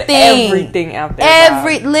 Everything. You put everything out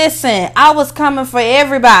there. Listen, I was coming for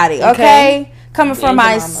everybody, okay? Coming for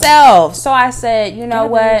myself. So I said, you know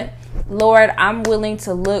what? Lord, I'm willing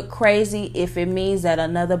to look crazy if it means that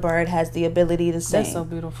another bird has the ability to sing. That's so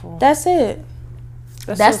beautiful. That's it.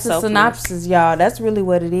 That's the synopsis, y'all. That's really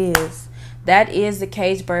what it is. That is the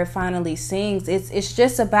cage bird finally sings. It's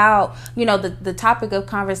just about, you know, the topic of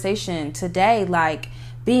conversation today, like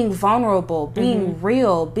being vulnerable, being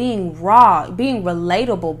real, being raw, being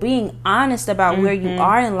relatable, being honest about where you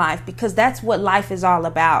are in life, because that's what life is all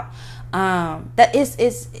about. That's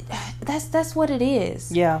what it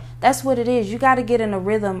is. Yeah, that's what it is. You got to get in a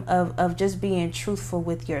rhythm of just being truthful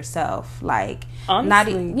with yourself. Like,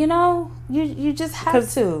 honestly, you know, you just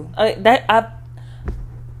have to.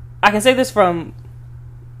 I can say this from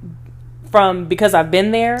because I've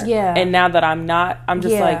been there. Yeah, and now that I'm not, I'm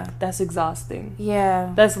just like, that's exhausting.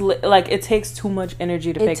 Yeah, that's like, it takes too much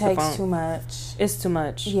energy to fake the phone. It takes too much. It's too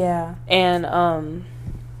much. Yeah, and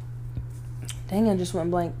dang, I just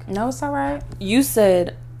went blank. No, it's all right. You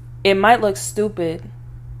said it might look stupid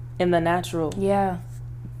in the natural. Yeah.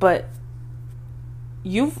 But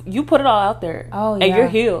you put it all out there. Oh, yeah. And you're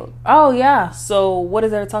healed. Oh, yeah. So what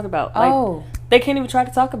is there to talk about? Like, they can't even try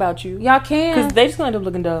to talk about you. Y'all can. Because they just going to end up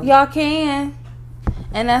looking dumb. Y'all can.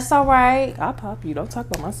 And that's all right. I'll pop you. Don't talk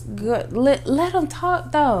about myself. Good. Let them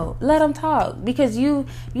talk, though. Let them talk. Because you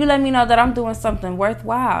let me know that I'm doing something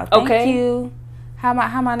worthwhile. Thank you. How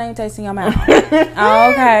my name tastes in your mouth?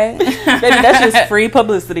 Oh, okay. Baby, that's just free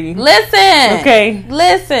publicity. Listen. Okay.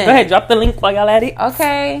 Listen. Go ahead, drop the link while y'all at it.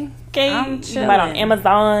 Okay. I'm chilling. You might on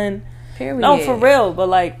Amazon. Period. No, for real. But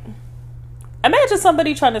like, imagine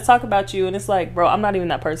somebody trying to talk about you, and it's like, bro, I'm not even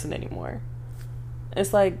that person anymore.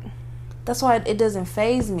 It's like, that's why it doesn't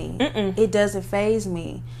faze me. It doesn't faze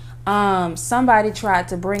me. Somebody tried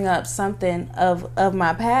to bring up something of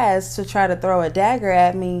my past to try to throw a dagger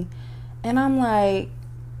at me. And I'm like,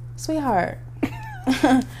 sweetheart,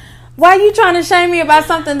 why are you trying to shame me about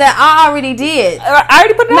something that I already did? I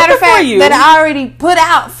already put it out there for you. That I already put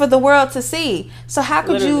out for the world to see. So how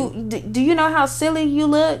could you, do you know how silly you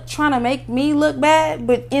look trying to make me look bad,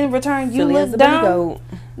 but in return you look dumb?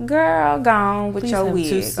 Girl, gone with your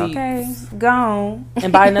wig, okay? Gone.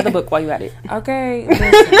 And buy another book while you at it. Okay.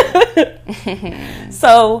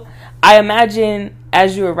 So I imagine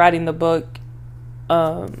as you were writing the book,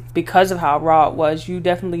 because of how raw it was, you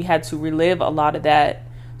definitely had to relive a lot of that.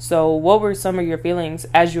 So what were some of your feelings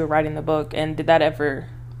as you were writing the book, and did that ever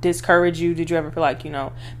discourage you? Did you ever feel like, you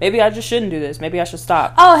know, maybe I just shouldn't do this, maybe I should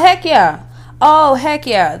stop? Oh heck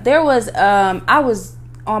yeah. There was I was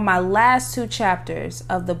on my last 2 chapters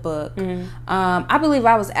of the book. I believe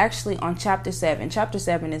I was actually on chapter 7. Chapter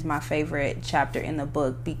 7 is my favorite chapter in the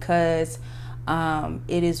book because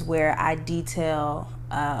it is where I detail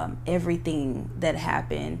everything that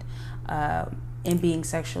happened in being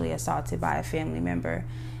sexually assaulted by a family member.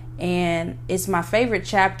 And it's my favorite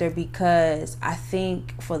chapter because I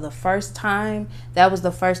think for the first time, that was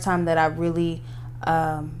the first time that I really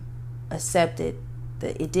accepted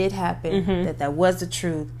that it did happen, that was the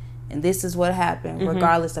truth, and this is what happened,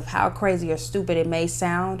 regardless of how crazy or stupid it may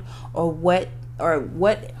sound, or what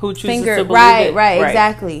who chooses to believe it. Right,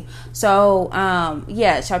 exactly. So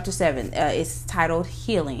chapter 7 is titled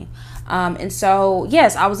Healing. And so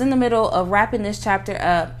yes, I was in the middle of wrapping this chapter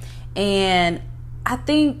up, and I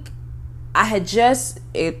think I had just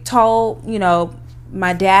told, you know,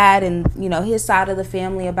 my dad and, you know, his side of the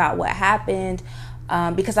family about what happened,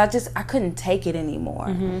 because I couldn't take it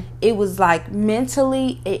anymore. It was like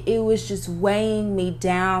mentally, it was just weighing me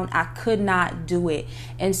down. I could not do it.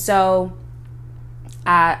 And so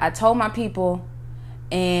I told my people,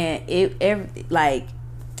 and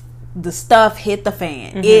the stuff hit the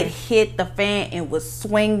fan. It hit the fan and was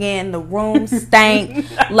swinging. The room stank.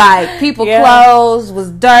 Like, people's clothes was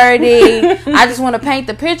dirty. I just want to paint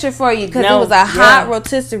the picture for you because it was a hot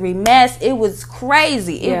rotisserie mess. It was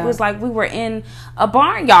crazy. It was like we were in a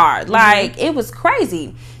barnyard. Like, it was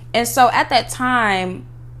crazy. And so at that time,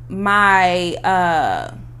 my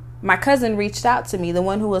cousin reached out to me. The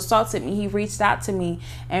one who assaulted me, he reached out to me.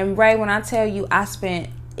 And Ray, when I tell you,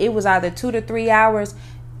 it was either 2 to 3 hours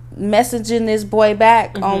messaging this boy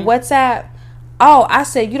back on WhatsApp. Oh, I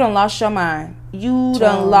said, you done lost your mind. You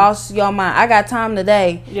done lost your mind. I got time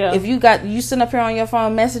today. Yeah. If you sitting up here on your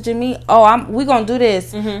phone messaging me, we gonna do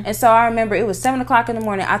this. And so I remember it was 7 o'clock in the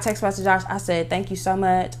morning. I text Pastor Josh. I said, thank you so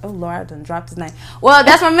much. Oh Lord, I done dropped his name. Well,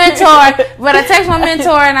 that's my mentor. But I text my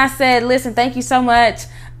mentor and I said, listen, thank you so much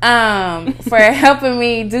for helping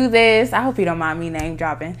me do this. I hope you don't mind me name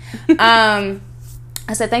dropping.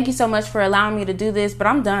 I said, thank you so much for allowing me to do this, but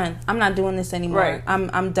I'm done. I'm not doing this anymore. Right.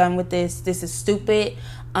 I'm done with this. This is stupid.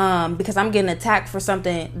 Because I'm getting attacked for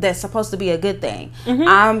something that's supposed to be a good thing.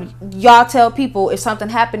 Y'all tell people if something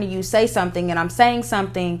happened to you, say something, and I'm saying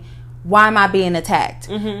something. Why am I being attacked?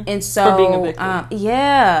 And so, for being a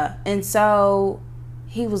victim. And so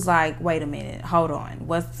he was like, wait a minute, hold on.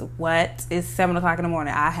 What? It's 7 o'clock in the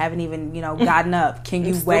morning. I haven't even, gotten up. Can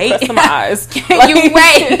you wait? My eyes. Can you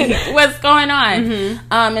wait? What's going on?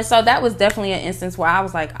 And so that was definitely an instance where I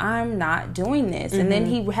was like, I'm not doing this. And then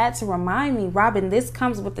he had to remind me, Robin, this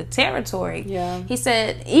comes with the territory. Yeah. He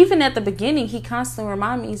said, even at the beginning, he constantly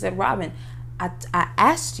reminded me, he said, Robin, I've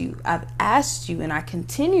asked you, and I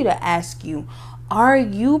continue to ask you, are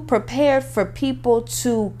you prepared for people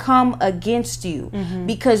to come against you?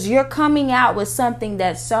 Because you're coming out with something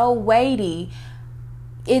that's so weighty.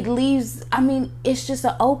 It leaves, it's just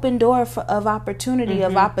an open door of opportunity,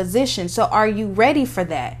 of opposition. So are you ready for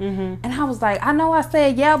that? And I was like, I know I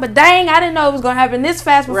said yeah, but dang, I didn't know it was going to happen this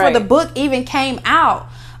fast before the book even came out.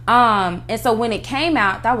 And so when it came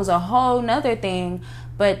out, that was a whole nother thing.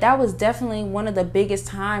 But that was definitely one of the biggest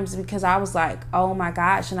times because I was like, oh my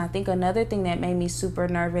gosh. And I think another thing that made me super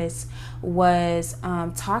nervous was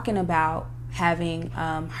talking about having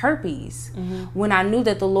herpes when I knew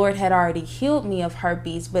that the Lord had already healed me of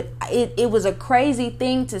herpes. But it was a crazy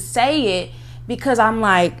thing to say it because I'm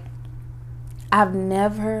like, I've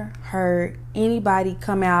never heard anybody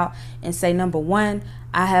come out and say, number one,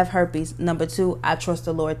 I have herpes. Number two, I trust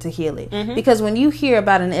the Lord to heal it. Because when you hear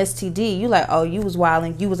about an STD, you like, oh, you was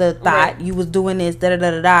wilding, you was a thought, you was doing this,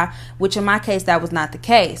 da-da-da-da-da, which in my case, that was not the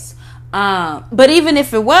case. But even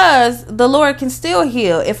if it was, the Lord can still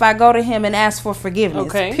heal if I go to him and ask for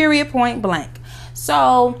forgiveness. Period, point blank.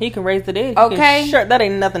 So he can raise the dead. Sure, that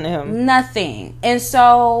ain't nothing to him. Nothing. And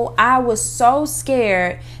so I was so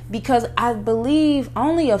scared because I believe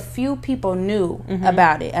only a few people knew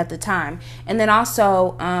about it at the time. And then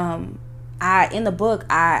also, in the book,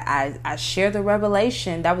 I share the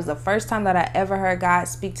revelation. That was the first time that I ever heard God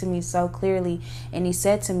speak to me so clearly. And he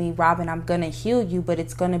said to me, Robin, I'm going to heal you, but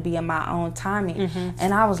it's going to be in my own timing.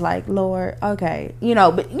 And I was like, Lord, okay.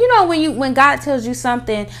 But when God tells you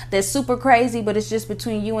something that's super crazy, but it's just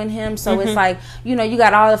between you and him. So it's like, you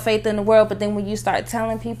got all the faith in the world. But then when you start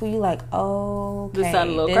telling people, you're like, oh, okay,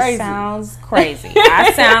 this sounds crazy.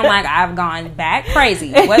 I sound like I've gone back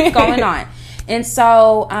crazy. What's going on? And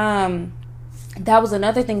so, that was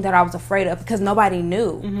another thing that I was afraid of because nobody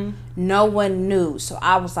knew. No one knew. So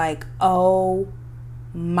I was like, oh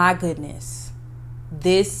my goodness.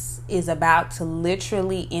 This is about to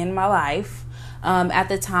literally end my life. At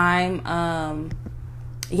the time,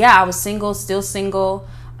 I was single, still single.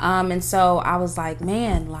 And so I was like,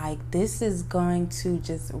 man, like this is going to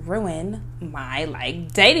just ruin my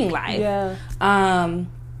dating life. Yeah. And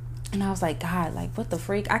I was like, God, what the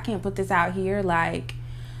freak? I can't put this out here.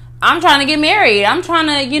 I'm trying to get married. I'm trying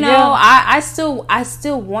to, I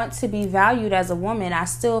still want to be valued as a woman. I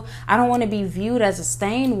don't want to be viewed as a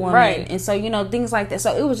stained woman. Right. And so, things like that.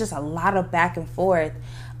 So it was just a lot of back and forth.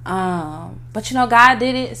 But God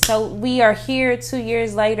did it. So we are here 2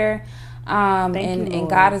 years later. And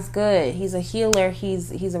God is good. He's a healer.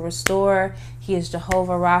 He's a restorer. He is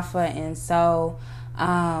Jehovah Rapha. And so,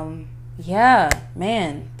 man,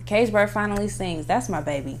 the cage bird finally sings. That's my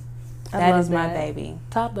baby. That is my baby.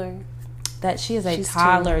 Toddler. She's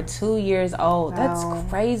toddler, 2 years old. Wow. That's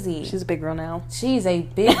crazy. She's a big girl now. She's a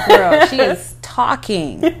big girl. She is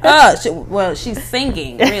talking. She's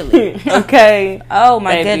singing, really. Okay. Oh,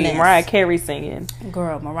 my goodness. Mariah Carey singing.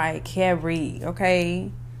 Girl, Mariah Carey.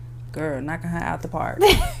 Okay. Girl, knocking her out the park.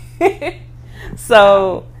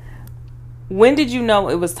 So, when did you know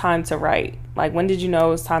it was time to write? Like, when did you know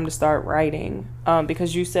it was time to start writing?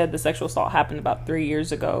 Because you said the sexual assault happened about 3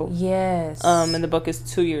 years ago. Yes. And the book is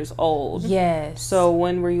 2 years old. Yes. So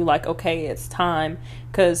when were you like, okay, it's time?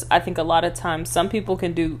 Because I think a lot of times some people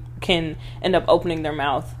can end up opening their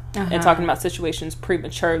mouth and talking about situations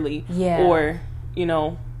prematurely, or, you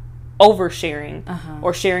know, oversharing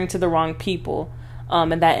or sharing to the wrong people,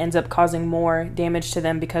 and that ends up causing more damage to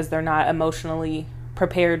them because they're not emotionally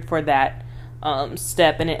prepared for that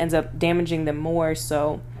step, and it ends up damaging them more.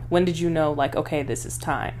 So when did you know, like, okay, this is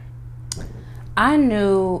time? I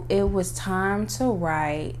knew it was time to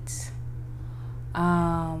write,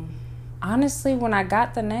 honestly, when I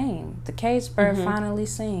got the name, The Caged Bird Finally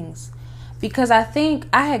Sings. Because I think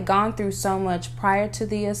I had gone through so much prior to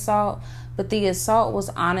the assault, but the assault was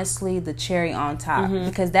honestly the cherry on top,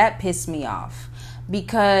 because that pissed me off.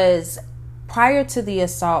 Because prior to the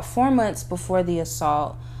assault, 4 months before the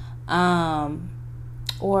assault,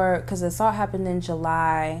 because the assault happened in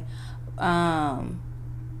July,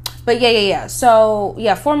 but yeah. So,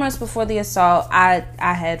 4 months before the assault, I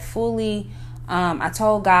had fully, I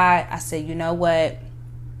told God, I said, you know what?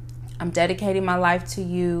 I'm dedicating my life to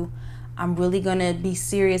you. I'm really going to be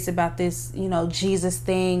serious about this, you know, Jesus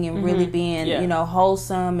thing, and really being, you know,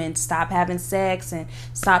 wholesome, and stop having sex and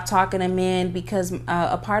stop talking to men, because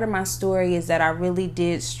a part of my story is that I really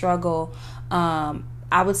did struggle.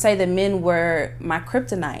 I would say that men were my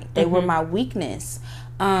kryptonite. They were my weakness,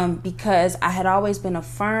 because I had always been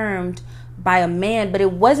affirmed by a man, but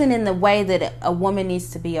it wasn't in the way that a woman needs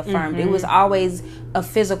to be affirmed. It was always a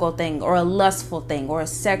physical thing, or a lustful thing, or a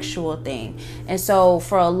sexual thing. And so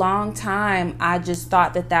for a long time, I just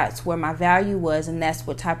thought that that's where my value was, and that's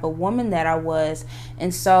what type of woman that I was.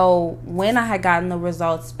 And so when I had gotten the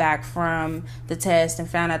results back from the test and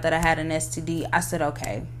found out that I had an STD, I said,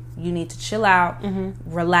 okay, you need to chill out,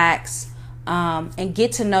 relax, and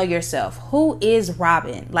get to know yourself. Who is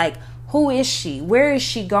Robin? Like, who is she? Where is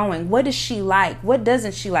she going? What is she like? What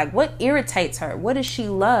doesn't she like? What irritates her? What does she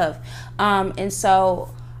love? And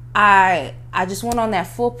so I just went on that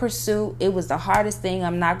full pursuit. It was the hardest thing.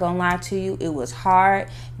 I'm not going to lie to you. It was hard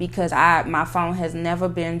because my phone has never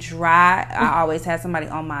been dry. I always had somebody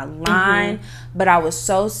on my line, but I was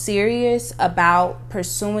so serious about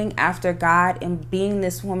pursuing after God and being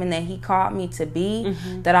this woman that he called me to be,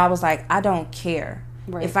 that I was like, I don't care.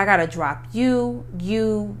 Right. If I gotta drop you,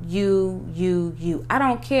 I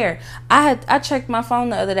don't care. I checked my phone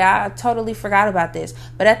the other day. I totally forgot about this,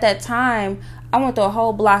 but at that time, I went through a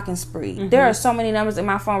whole blocking spree. There are so many numbers in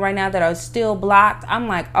my phone right now that are still blocked. I'm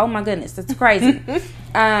like, oh my goodness, that's crazy.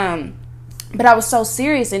 But I was so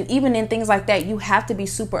serious, and even in things like that, you have to be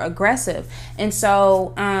super aggressive. And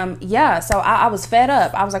so, so I was fed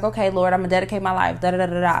up. I was like, okay, Lord, I'm gonna dedicate my life.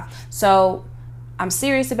 So I'm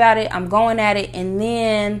serious about it. I'm going at it. And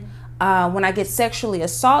then when I get sexually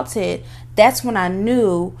assaulted, that's when I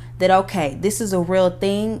knew that, okay, this is a real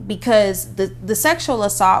thing, because the sexual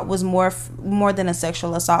assault was more than a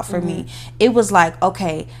sexual assault for me. It was like,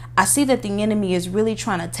 okay, I see that the enemy is really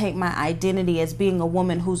trying to take my identity as being a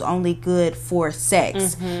woman who's only good for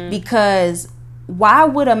sex, because why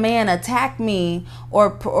would a man attack me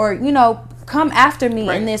or you know, come after me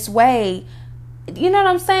in this way? You know what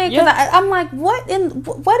I'm saying? Because I'm like, what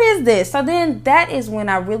is this? So then that is when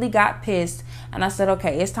I really got pissed, and I said,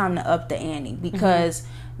 okay, it's time to up the ante, because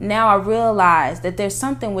now I realize that there's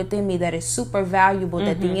something within me that is super valuable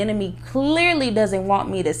that the enemy clearly doesn't want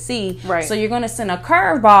me to see. Right. So you're going to send a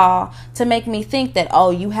curveball to make me think that, oh,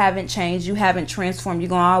 you haven't changed, you haven't transformed, you're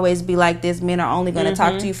going to always be like this, men are only going to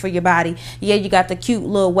talk to you for your body. Yeah, you got the cute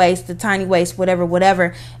little waist, the tiny waist,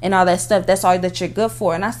 whatever, and all that stuff. That's all that you're good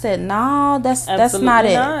for. And I said, no, that's not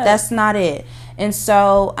it. That's not it. And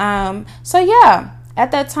so,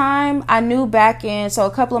 at that time, I knew so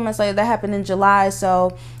a couple of months later, that happened in July.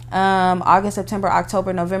 So August, September,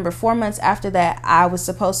 October, November, 4 months after that, I was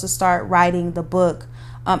supposed to start writing the book.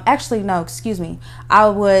 I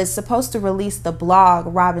was supposed to release the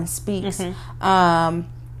blog, Robin Speaks, on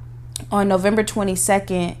November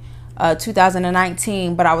 22nd,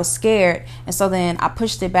 2019, but I was scared, and so then I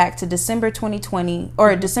pushed it back to December 2020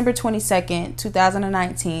 or December 22nd,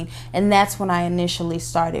 2019, and that's when I initially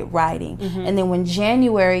started writing. And then when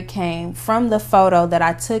January came, from the photo that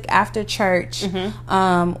I took after church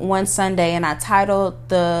one Sunday, and I titled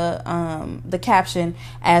the caption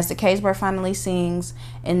as "The Caged Bird Finally Sings,"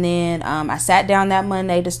 and then I sat down that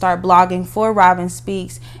Monday to start blogging for Robin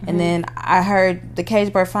Speaks, and then I heard "The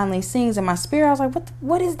Caged Bird Finally Sings" in my spirit. I was like,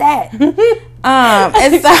 what is that? And so I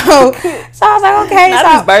was like, okay, not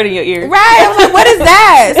just burning your ear, right? I was like, what is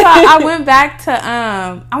that? So I went back to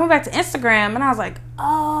Instagram, and I was like,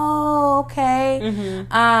 oh, okay.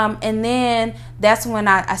 And then that's when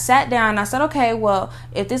I sat down and I said, okay, well,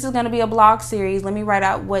 if this is going to be a blog series, let me write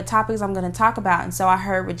out what topics I'm going to talk about. And so I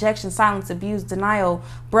heard rejection, silence, abuse, denial,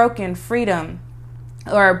 broken, freedom,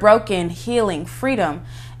 or broken, healing, freedom.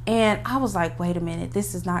 And I was like, wait a minute,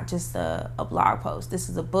 this is not just a blog post. This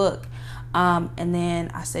is a book. And then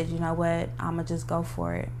I said, you know what? I'm going to just go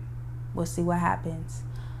for it. We'll see what happens.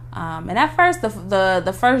 And at first,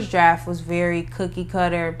 the first draft was very cookie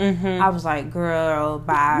cutter. I was like, girl,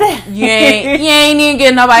 bye. You ain't even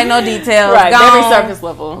getting nobody no details. Right, Gone. very surface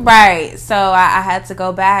level. Right. So I had to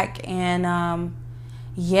go back and,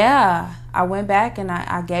 I went back and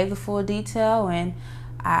I gave the full detail and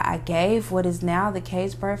I gave what is now the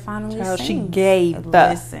Caged Bird finally sings. She gave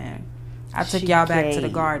Listen, I took y'all back to the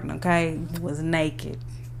gave. garden, okay? Was naked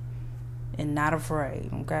and not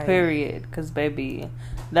afraid, okay? Period. Because, baby,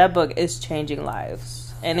 that book is changing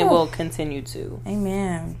lives. And it will continue to.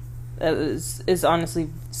 Amen. It's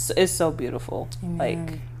honestly, it's so beautiful. Amen.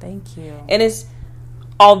 Like, thank you. and it's,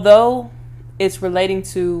 although it's relating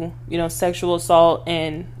to, sexual assault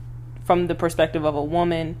and from the perspective of a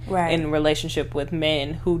woman Right. in relationship with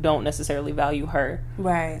men who don't necessarily value her.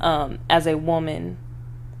 Right. As a woman,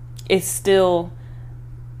 it's still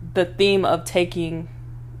the theme of taking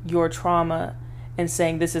your trauma and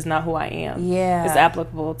saying this is not who I am. Yeah. It's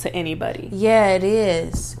applicable to anybody. Yeah, it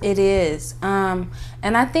is. It is. And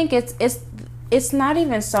I think it's not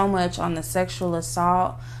even so much on the sexual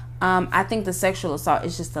assault. I think the sexual assault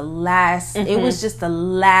is just the last, it was just the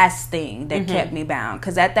last thing that kept me bound.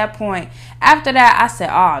 Because at that point, after that, I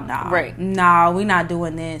said, oh, no. Right. No, we're not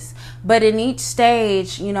doing this. But in each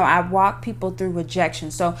stage, I walk people through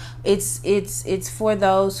rejection. So it's for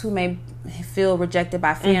those who may feel rejected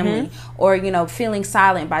by family or, feeling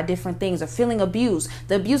silent by different things or feeling abused.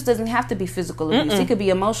 The abuse doesn't have to be physical abuse. It could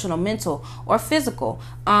be emotional, mental, or physical.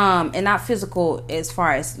 And not physical as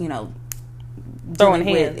far as, Throwing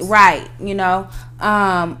hands. Right,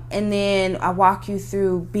 and then I walk you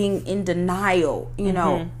through being in denial,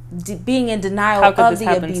 being in denial How could of this the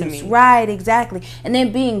happen to abuse. me? Right, exactly. And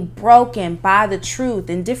then being broken by the truth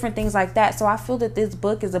and different things like that. So I feel that this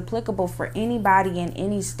book is applicable for anybody in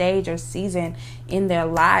any stage or season in their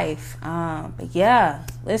life. But yeah,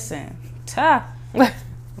 listen,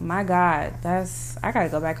 my God, I gotta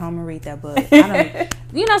go back home and read that book.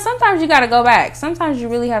 Sometimes you gotta go back. Sometimes you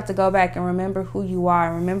really have to go back and remember who you are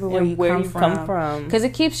and remember where you come from. Because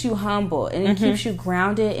it keeps you humble and it keeps you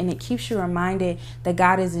grounded and it keeps you reminded that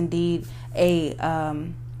God is indeed He's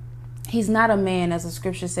not a man, as the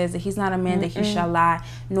scripture says, that He's not a man that He shall lie,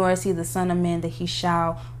 nor is He the son of man that He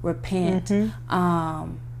shall repent.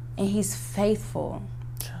 And He's faithful.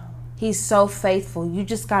 He's so faithful. You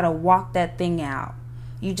just gotta walk that thing out.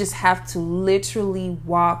 You just have to literally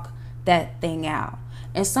walk that thing out.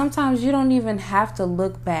 And sometimes you don't even have to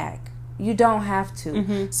look back. You don't have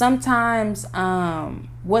to. Sometimes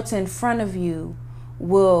what's in front of you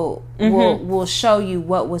will show you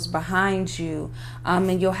what was behind you.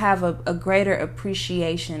 And you'll have a greater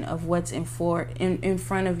appreciation of what's in front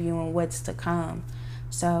of you and what's to come.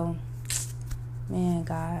 So, man,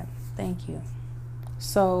 God, thank you.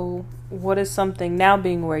 So, what is something, now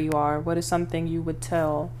being where you are, what is something you would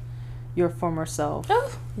tell your former self?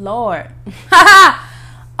 Oh, Lord.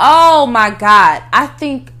 Oh, my God. I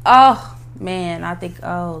think, oh,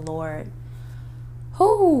 Lord.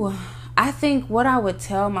 I think what I would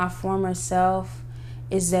tell my former self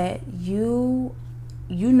is that you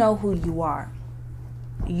know who you are.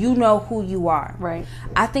 You know who you are. Right.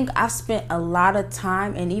 I think I've spent a lot of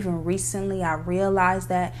time, and even recently I realized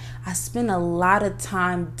that I spent a lot of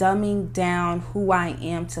time dumbing down who I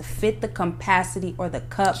am to fit the capacity or the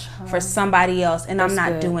cup for somebody else, and I'm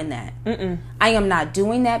not doing that. I am not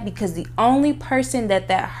doing that because the only person that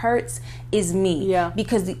hurts is me. Yeah.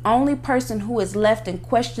 Because the only person who is left in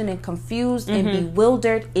question and confused and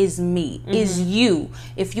bewildered is me, is you.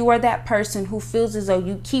 If you are that person who feels as though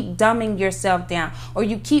you keep dumbing yourself down or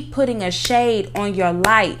you keep putting a shade on your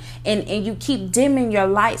light and you keep dimming your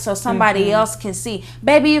light so somebody else can see.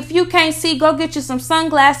 Baby, if you can't see, go get you some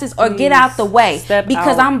sunglasses or get out the way.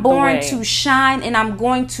 Because I'm born to shine and I'm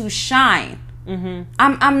going to shine.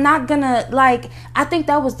 I'm not gonna, I think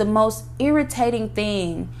that was the most irritating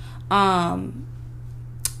thing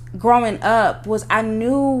growing up was I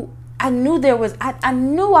knew I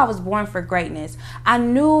knew I was born for greatness. I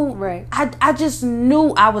knew, right. I just knew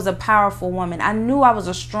I was a powerful woman. I knew I was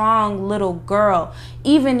a strong little girl,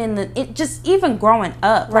 even growing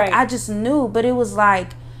up. Right. Like, I just knew, but it was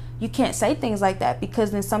like, you can't say things like that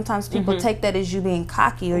because then sometimes people take that as you being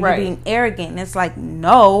cocky or you being arrogant. And it's like,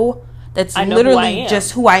 no, that's literally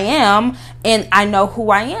just who I am, and I know who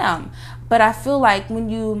I am. But I feel like when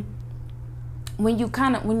you're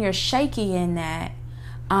shaky in that,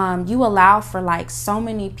 you allow for like so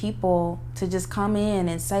many people to just come in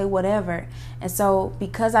and say whatever. And so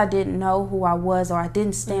because I didn't know who I was, or I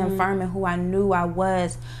didn't stand firm in who I knew I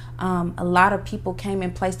was, a lot of people came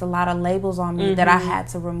and placed a lot of labels on me that I had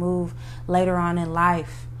to remove later on in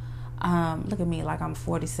life. Look at me like I'm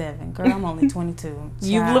 47. Girl, I'm only 22.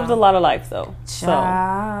 You've lived a lot of life, though.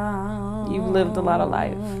 Child. So you've lived a lot of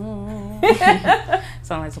life.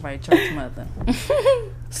 Sound like somebody church mother.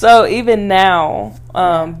 So even now,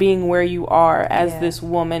 being where you are as this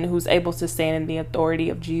woman who's able to stand in the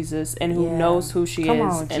authority of Jesus and who knows who she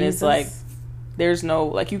is, and it's like, there's no,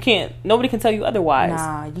 like, you can't, nobody can tell you otherwise.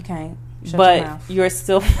 Nah, you can't. Shut but your mouth. You're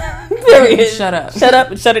still period. Shut up. Shut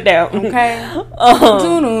up and shut it down. Okay.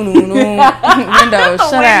 Windows,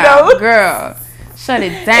 shut out. Girl. Shut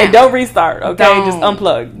it down. And don't restart, okay? Just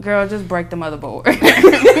unplug. Girl, just break the motherboard.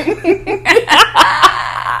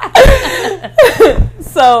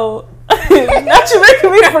 So, not you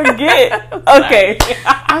making me forget. Okay.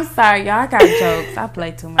 I'm sorry, y'all. I got jokes. I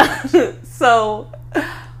play too much. So,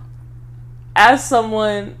 as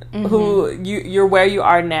someone who you're where you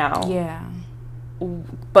are now. Yeah.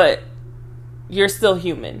 But you're still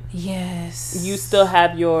human. Yes. You still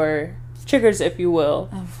have your triggers, if you will.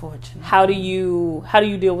 Unfortunately. How do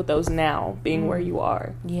you deal with those now, being where you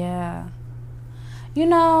are? Yeah. You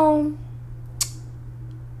know,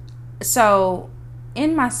 so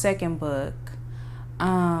in my second book,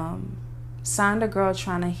 Signed a Girl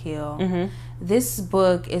Trying to Heal, this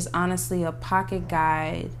book is honestly a pocket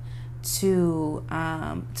guide to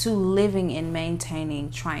living and maintaining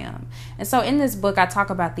triumph. And so in this book I talk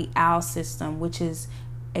about the OWL system, which is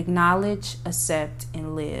acknowledge, accept,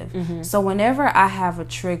 and live. So whenever I have a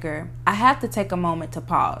trigger, I have to take a moment to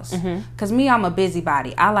pause. Because me, I'm a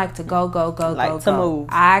busybody. I like to go. Move.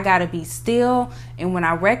 I gotta be still. And when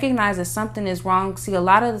I recognize that something is wrong, see, a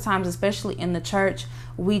lot of the times, especially in the church,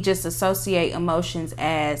 we just associate emotions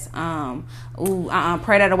as pray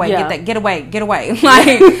that away, get away.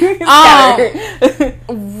 Like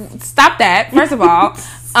stop that, first of all.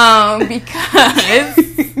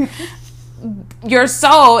 Because your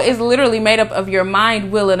soul is literally made up of your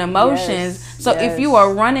mind, will, and emotions. If you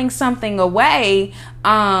are running something away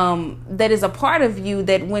that is a part of you,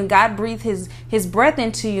 that when God breathed his breath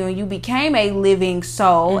into you and you became a living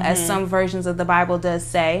soul, as some versions of the Bible does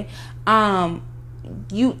say, then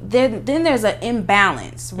there's an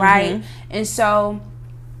imbalance, right? And so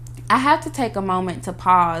I have to take a moment to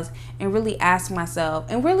pause and really ask myself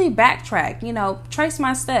and really backtrack, trace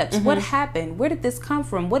my steps. What happened? Where did this come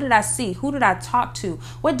from? What did I see? Who did I talk to?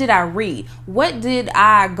 What did I read? What did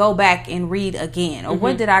I go back and read again? Or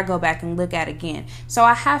what did I go back and look at again? So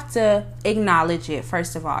I have to acknowledge it,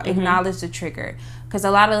 first of all, acknowledge the trigger. Because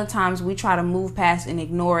a lot of the times we try to move past and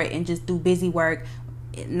ignore it and just do busy work.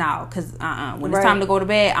 No, because when it's time to go to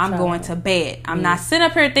bed, I'm going to bed. I'm not sitting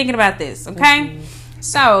up here thinking about this, okay?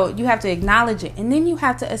 So you have to acknowledge it, and then you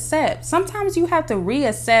have to accept. Sometimes you have to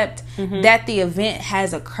reaccept that the event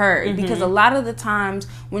has occurred, because a lot of the times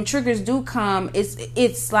when triggers do come,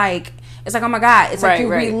 it's like, oh my God, it's like you're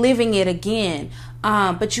reliving it again.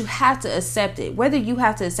 But you have to accept it. Whether you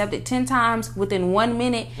have to accept it 10 times within 1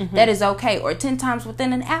 minute, that is okay, or 10 times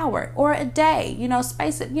within an hour or a day.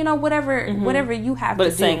 Space it. Whatever you have to do. But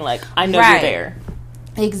it's saying like, I know you're there.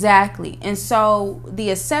 Exactly. And so the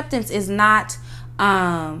acceptance is not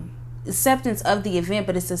acceptance of the event,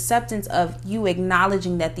 but it's acceptance of you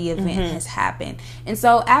acknowledging that the event has happened. And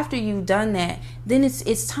so after you've done that, then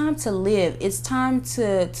it's time to live. It's time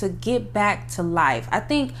to get back to life. I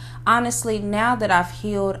think honestly, now that I've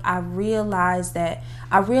healed, I realize the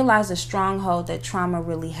stronghold that trauma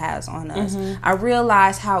really has on us. I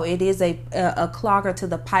realize how it is a clogger to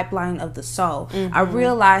the pipeline of the soul. I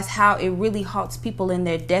realize how it really halts people in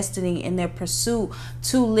their destiny, in their pursuit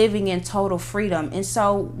to living in total freedom. And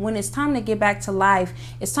so when it's time to get back to life,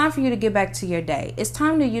 it's time for you to get back to your day. It's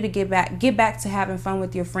time for you to get back to having fun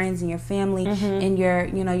with your friends and your family and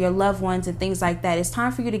your loved ones and things like that. It's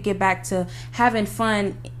time for you to get back to having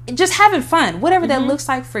fun, just having fun, whatever that looks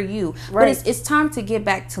like for you. Right. But it's time to get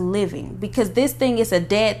back to living, because this thing is a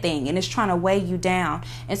dead thing and it's trying to weigh you down.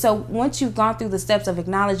 And so once you've gone through the steps of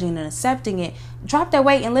acknowledging and accepting it, drop that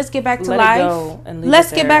weight and let's get back to life.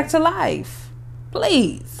 Let's get back to life.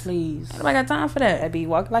 Please. Nobody got time for that. I be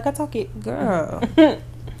walking like I talk it. Girl.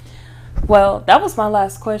 Well, that was my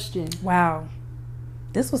last question. Wow.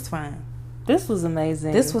 This was fun. This was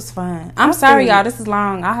amazing. This was fun. I'm sorry, y'all. This is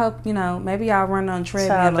long. I hope, maybe y'all run on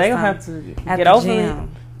treadmill. They don't have to at get the over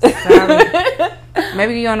gym. it. Sorry.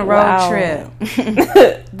 Maybe you're on a road trip.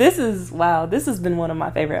 This has been one of my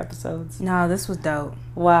favorite episodes. No, this was dope.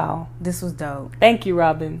 Wow. This was dope. Thank you,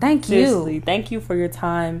 Robin. Thank Seriously, you. Thank you for your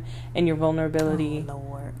time and your vulnerability. Oh,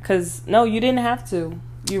 Lord. Because, no, you didn't have to.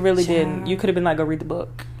 You really didn't. You could have been like, go read the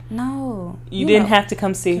book. No. You didn't have to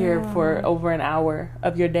come sit here for over an hour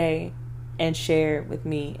of your day and share with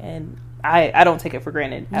me. And I don't take it for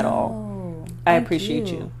granted at all. I appreciate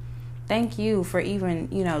you. Thank you for even,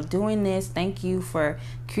 doing this. Thank you for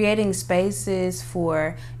creating spaces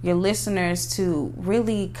for your listeners to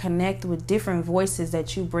really connect with different voices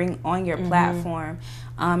that you bring on your platform.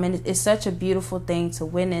 And it's such a beautiful thing to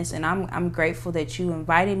witness. And I'm grateful that you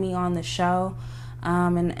invited me on the show.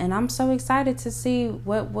 And I'm so excited to see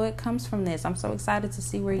what comes from this. I'm so excited to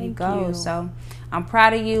see where you go. So I'm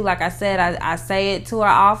proud of you. Like I said, I say it to her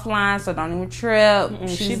offline, so don't even trip.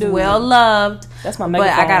 She's well loved. That's my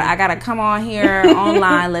megaphone. But I gotta come on here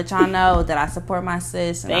online, let y'all know that I support my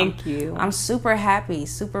sis. And Thank you. I'm super happy,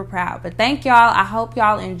 super proud. But thank y'all. I hope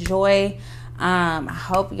y'all enjoy. I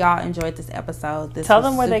hope y'all enjoyed this episode. Tell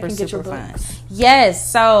them where they can get your fun. books.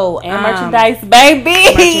 Yes, so and merchandise, baby.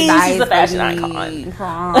 She's a fashion icon.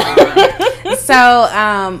 So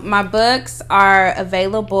my books are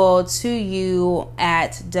available to you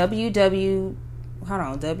at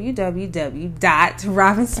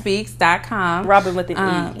www.robinspeaks.com. Robin with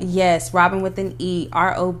an E. Yes, Robin with an E.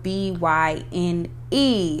 ROBYNE.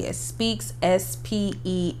 Speaks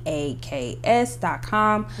SPEAKS.com.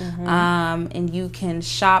 And you can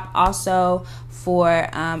shop also for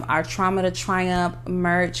our Trauma to Triumph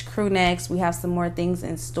merch, crew necks. We have some more things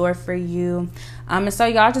in store for you. And so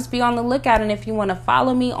y'all just be on the lookout. And if you want to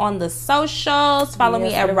follow me on the socials, follow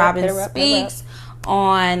me at Robin Speaks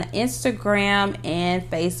on Instagram and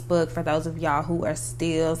Facebook for those of y'all who are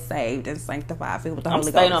still saved and sanctified, filled with the Holy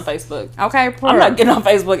Ghost. I'm staying on Facebook. Okay, I'm not getting on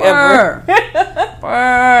Facebook ever.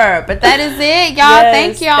 But that is it, y'all. Yes,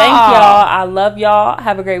 thank y'all. I love y'all.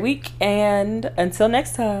 Have a great week. And until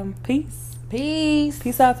next time, peace.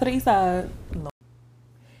 Peace out to the east side.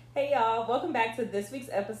 Hey, y'all. Welcome back to this week's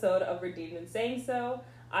episode of Redeemed in Saying So.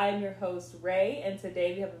 I am your host, Ray. And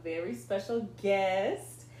today we have a very special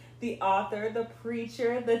guest. The author, the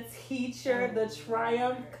preacher, the teacher, the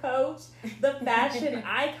triumph coach, the fashion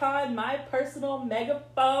icon, my personal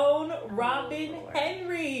megaphone, Robin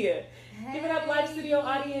Henry. Hey. Give it up, live studio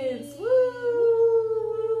audience. Woo!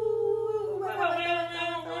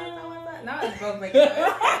 No, it's both making noise.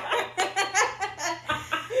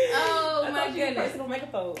 Oh my goodness. Personal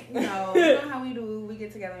megaphone. No, you know how we do. We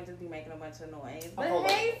get together and just be making a bunch of noise. But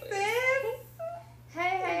hey, sis.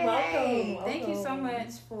 Hey. Welcome. Thank you so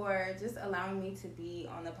much for just allowing me to be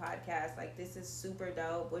on the podcast. Like, this is super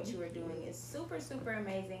dope. What you are doing is super, super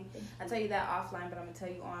amazing. I tell you that offline, but I'm going to tell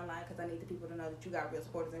you online because I need the people to know that you got real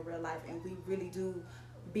supporters in real life, and we really do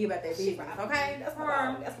be about that business, okay? That's my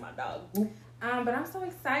dog. That's my dog. But I'm so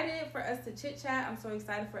excited for us to chit chat. I'm so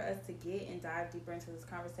excited for us to get and dive deeper into this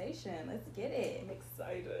conversation. Let's get it. I'm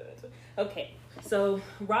excited. Okay, so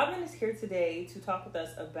Robin is here today to talk with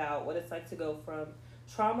us about what it's like to go from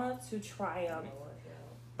trauma to triumph.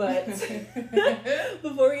 But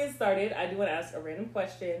before we get started, I do want to ask a random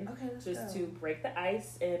question, to break the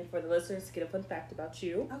ice and for the listeners to get a fun fact about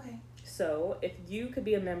you. Okay. So, if you could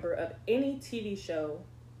be a member of any TV show,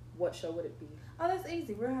 what show would it be? Oh, that's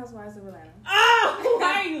easy. Real Housewives of Atlanta. Oh,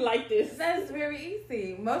 why are you like this? That's very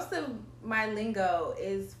easy. Most of my lingo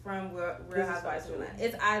is from Real Housewives of Atlanta.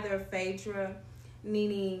 It's either Phaedra,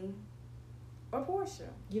 Nene, or Portia.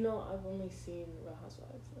 You know, I've only seen Real Housewives.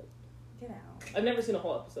 Get out. I've never seen a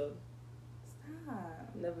whole episode.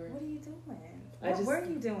 Stop. Never. What are you doing? What were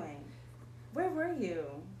you doing? Where were you?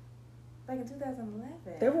 Like in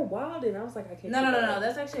 2011. They were wild, and I was like, I can't. No.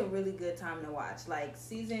 That's actually a really good time to watch. Like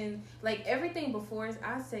everything before,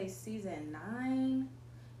 I'd say season 9.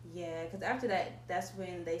 Yeah, because after that, that's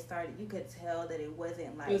when they started. You could tell that it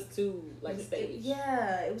wasn't like. It was too staged.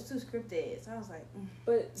 It was too scripted. So I was like.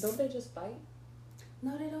 But don't they just fight?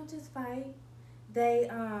 No, they don't just fight. They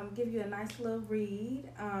give you a nice little read.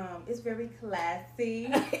 It's very classy.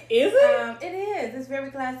 Is it? It is. It's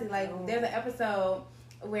very classy. Like there's an episode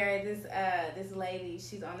where this lady,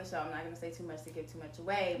 she's on the show. I'm not gonna say too much to give too much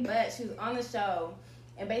away, but she was on the show,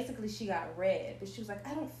 and basically she got red, but she was like,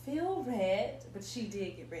 I don't feel red, but she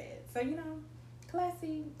did get red. So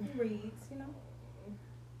classy reads,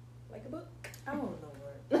 like a book. Oh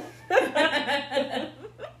Lord.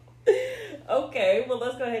 Okay, well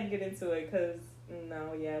let's go ahead and get into it, because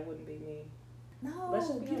it wouldn't be me. No,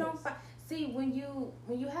 you don't. See, when you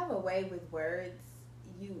have a way with words,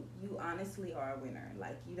 you honestly are a winner.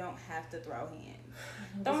 Like, you don't have to throw hands.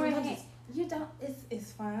 Don't raise your hand. You don't.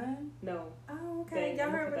 It's fun. No. Oh, okay. Dang, Y'all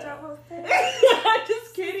look heard at what that. y'all host said?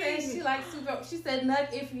 Just She kidding. said she likes super. She said nut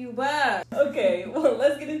if you bug. Okay, well,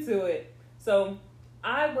 let's get into it. So,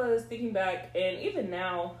 I was thinking back, and even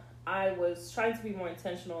now, I was trying to be more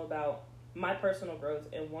intentional about my personal growth.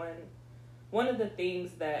 And one of the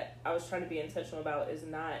things that I was trying to be intentional about is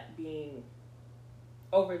not being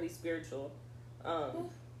overly spiritual. I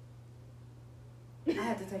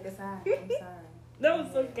had to take a side. I'm sorry. No,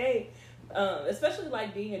 it's okay. Especially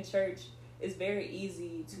like being in church, it's very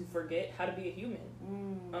easy to forget how to be a human.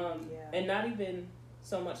 And not even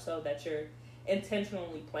so much so that you're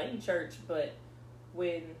intentionally playing church, but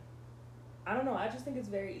when, I don't know, I just think it's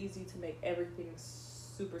very easy to make everything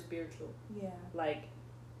super spiritual. Yeah. Like,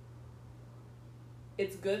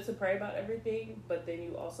 it's good to pray about everything, but then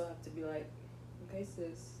you also have to be like, okay,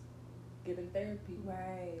 sis, get in therapy.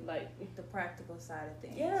 Right. Like, the practical side of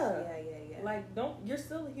things. Yeah. Yeah. like, you're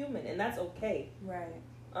still a human, and that's okay. Right.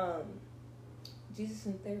 Jesus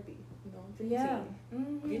in therapy, you know, drink Yeah. tea.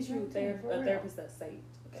 Mm-hmm. Get you a therapist that's saved.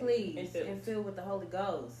 Okay? Please. And And filled with the Holy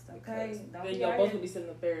Ghost. Okay? Because Don't then be y'all out both here- will be sitting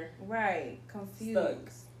up there. Right.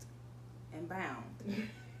 Confused. And bound.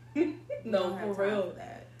 No, Don't have for time real. for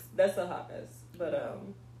that. That's a hot mess. But No.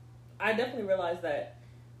 I definitely realized that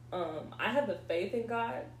I have the faith in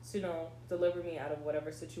God to, you know, deliver me out of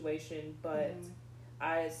whatever situation, but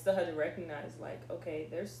I still had to recognize, like, okay,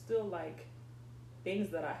 there's still, like,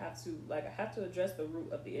 things that I have to address the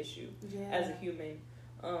root of the issue as a human.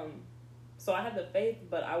 So I had the faith,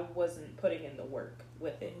 but I wasn't putting in the work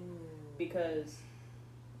with it because,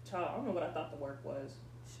 child, I don't know what I thought the work was.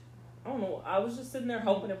 I don't know. I was just sitting there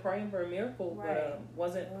hoping and praying for a miracle, but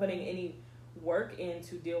wasn't putting any work in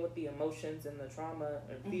to deal with the emotions and the trauma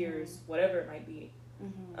or fears, whatever it might be.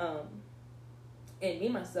 And me,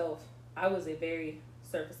 myself, I was a very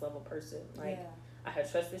surface level person. Like, I had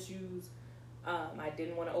trust issues. I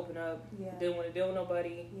didn't want to open up. Didn't want to deal with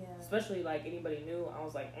nobody. Especially, like, anybody new. I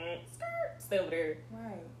was like, skirt, stay over there.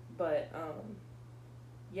 Right. But,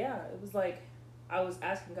 yeah, it was like, I was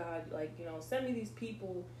asking God, like, you know, send me these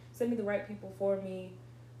people, send me the right people for me,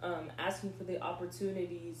 asking for the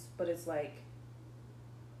opportunities, but it's like,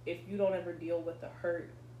 if you don't ever deal with the hurt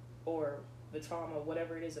or the trauma,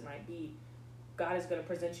 whatever it is it might be, God is going to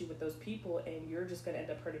present you with those people, and you're just going to end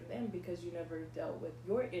up hurting them because you never dealt with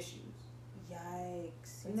your issues.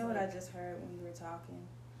 Yikes. You It's know what like- I just heard when you were talking?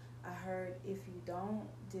 I heard if you don't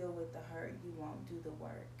deal with the hurt, you won't do the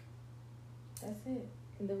work. That's it.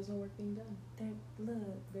 And there was no work being done. Look,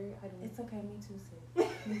 Very idle. it's okay. Me too, sis.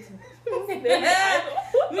 Me too. Very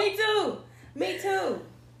idle. Me too. Me too.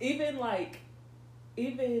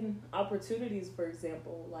 Even opportunities, for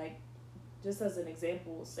example, like, just as an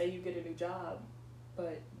example, say you get a new job,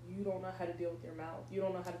 but you don't know how to deal with your mouth. You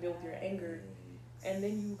don't know how to deal with your anger. And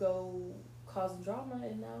then you go causing drama,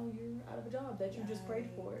 and now you're out of a job that you just prayed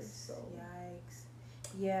for. So Yikes.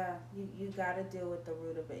 Yeah, you got to deal with the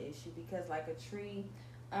root of an issue because, like a tree,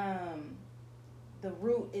 the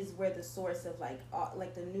root is where the source of like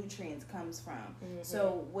the nutrients comes from.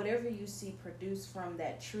 So whatever you see produced from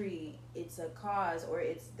that tree, it's a cause, or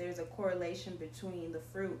there's a correlation between the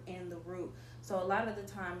fruit and the root. So a lot of the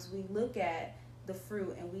times we look at the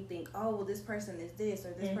fruit and we think, oh, well, this person is this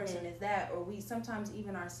or this person is that, or we sometimes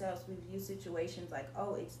even ourselves we view situations like,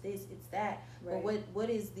 oh, it's this, it's that. Right. But what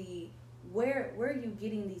is the where are you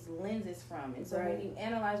getting these lenses from? And so when you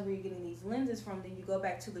analyze where you're getting these lenses from, then you go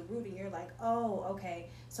back to the root and you're like, oh, okay,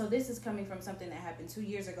 so this is coming from something that happened 2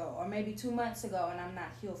 years ago or maybe 2 months ago, and I'm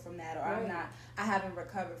not healed from that, or I haven't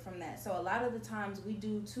recovered from that. So a lot of the times we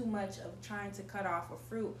do too much of trying to cut off a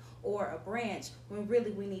fruit or a branch when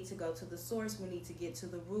really we need to go to the source. We need to get to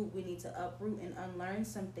the root. We need to uproot and unlearn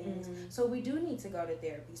some things. So we do need to go to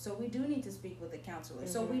therapy. So we do need to speak with a counselor.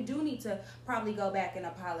 So we do need to probably go back and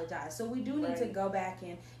apologize. So we do need to go back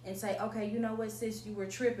and say, okay, you know what, sis, you were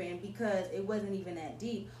tripping because it wasn't even that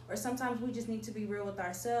deep. Or sometimes we just need to be real with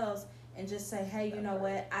ourselves and just say, hey, you know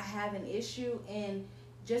what, I have an issue, and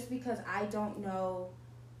just because I don't know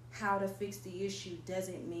how to fix the issue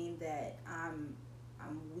doesn't mean that I'm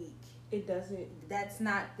weak. it doesn't. That's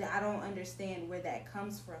not, I don't understand where that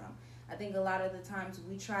comes from. I think a lot of the times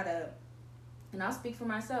we try to, and I'll speak for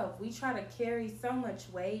myself, we try to carry so much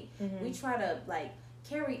weight. We try to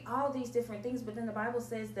carry all these different things, but then the Bible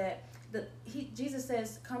says that Jesus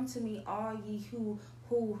says, come to me all ye who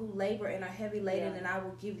labor and are heavy laden, and I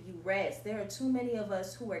will give you rest. There are too many of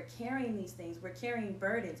us who are carrying these things. We're carrying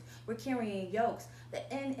burdens. We're carrying yokes.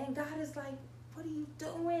 And God is like, what are you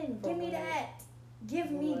doing? Give me that.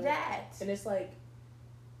 Give me that. And it's like,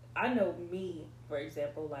 I know me, for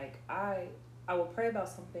example, like I will pray about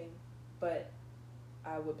something, but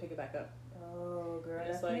I would pick it back up. Oh, girl, And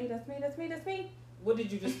it's that's like- me. That's me. That's me. That's me. What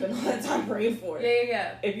did you just spend all that time praying for?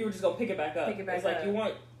 Yeah. If you were just gonna pick it back up, Pick it back it's like up. you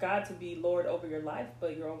want God to be Lord over your life,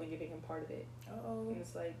 but you're only giving Him part of it. Oh. And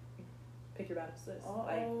it's like, pick your battles, sis. Oh.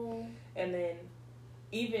 Like, and then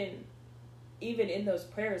even in those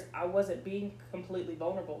prayers, I wasn't being completely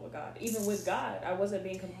vulnerable with God. Even with God, I wasn't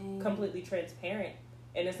being completely transparent.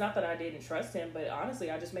 And it's not that I didn't trust Him, but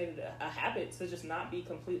honestly, I just made it a habit to just not be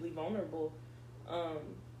completely vulnerable,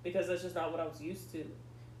 because that's just not what I was used to.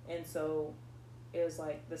 And so it was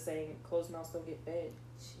like the saying, closed mouths don't get fed.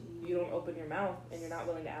 Jeez. You don't open your mouth and you're not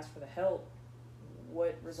willing to ask for the help.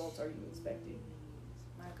 What results are you expecting?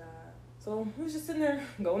 My God. So we was just sitting there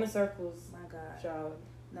going in circles, My God. child.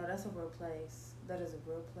 No, that's a real place. That is a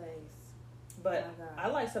real place. But My God. I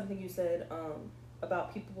like something you said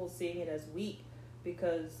about people seeing it as weak,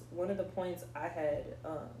 because one of the points I had,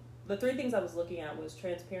 the three things I was looking at was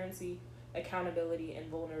transparency, accountability, and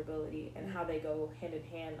vulnerability, and how they go hand in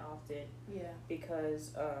hand often. Yeah.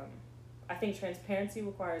 Because I think transparency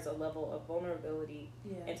requires a level of vulnerability,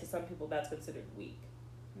 Yeah. and to some people that's considered weak.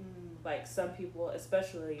 Mm. Like some people,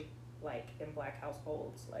 especially like in Black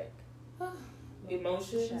households, like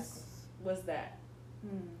emotions Shackles. was that.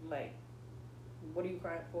 Mm. Like, what are you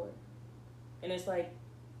crying for? And it's like,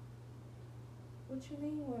 What you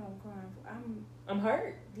mean? What I'm crying for? I'm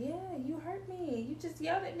hurt. Yeah, you hurt me. You just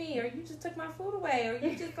yelled at me, or you just took my food away, or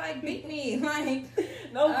you just like beat me. Like,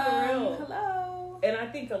 No, for real. Hello. And I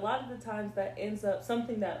think a lot of the times that ends up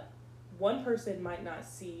something that one person might not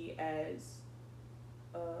see as,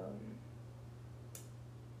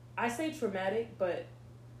 I say traumatic, but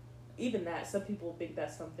even that, some people think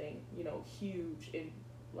that's something, huge and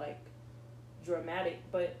like dramatic,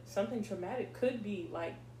 but something traumatic could be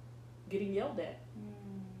like getting yelled at.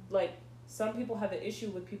 Mm. Like some people have an issue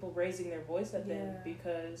with people raising their voice at them Yeah.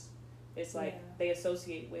 because it's like Yeah. they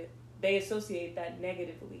associate that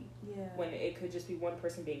negatively, Yeah. when it could just be one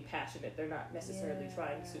person being passionate. They're not necessarily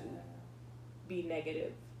trying to be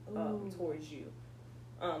negative Ooh. towards you.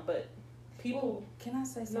 But people, Ooh, can I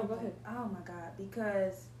say No, something? go ahead. Oh my God,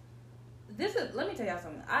 because let me tell y'all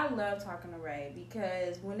something. I love talking to Ray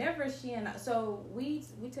because whenever she and I, so we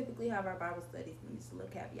typically have our Bible studies. Let me just a little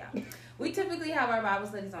caveat. We typically have our Bible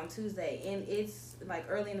studies on Tuesday, and it's like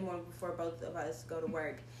early in the morning before both of us go to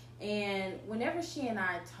work. And whenever she and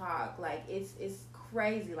I talk, like it's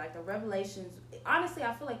crazy. Like the revelations. Honestly,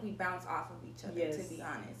 I feel like we bounce off of each other. Yes. To be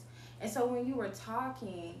honest. And so when you were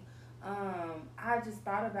talking, I just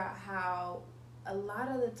thought about how a lot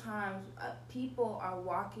of the times people are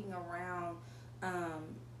walking around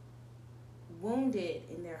wounded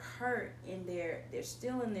and they're hurt and they're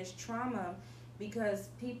still in this trauma because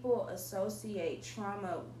people associate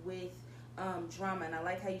trauma with drama. And I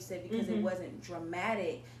like how you said because it wasn't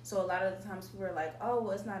dramatic, so a lot of the times people are like, oh,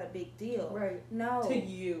 well, it's not a big deal. right? No. To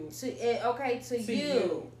you. To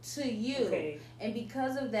you. Okay. And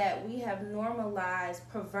because of that, we have normalized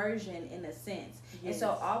perversion in a sense. And Yes. so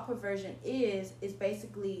all perversion is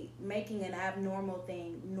basically making an abnormal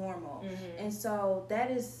thing normal. Mhm. And so that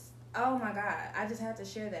is, oh my God, I just had to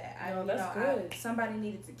share that. No, that's good. Somebody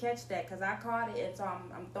needed to catch that because I caught it, and so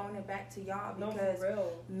I'm throwing it back to y'all No, because for real.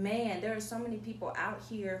 man, there are so many people out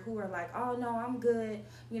here who are like, oh no, I'm good.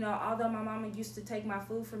 Although my mama used to take my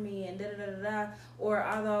food from me and da da da da da, or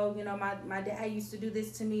although my dad used to do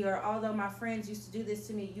this to me, or although my friends used to do this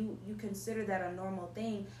to me, you consider that a normal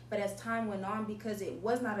thing. But as time went on, because it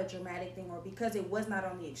was not a dramatic thing, or because it was not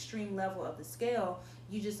on the extreme level of the scale,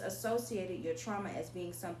 you just associated your trauma as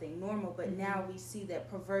being something normal. But now we see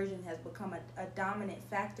that perversion has become a dominant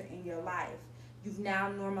factor in your life. You've now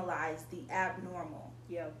normalized the abnormal.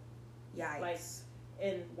 Yeah. Yikes. Like,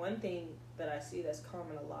 and one thing that I see that's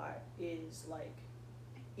common a lot is like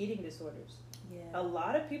eating disorders. yeah. A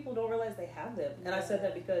lot of people don't realize they have them, and I said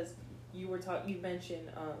that because you mentioned,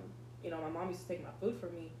 my mom used to take my food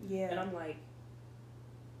from me, Yeah. and I'm like,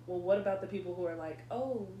 well, what about the people who are like,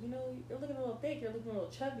 oh, you're looking a little thick, you're looking a little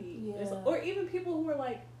chubby, Yeah. or even people who are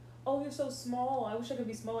like, oh, you're so small, I wish I could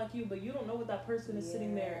be small like you, but you don't know what that person is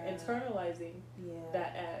sitting there Yeah. internalizing Yeah.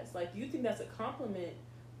 that as. Like, you think that's a compliment,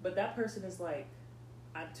 but that person is like,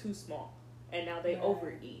 I'm too small, and now they Right.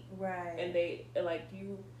 overeat, Right. and they like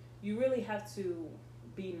you really have to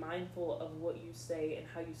be mindful of what you say and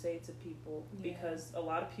how you say it to people, Yeah. because a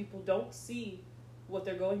lot of people don't see what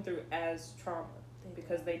they're going through as trauma,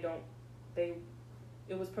 because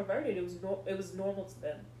it was perverted, it was normal to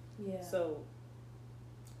them. Yeah. So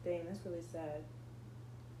dang, that's really sad.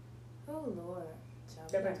 Oh Lord. Child,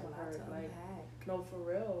 we That got makes a me lot hurt, to like- unpack. No, for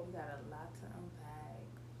real. We got a lot to unpack.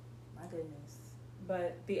 My goodness.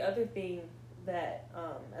 But the other thing that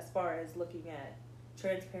as far as looking at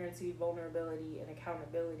transparency, vulnerability, and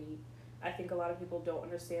accountability, I think a lot of people don't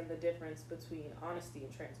understand the difference between honesty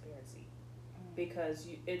and transparency. Because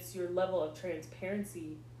it's your level of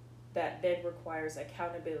transparency that then requires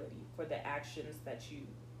accountability for the actions that you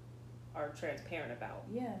are transparent about.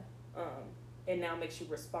 Yeah. And now makes you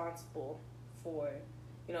responsible for,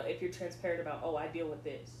 if you're transparent about, I deal with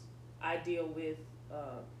this. I deal with,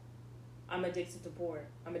 I'm addicted to porn.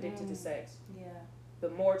 I'm addicted to sex. Yeah.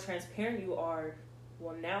 The more transparent you are,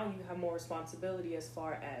 well, now you have more responsibility as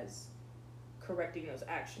far as correcting those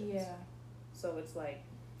actions. Yeah. So it's like,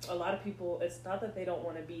 a lot of people, it's not that they don't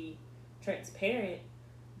want to be transparent,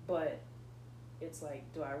 but it's like,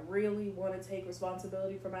 do I really want to take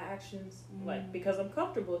responsibility for my actions? Like, because I'm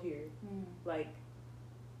comfortable here. Like,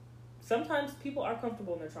 sometimes people are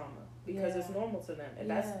comfortable in their trauma because it's normal to them.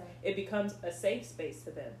 And it becomes a safe space to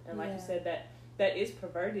them. And like you said, that is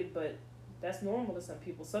perverted, but that's normal to some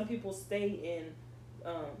people. Some people stay in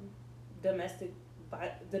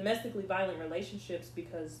domestically violent relationships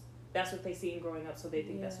because that's what they see in growing up, so they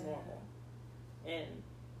think that's normal. And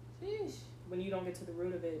when you don't get to the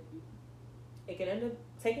root of it, it can end up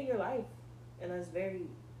taking your life. And that's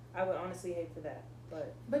I would honestly hate for that.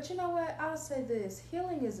 But you know what? I'll say this.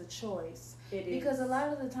 Healing is a choice. It is. Because a lot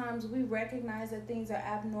of the times we recognize that things are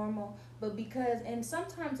abnormal, and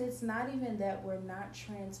sometimes it's not even that we're not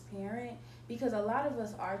transparent, because a lot of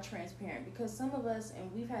us are transparent. Because some of us, and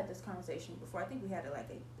we've had this conversation before, I think we had it like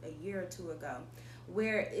a year or two ago,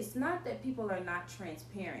 where it's not that people are not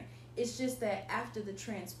transparent. It's just that after the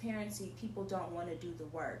transparency, people don't want to do the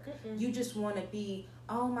work. You just want to be,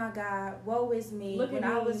 oh my God, woe is me. When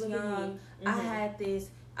I was young, I had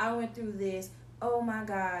this, I went through this. Oh my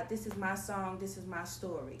God, this is my song, this is my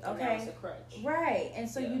story. Okay? And that was a crutch. Right. And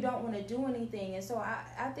so you don't want to do anything. And so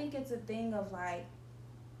I think it's a thing of like,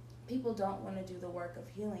 people don't want to do the work of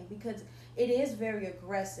healing because it is very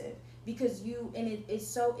aggressive. Because it's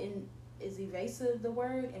so is evasive, the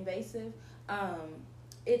word invasive.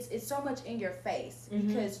 It's so much in your face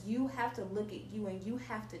because you have to look at you and you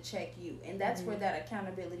have to check you, and that's where that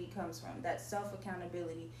accountability comes from, that self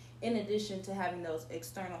accountability, in addition to having those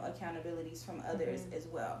external accountabilities from others as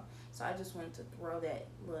well. So I just wanted to throw that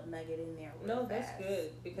little nugget in there. No, that's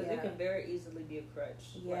good because it can very easily be a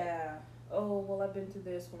crutch. Yeah. Like, I've been through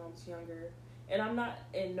this when I was younger, and I'm not,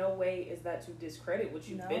 in no way is that to discredit what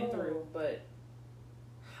you've been through, but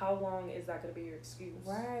how long is that going to be your excuse?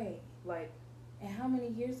 Right. Like, and how many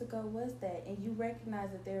years ago was that? And you recognize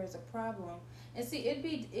that there is a problem. And see, it'd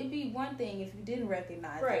be one thing if you didn't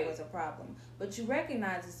recognize there was a problem, but you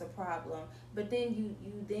recognize it's a problem. But then you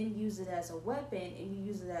then use it as a weapon and you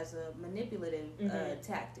use it as a manipulative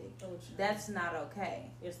tactic. That's not okay.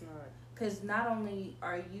 It's not. Because not only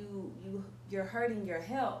are you're hurting your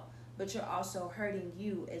health, but you're also hurting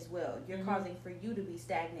you as well. You're causing for you to be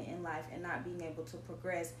stagnant in life and not being able to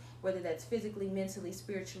progress, whether that's physically, mentally,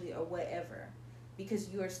 spiritually, or whatever. Because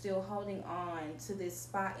you are still holding on to this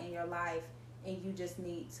spot in your life and you just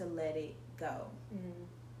need to let it go.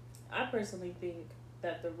 I personally think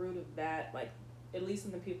that the root of that, like, at least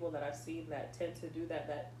in the people that I've seen that tend to do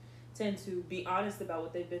that tend to be honest about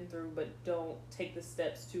what they've been through but don't take the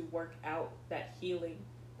steps to work out that healing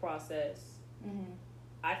process.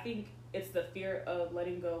 I think it's the fear of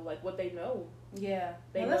letting go, like, what they know. Yeah.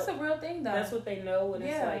 That's a real thing, though. That's what they know, and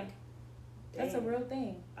it's like, that's a real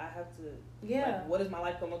thing. I have to, like, what is my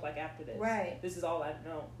life going to look like after this? Right. This is all I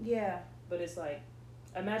know. Yeah. But it's like,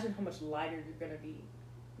 imagine how much lighter you're going to be.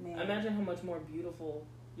 Man. Imagine how much more beautiful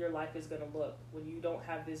your life is going to look when you don't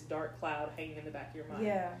have this dark cloud hanging in the back of your mind.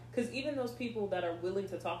 Yeah. Because even those people that are willing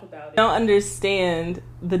to talk about it don't understand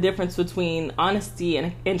the difference between honesty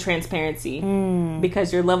and transparency.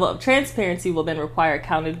 Because your level of transparency will then require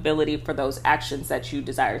accountability for those actions that you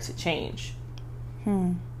desire to change.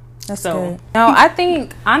 That's good. No, I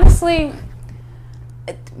think, honestly,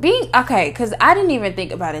 because I didn't even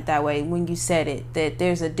think about it that way when you said it, that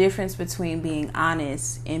there's a difference between being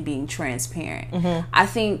honest and being transparent. I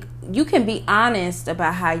think you can be honest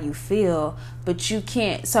about how you feel, but you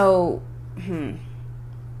can't,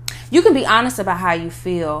 you can be honest about how you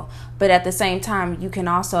feel, but at the same time, you can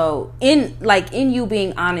also, in you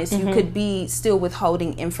being honest, you could be still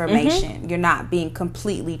withholding information. You're not being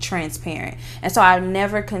completely transparent. And so I've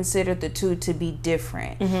never considered the two to be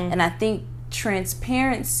different. And I think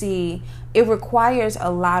transparency, it requires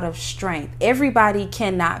a lot of strength. Everybody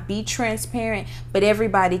cannot be transparent, but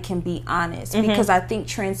everybody can be honest. Because I think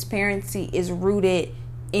transparency is rooted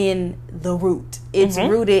in the root. It's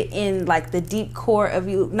rooted in like the deep core of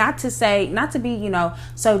you. Not to be, you know,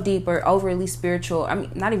 so deep or overly spiritual. I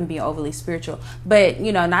mean, not even being overly spiritual, but,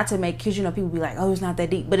 you know, not to make, because, you know, people be like, oh, it's not that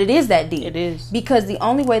deep, but it is that deep. It is. Because the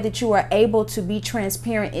only way that you are able to be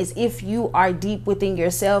transparent is if you are deep within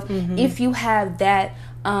yourself. If you have that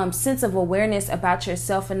sense of awareness about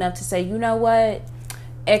yourself enough to say, you know what,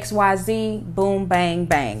 XYZ, boom, bang,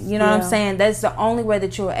 bang. You know what I'm saying? That's the only way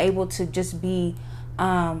that you're able to just be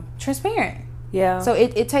transparent. Yeah. So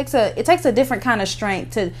it takes a different kind of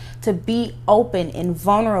strength to be open and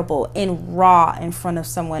vulnerable and raw in front of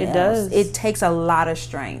someone else. Does. It takes a lot of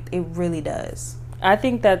strength. It really does. I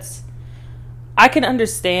think I can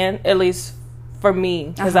understand, at least for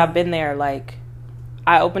me, because I've been there. Like,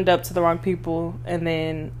 I opened up to the wrong people and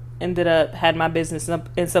then ended up had my business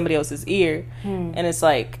in somebody else's ear. And it's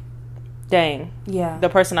like, dang. Yeah. The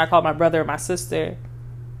person I called my brother or my sister,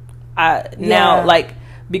 now, like,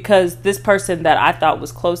 because this person that I thought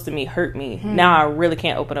was close to me hurt me, now I really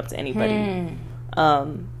can't open up to anybody.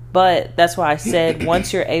 But that's why I said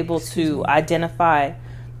once you're able to identify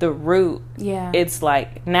the root, it's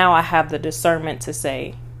like now I have the discernment to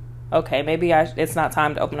say, okay, maybe it's not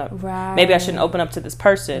time to open up. Right. Maybe I shouldn't open up to this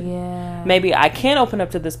person. Yeah. Maybe I can open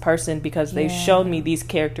up to this person because they've shown me these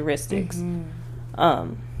characteristics.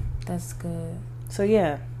 That's good. So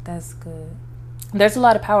yeah, that's good. There's a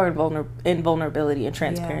lot of power in vulnerability and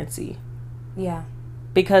transparency. Yeah.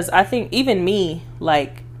 Because I think even me,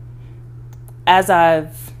 like, as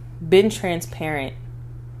I've been transparent,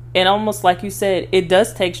 and almost like you said, it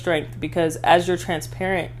does take strength, because as you're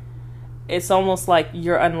transparent, it's almost like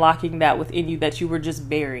you're unlocking that within you that you were just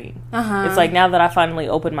burying. It's like now that I finally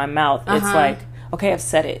opened my mouth, it's like, okay, I've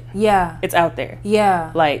said it. Yeah. It's out there.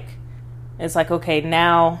 Yeah. Like, it's like, okay,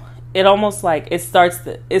 now it almost like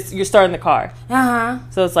you're starting the car.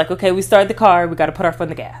 So it's like, okay, we started the car, we got to put our foot in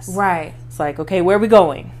the gas. Right. It's like, okay, where are we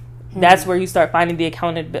going? That's where you start finding the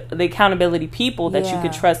accountability people that you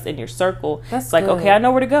can trust in your circle. That's like, good. okay, I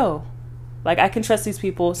know where to go. Like, I can trust these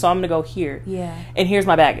people, so I'm going to go here. Yeah. And here's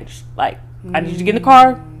my baggage. Like, I need you to get in the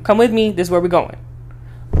car, come with me, this is where we're going.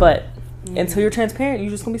 But until you're transparent, you're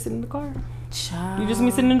just going to be sitting in the car. Child. You're just going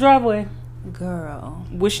to be sitting in the driveway. Girl.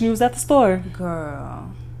 Wishing you was at the store.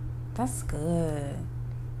 Girl. That's good.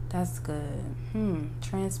 That's good.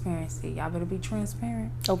 Transparency. Y'all better be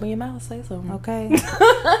transparent. Open your mouth, say something.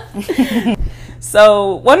 Okay.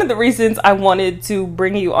 So one of the reasons I wanted to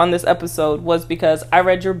bring you on this episode was because I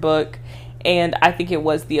read your book, and I think it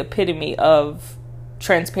was the epitome of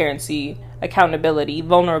transparency, accountability,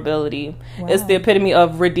 vulnerability. Wow. It's the epitome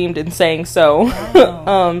of redeemed in saying so.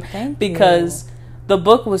 Wow. Thank because the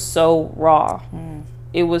book was so raw.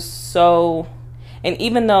 It was so, and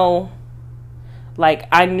even though, like,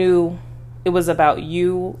 I knew it was about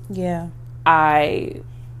you. Yeah.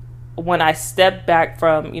 When I stepped back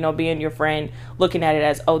from, you know, being your friend, looking at it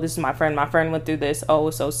as, oh, this is my friend went through this, oh,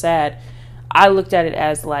 it's so sad. I looked at it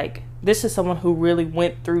as, like, this is someone who really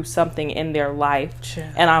went through something in their life. Sure.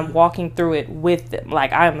 And I'm walking through it with them.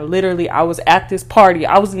 Like, I was at this party.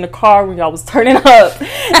 I was in the car when y'all was turning up.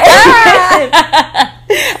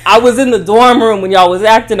 I was in the dorm room when y'all was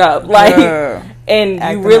acting up. Like,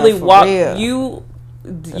 and you really walked, you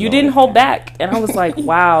didn't hold back. And I was like,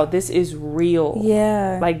 wow, this is real.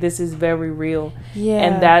 Yeah. Like, this is very real. Yeah.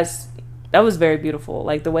 And that was very beautiful.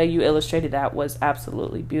 Like, the way you illustrated that was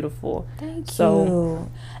absolutely beautiful. Thank you.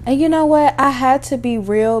 And you know what? I had to be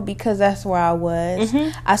real because that's where I was.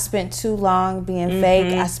 I spent too long being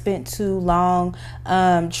fake. I spent too long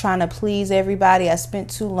trying to please everybody. I spent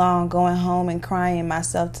too long going home and crying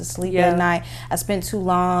myself to sleep at night. I spent too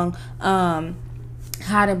long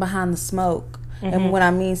hiding behind the smoke. And when I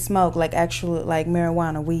mean smoke, like actual, like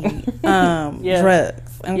marijuana, weed, drugs.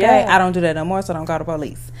 Okay, I don't do that no more, so I don't call the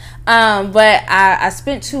police. But I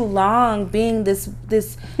spent too long being this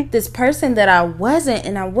person that I wasn't,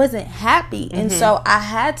 and I wasn't happy. And so I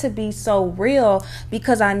had to be so real,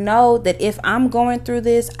 because I know that if I'm going through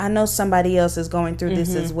this, I know somebody else is going through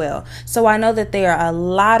this as well. So I know that there are a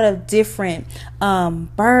lot of different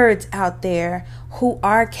birds out there who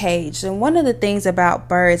are caged. And one of the things about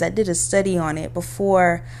birds, I did a study on it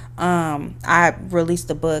before I released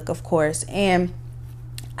the book, of course, and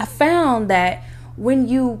I found that when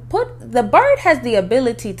you the bird has the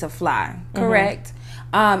ability to fly, correct?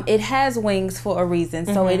 It has wings for a reason,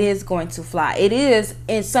 so it is going to fly. It is,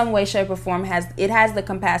 in some way, shape, or form, has the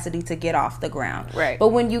capacity to get off the ground. Right. But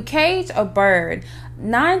when you cage a bird,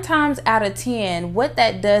 9 times out of 10, what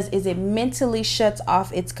that does is it mentally shuts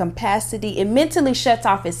off its capacity. It mentally shuts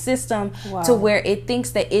off its system to where it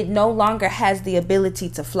thinks that it no longer has the ability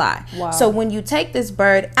to fly. So when you take this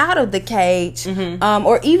bird out of the cage,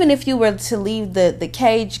 or even if you were to leave the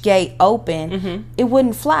cage gate open, it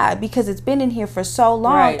wouldn't fly because it's been in here for so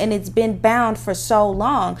long and it's been bound for so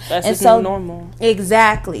long. That's and just so normal.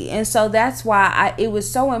 Exactly. And so that's why it was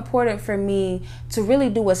so important for me to really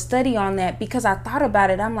do a study on that, because I thought about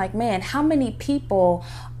it. I'm like, man, how many people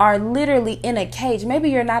are literally in a cage? Maybe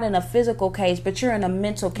you're not in a physical cage, but you're in a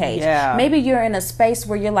mental cage. Yeah. Maybe you're in a space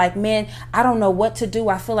where you're like, man, I don't know what to do.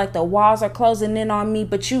 I feel like the walls are closing in on me,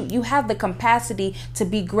 but you have the capacity to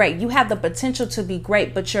be great. You have the potential to be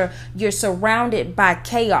great, but you're surrounded by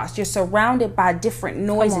chaos. You're surrounded by different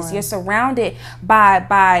noises. You're surrounded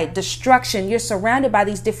by destruction. You're surrounded by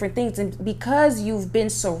these different things. And because you've been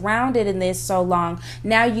surrounded in this so long,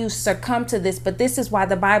 now you succumb to this. But this is why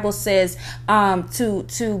the Bible says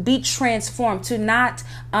to be transformed, to not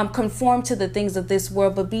conform to the things of this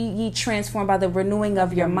world, but be ye transformed by the renewing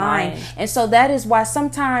of your mind. And so that is why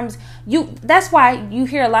sometimes that's why you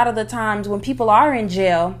hear a lot of the times when people are in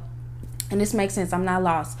jail, and this makes sense, I'm not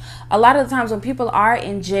lost. A lot of the times when people are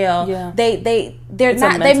in jail, they may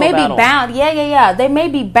be bound. They may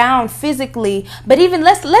be bound physically, but even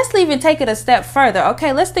let's even take it a step further.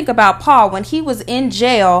 Okay, let's think about Paul when he was in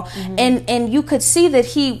jail, and you could see that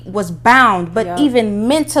he was bound, but even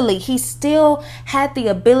mentally, he still had the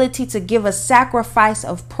ability to give a sacrifice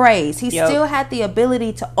of praise. He still had the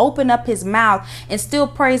ability to open up his mouth and still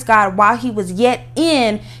praise God while he was yet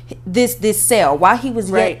in this cell, while he was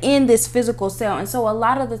yet in this physical cell. And so a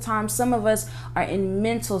lot of the time, some of us are in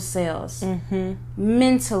mental cells,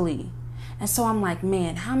 mentally. And so I'm like,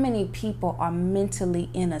 man, how many people are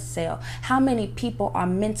mentally in a cell? How many people are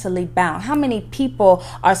mentally bound? How many people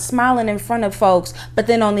are smiling in front of folks, but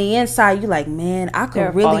then on the inside, you're like, man, I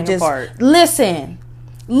could really just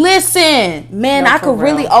Listen, man, I could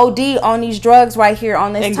really OD on these drugs right here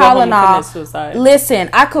on this Tylenol. Listen,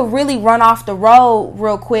 I could really run off the road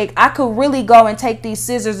real quick. I could really go and take these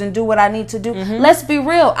scissors and do what I need to do. Let's be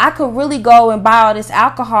real. I could really go and buy all this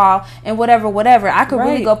alcohol and whatever. I could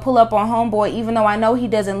really go pull up on homeboy, even though I know he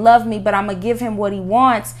doesn't love me, but I'm going to give him what he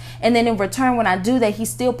wants. And then in return, when I do that, he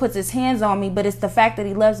still puts his hands on me, but it's the fact that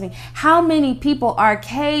he loves me. How many people are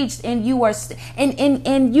caged and you are,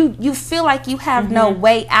 and you feel like you have no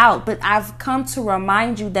way out, but I've come to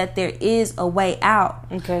remind you that there is a way out.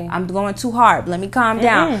 Okay, I'm going too hard. Let me calm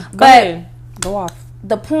down. Go off.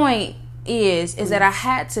 The point is that I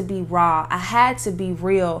had to be raw. I had to be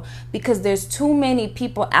real, because there's too many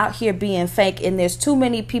people out here being fake, and there's too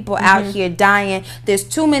many people out here dying. There's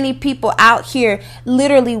too many people out here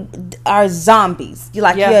literally are zombies. You're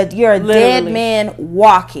like you're a dead man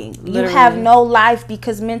walking. You have no life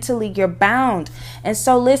because mentally you're bound. And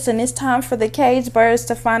so listen, it's time for the cage birds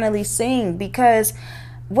to finally sing, because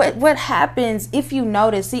what happens if you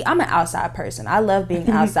notice? See, I'm an outside person. I love being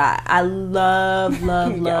outside. I love we're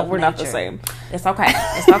nature. not the same. It's okay.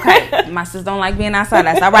 It's okay. My sisters don't like being outside.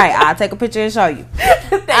 That's all right. I'll take a picture and show you.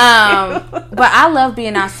 But I love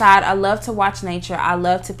being outside. I love to watch nature. I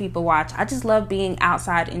love to people watch. I just love being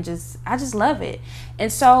outside and I just love it.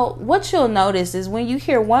 And so what you'll notice is when you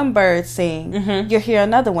hear one bird sing, you'll hear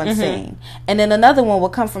another one sing. And then another one will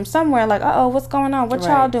come from somewhere like, uh-oh, what's going on? What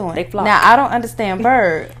y'all doing? They flock. Now, I don't understand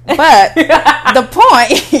bird, but the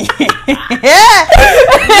point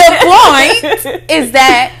is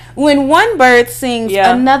that when one bird sings,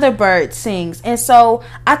 another bird sings. And so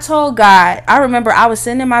I told God, I remember I was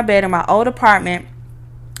sitting in my bed in my old apartment,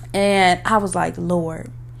 and I was like, Lord,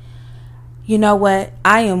 you know what?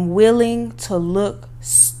 I am willing to look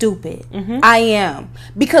stupid. I am.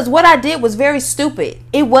 Because what I did was very stupid.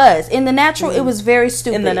 It was. In the natural, it was very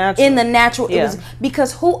stupid. In the natural, it was.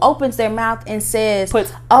 Because who opens their mouth and says,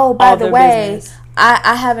 oh, by the way,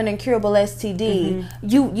 I have an incurable STD.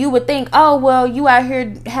 You would think, oh, well, you out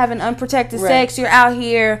here having unprotected sex. You're out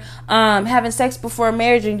here having sex before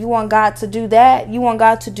marriage, and you want God to do that? You want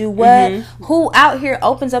God to do what? Who out here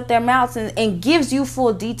opens up their mouths and gives you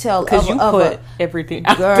full detail? Because you put everything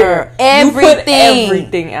out there.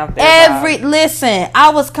 Everything out there. Listen,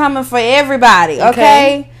 I was coming for everybody,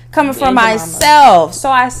 okay? Coming for myself.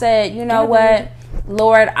 So I said, you know what?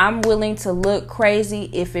 Lord, I'm willing to look crazy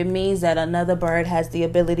if it means that another bird has the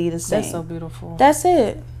ability to sing. That's so beautiful. That's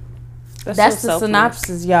it. That's the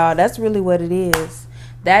synopsis, y'all. That's really what it is.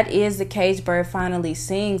 That is the cage bird finally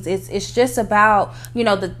sings. It's just about,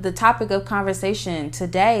 the topic of conversation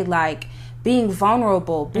today, like being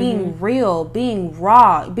vulnerable, being real, being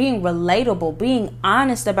raw, being relatable, being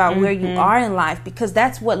honest about where you are in life, because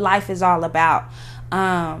that's what life is all about.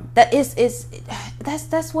 That's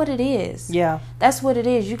what it is. Yeah. That's what it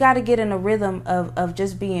is. You got to get in a rhythm of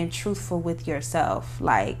just being truthful with yourself.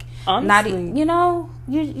 Like, honestly,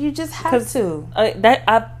 you just have to.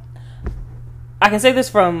 I can say this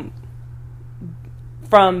from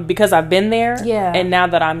because I've been there. Yeah. And now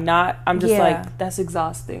that I'm not, I'm just Yeah. like, that's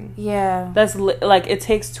exhausting. Yeah. That's like, it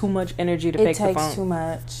takes too much energy to pick the phone. It takes too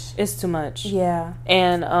much. It's too much. Yeah.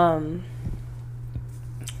 And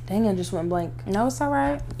dang, I just went blank. No, it's all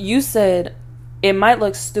right. You said it might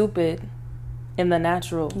look stupid in the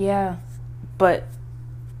natural. Yeah. But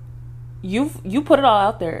you put it all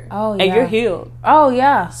out there. Oh, and yeah. you're healed. Oh,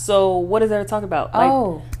 yeah. So what is there to talk about?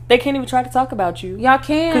 Like, they can't even try to talk about you. Y'all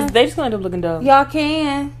can. Because they just gonna end up looking dumb. Y'all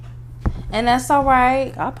can. And that's all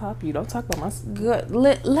right. I'll pop you. Don't talk about my... Good.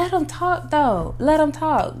 Let them talk, though. Let them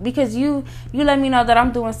talk. Because you let me know that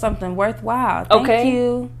I'm doing something worthwhile. Thank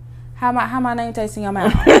you. How my name tastes in your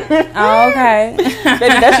mouth? Oh, okay.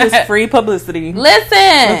 Baby, that's just free publicity.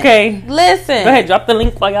 Listen. Okay. Listen. Go ahead. Drop the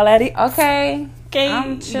link while y'all at it. Okay. Okay.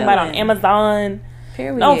 I'm You chilling. can buy it on Amazon.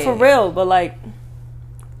 Period. No, for real. But, like,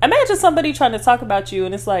 imagine somebody trying to talk about you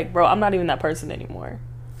and it's like, bro, I'm not even that person anymore.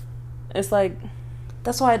 It's like...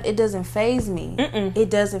 That's why it doesn't faze me. Mm-mm. It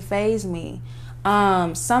doesn't faze me.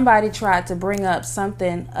 Somebody tried to bring up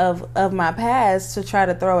something of my past to try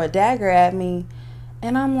to throw a dagger at me.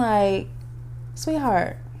 And I'm like,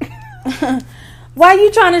 sweetheart, why are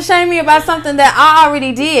you trying to shame me about something that I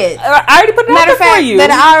already did? I already put it out there for you. That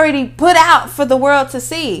I already put out for the world to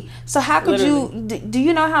see. So how could Literally. do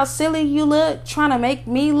you know how silly you look trying to make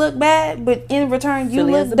me look bad, but in return you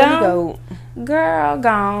Silly look as a billy dumb? goat. Girl,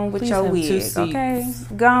 gone with Please your have 2 wig, seats. okay?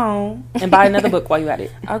 Gone. And buy another book while you at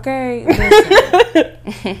it. Okay,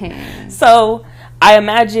 listen. So, I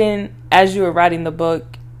imagine as you were writing the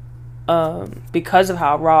book, because of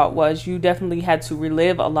how raw it was, you definitely had to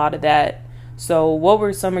relive a lot of that. So, what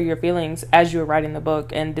were some of your feelings as you were writing the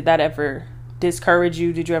book? And did that ever discourage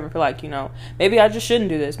you? Did you ever feel like, maybe I just shouldn't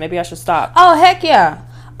do this? Maybe I should stop? Oh, heck yeah.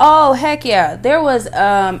 There was,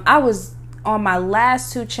 I was on my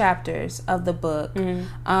last 2 chapters of the book. Mm-hmm.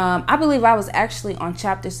 I believe I was actually on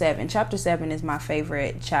chapter 7. Chapter 7 is my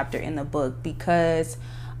favorite chapter in the book because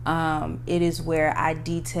it is where I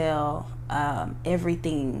detail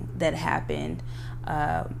everything that happened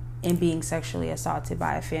in being sexually assaulted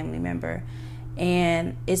by a family member.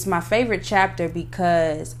 And it's my favorite chapter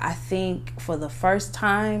because I think for the first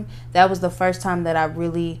time, that was the first time that I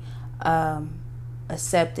really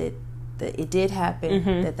accepted that it did happen,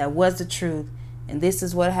 Mm-hmm. that was the truth, and this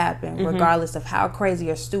is what happened, regardless of how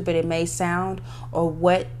crazy or stupid it may sound, or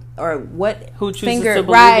what Who chooses finger to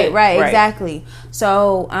believe right it. Right. exactly.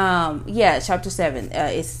 So chapter 7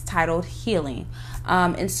 is titled Healing.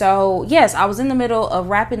 And so yes, I was in the middle of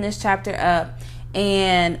wrapping this chapter up,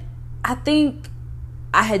 and I think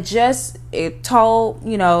I had just told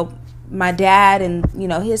my dad and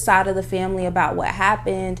his side of the family about what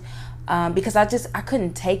happened, because I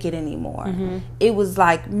couldn't take it anymore. Mm-hmm. It was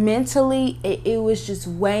like mentally it was just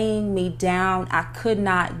weighing me down. I could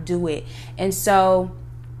not do it. And so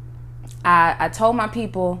I told my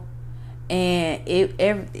people, and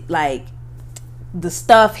the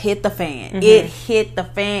stuff hit the fan. Mm-hmm. It hit the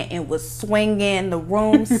fan and was swinging. The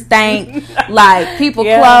room stank. Like people's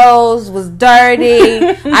Yeah. clothes was dirty.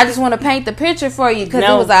 I just want to paint the picture for you because it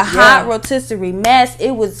was a hot rotisserie mess.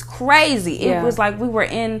 It was crazy. Yeah. It was like we were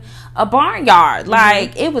in a barnyard.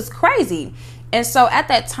 Like it was crazy. And so at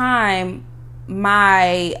that time,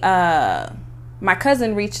 my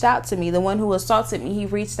cousin reached out to me. The one who assaulted me, he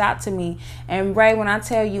reached out to me. And Ray, when I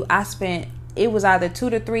tell you, it was either 2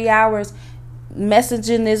 to 3 hours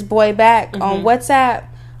messaging this boy back on WhatsApp.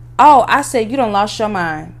 Oh, I said, you done lost your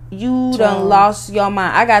mind. You done lost your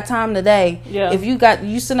mind. I got time today. Yeah. If you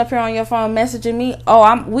sitting up here on your phone messaging me,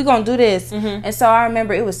 we gonna do this. And so I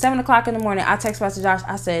remember it was 7:00 in the morning. I text Pastor Josh.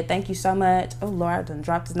 I said, thank you so much. Oh Lord, I done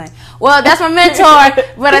dropped his name. Well, that's my mentor.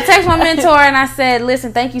 But I text my mentor and I said,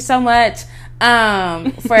 listen, thank you so much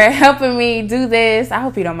for helping me do this. I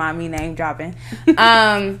hope you don't mind me name dropping.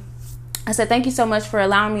 I said, thank you so much for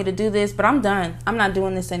allowing me to do this, but I'm done. I'm not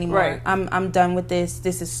doing this anymore. Right. I'm done with this.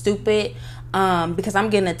 This is stupid. Because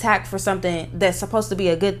I'm getting attacked for something that's supposed to be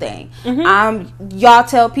a good thing. Y'all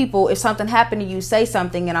tell people if something happened to you, say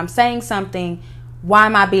something, and I'm saying something. Why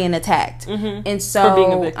am I being attacked? And so, For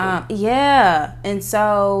being a victim. yeah. And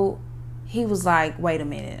so he was like, wait a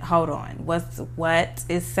minute, hold on. What?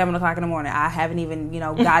 It's 7 o'clock in the morning. I haven't even,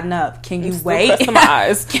 gotten up. Can you wait? Can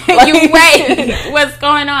you wait? What's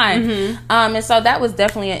going on? And so that was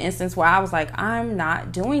definitely an instance where I was like, I'm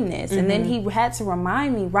not doing this. And then he had to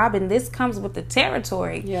remind me, Robin, this comes with the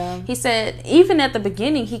territory. Yeah. He said, even at the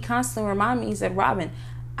beginning, he constantly reminded me, he said, Robin,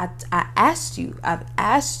 I've asked you,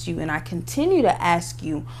 and I continue to ask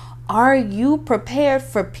you, are you prepared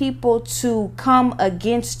for people to come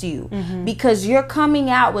against you? Because you're coming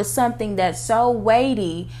out with something that's so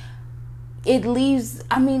weighty. It leaves,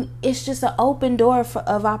 it's just an open door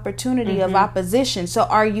of opportunity, of opposition. So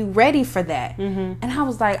are you ready for that? And I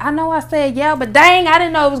was like, I know I said yeah, but dang, I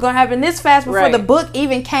didn't know it was going to happen this fast before the book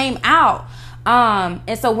even came out.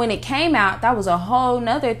 And so when it came out, that was a whole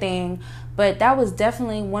nother thing. But that was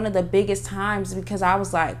definitely one of the biggest times because I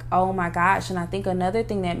was like, oh my gosh. And I think another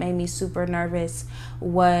thing that made me super nervous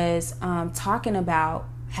was talking about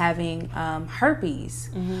having herpes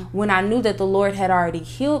when I knew that the Lord had already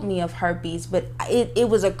healed me of herpes. But it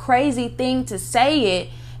was a crazy thing to say it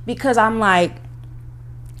because I'm like,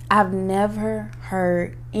 I've never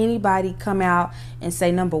heard anybody come out and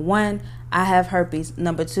say, number one, I have herpes.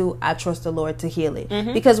 Number two, I trust the Lord to heal it.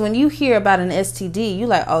 Because when you hear about an STD, you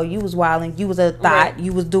like, oh, you was wilding, you was a thought,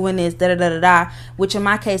 you was doing this, da-da-da-da-da, which in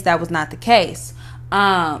my case, that was not the case.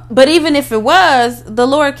 But even if it was, the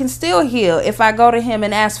Lord can still heal if I go to him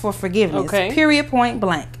and ask for forgiveness. Period, point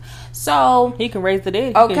blank. So he can raise the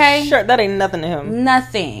dead. Okay. Sure, that ain't nothing to him.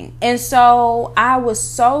 Nothing. And so I was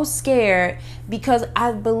so scared because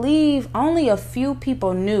I believe only a few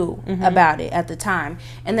people knew about it at the time.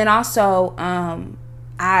 And then also,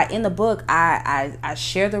 in the book, I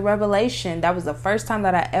share the revelation. That was the first time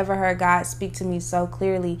that I ever heard God speak to me so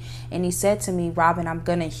clearly. And he said to me, Robin, I'm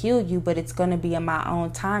going to heal you, but it's going to be in my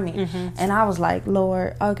own timing. And I was like,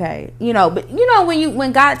 Lord, okay. But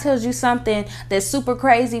when God tells you something that's super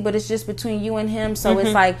crazy, but it's just between you and him. So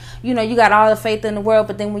it's like, you got all the faith in the world.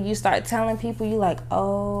 But then when you start telling people, you like,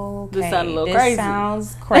 oh, okay, this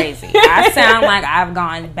sounds crazy. I sound like I've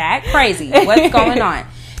gone back crazy. What's going on?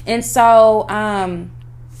 And so,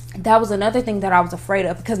 that was another thing that I was afraid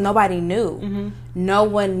of because nobody knew. No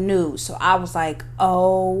one knew. So I was like,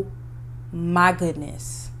 oh my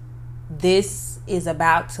goodness. This is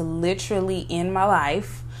about to literally end my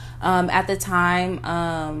life. At the time,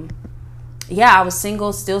 I was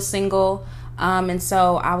single, still single. And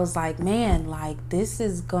so I was like, man, this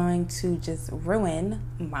is going to just ruin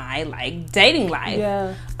my dating life.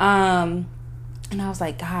 Yeah. And I was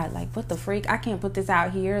like, God, what the freak? I can't put this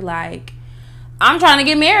out here. I'm trying to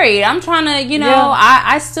get married. I'm trying to,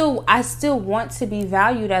 I still want to be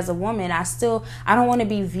valued as a woman. I don't want to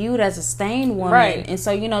be viewed as a stained woman. Right. And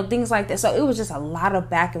so, things like that. So it was just a lot of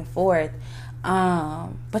back and forth.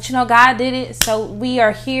 But God did it. So we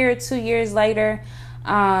are here 2 years later.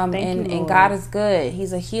 And God is good.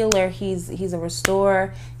 He's a healer. He's a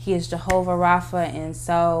restorer. He is Jehovah Rapha. And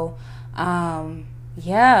so, man,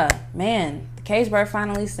 the cage bird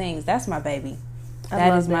finally sings. That's my baby.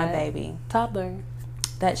 That is my baby. Toddler.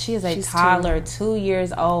 She's a toddler, 2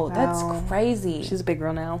 years old. Wow. That's crazy. She's a big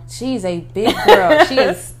girl now. She's a big girl. She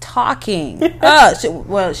is talking.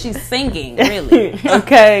 She's singing, really.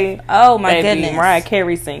 Okay. Oh, my goodness. Mariah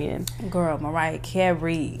Carey singing. Girl, Mariah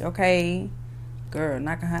Carey, okay? Girl,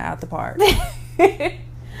 knocking her out the park.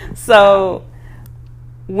 So,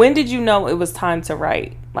 when did you know it was time to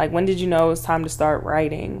write? When did you know it was time to start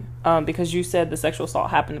writing? Because you said the sexual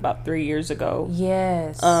assault happened about 3 years ago.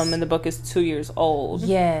 Yes. And the book is 2 years old.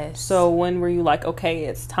 Yes. So when were you like, okay,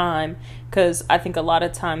 it's time? Because I think a lot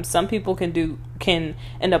of times some people can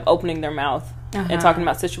end up opening their mouth and talking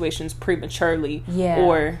about situations prematurely. Yeah.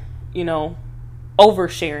 Or,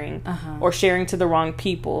 oversharing or sharing to the wrong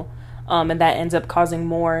people. And that ends up causing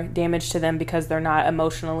more damage to them because they're not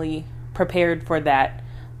emotionally prepared for that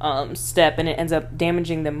step, and it ends up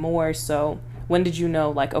damaging them more. So when did you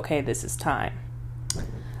know, okay, this is time?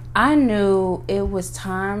 I knew it was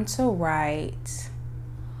time to write.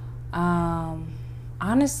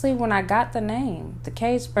 Honestly, when I got the name, The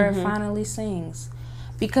Cage Bird Finally Sings,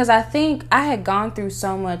 because I think I had gone through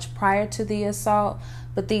so much prior to the assault,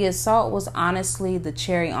 but the assault was honestly the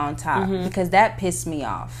cherry on top because that pissed me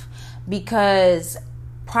off. Because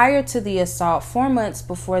prior to the assault, 4 months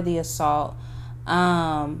before the assault,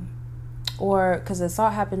 because the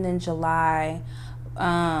assault happened in July,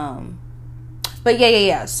 but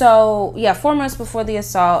yeah. So 4 months before the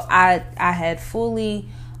assault, I had fully,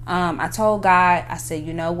 I told God, I said,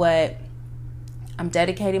 you know what, I'm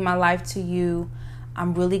dedicating my life to you.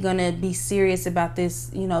 I'm really going to be serious about this,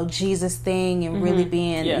 Jesus thing and really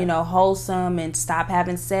being, wholesome and stop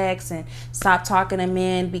having sex and stop talking to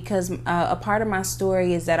men, because a part of my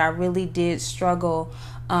story is that I really did struggle.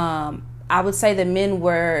 I would say that men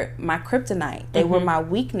were my kryptonite. They were my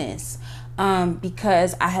weakness,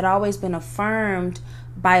 because I had always been affirmed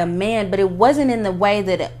by a man, but it wasn't in the way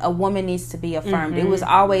that a woman needs to be affirmed. It was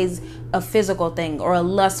always a physical thing or a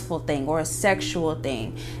lustful thing or a sexual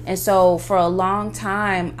thing. And so for a long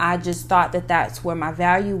time, I just thought that that's where my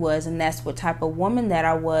value was, and that's what type of woman that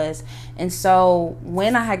I was. And so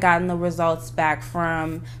when I had gotten the results back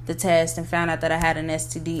from the test and found out that I had an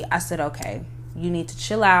STD, I said, okay, you need to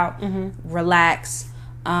chill out, relax,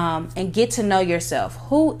 and get to know yourself.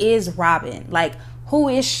 Who is Robin? Like, who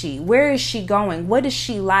is she? Where is she going? What does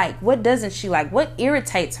she like? What doesn't she like? What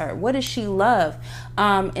irritates her? What does she love?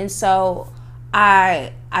 And so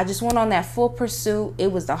I just went on that full pursuit. It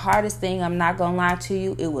was the hardest thing. I'm not going to lie to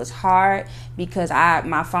you. It was hard because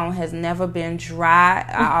my phone has never been dry.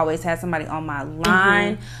 I always had somebody on my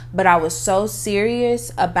line. But I was so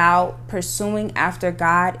serious about pursuing after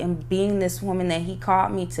God and being this woman that he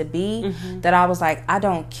called me to be that I was like, I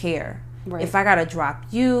don't care. Right. If I gotta drop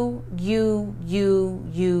you,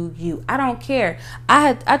 I don't care.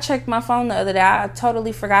 I checked my phone the other day. I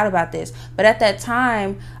totally forgot about this. But at that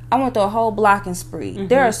time, I went through a whole blocking spree.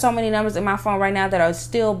 There are so many numbers in my phone right now that are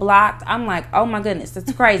still blocked. I'm like, oh my goodness,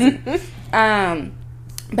 that's crazy.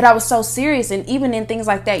 But I was so serious, and even in things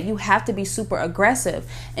like that, you have to be super aggressive.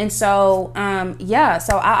 And so,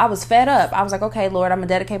 so I was fed up. I was like, okay, Lord, I'm gonna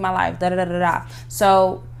dedicate my life.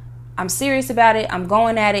 So I'm serious about it. I'm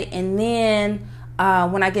going at it. And then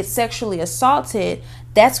when I get sexually assaulted,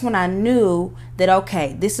 that's when I knew that,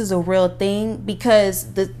 okay, this is a real thing,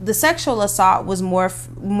 because the sexual assault was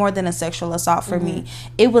more than a sexual assault for me.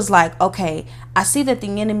 It was like, okay, I see that the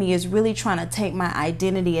enemy is really trying to take my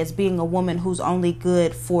identity as being a woman who's only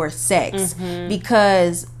good for sex.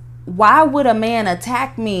 Because why would a man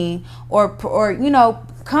attack me or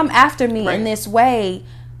come after me in this way?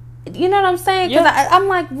 You know what I'm saying? Because I'm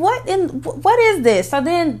like, what is this? So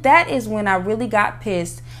then that is when I really got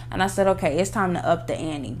pissed, and I said, okay, it's time to up the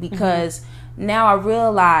ante, because now I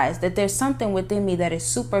realize that there's something within me that is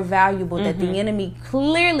super valuable that the enemy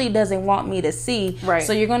clearly doesn't want me to see. Right.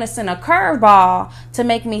 So you're going to send a curveball to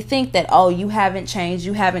make me think that, oh, you haven't changed,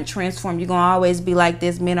 you haven't transformed, you're going to always be like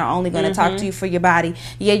this, men are only going to talk to you for your body.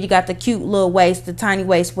 Yeah, you got the cute little waist, the tiny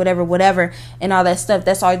waist, whatever, and all that stuff.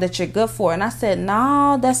 That's all that you're good for. And I said,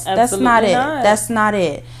 no, that's not it. That's not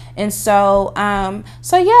it. And so,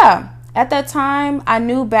 at that time, I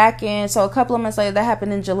knew so a couple of months later, that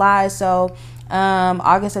happened in July. So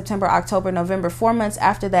August, September, October, November, 4 months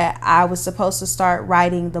after that, I was supposed to start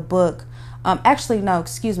writing the book. I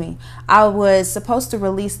was supposed to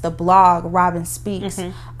release the blog, Robin Speaks,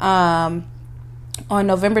 on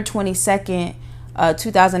November 22nd,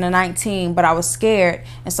 2019, but I was scared,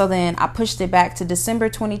 and so then I pushed it back to December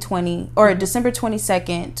 2020 or December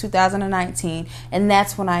 22nd, 2019, and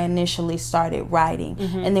that's when I initially started writing.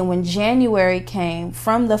 And then when January came,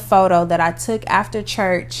 from the photo that I took after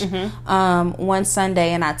church one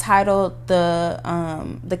Sunday, and I titled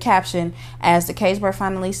the caption as "The Caged Bird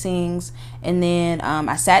Finally Sings," and then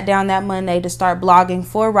I sat down that Monday to start blogging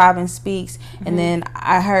for Robin Speaks, and then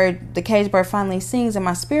I heard "The Caged Bird Finally Sings" in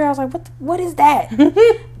my spirit. I was like, what is that? And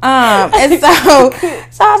so I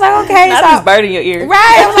was like, okay, not just bird in your ear,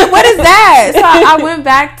 right? I was like, what is that? So I went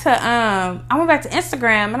back to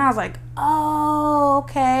Instagram, and I was like, oh,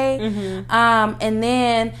 okay. And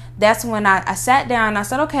then that's when I sat down and I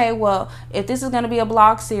said, okay, well, if this is going to be a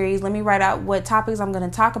blog series, let me write out what topics I'm going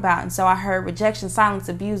to talk about. And so I heard rejection, silence,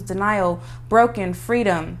 abuse, denial, broken,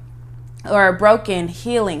 freedom, or broken,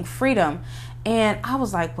 healing, freedom. And I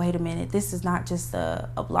was like, wait a minute, this is not just a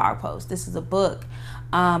blog post. This is a book.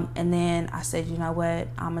 And then I said, you know what?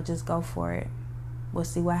 I'm going to just go for it. We'll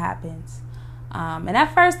see what happens. And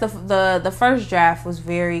at first, the first draft was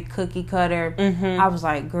very cookie cutter. I was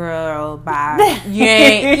like, girl, bye. You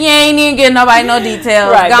ain't even getting nobody no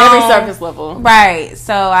details. Right, very surface level. Right.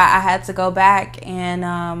 So I had to go back, and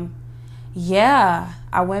I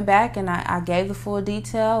went back and I gave the full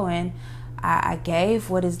detail, and I gave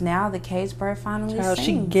what is now The Caged Bird Finally Sings.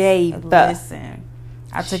 She gave. Listen,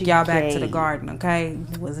 I took y'all back to the garden, okay?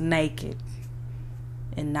 Was naked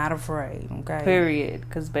and not afraid, okay? Period.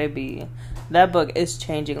 Because, baby, that book is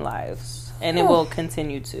changing lives, and it will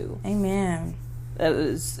continue to. Amen.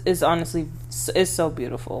 It's honestly, it's so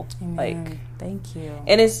beautiful. Amen. Like, thank you.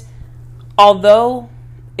 And although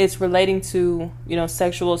it's relating to,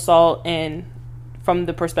 sexual assault and from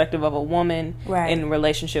the perspective of a woman Right. in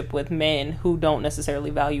relationship with men who don't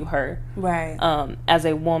necessarily value her. Right. As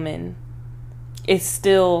a woman, it's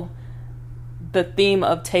still the theme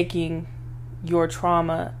of taking your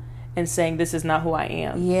trauma and saying this is not who I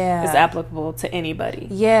am. Yeah. It's applicable to anybody.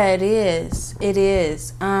 Yeah, it is. It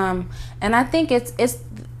is. And I think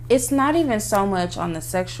it's not even so much on the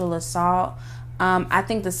sexual assault. I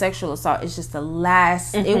think the sexual assault is just the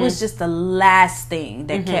last, it was just the last thing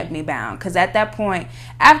that kept me bound. Because at that point,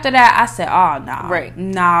 after that, I said, oh, no. Right.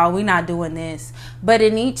 No, we're not doing this. But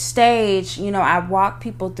in each stage, you know, I walk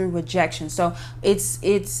people through rejection. So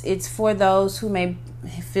it's for those who may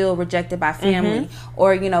feel rejected by family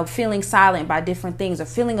or, you know, feeling silent by different things or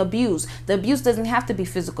feeling abused. The abuse doesn't have to be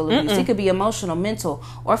physical abuse. It could be emotional, mental,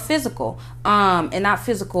 or physical. And not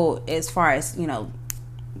physical as far as, you know,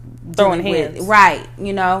 Throwing hands. Right,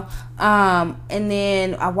 you know. And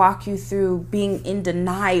then I walk you through being in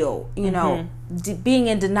denial, you know, being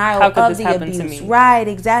in denial of the abuse. Right,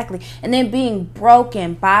 exactly. And then being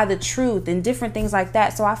broken by the truth and different things like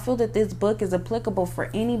that. So I feel that this book is applicable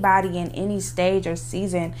for anybody in any stage or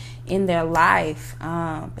season in their life.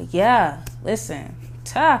 But yeah, listen,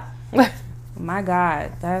 my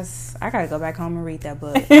God, I gotta go back home and read that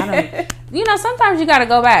book. You know, sometimes you gotta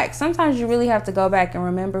go back. Sometimes you really have to go back and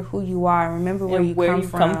remember who you are, and remember where you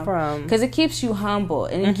come from. Because it keeps you humble,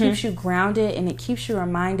 and it keeps you grounded, and it keeps you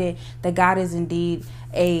reminded that God is indeed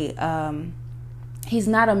He's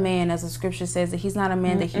not a man, as the scripture says, that He's not a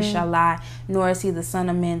man that He shall lie, nor is He the son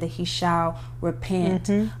of man that He shall repent.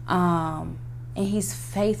 And He's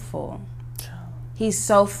faithful. He's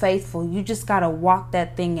so faithful. You just gotta walk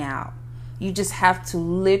that thing out. You just have to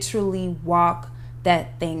literally walk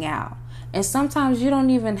that thing out. And sometimes you don't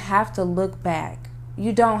even have to look back.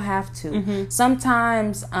 You don't have to.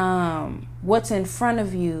 Sometimes what's in front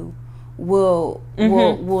of you will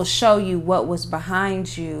show you what was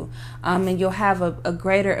behind you. And you'll have a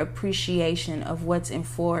greater appreciation of what's in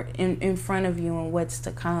front of you and what's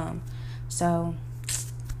to come. So,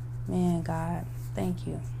 man, God, thank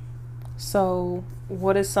you. So,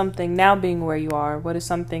 what is something, now being where you are, what is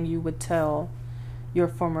something you would tell your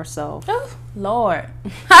former self? Oh, Lord.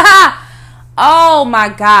 Oh, my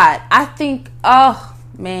God. I think, oh,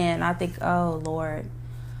 Lord.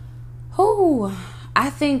 I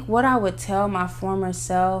think what I would tell my former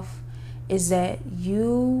self is that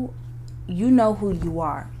you know who you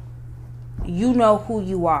are. You know who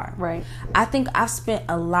you are. Right. I think I've spent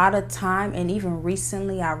a lot of time, and even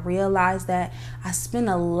recently I realized that I spent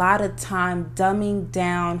a lot of time dumbing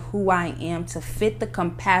down who I am to fit the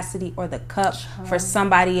capacity or the cup for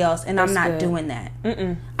somebody else, and I'm not doing that.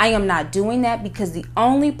 I am not doing that, because the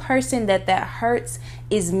only person that hurts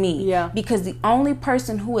is me. Yeah. Because the only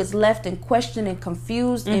person who is left in question and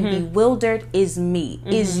confused and bewildered is me,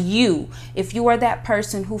 is you. If you are that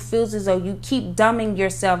person who feels as though you keep dumbing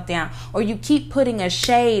yourself down, or you keep putting a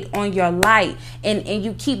shade on your light, and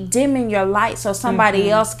you keep dimming your light so somebody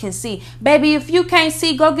else can see. Baby, if you can't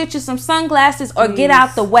see, go get you some sunglasses or get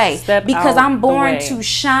out the way. Because I'm born to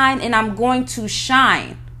shine, and I'm going to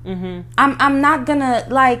shine. I'm not gonna,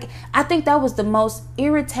 like, I think that was the most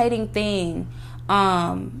irritating thing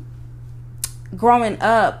growing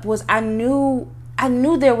up, was I knew I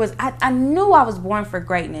knew I was born for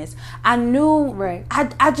greatness. I knew,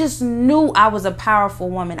 I just knew I was a powerful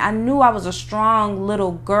woman. I knew I was a strong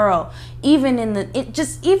little girl, even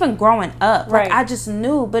even growing up. Right. Like, I just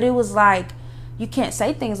knew, but it was like, you can't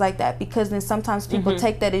say things like that, because then sometimes people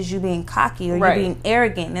take that as you being cocky or you being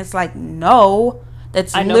arrogant. And it's like, no,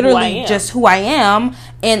 that's literally just who I am,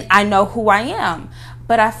 and I know who I am.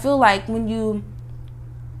 But I feel like when you're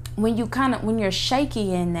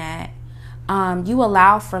shaky in that, you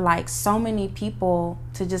allow for like so many people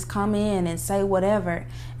to just come in and say whatever.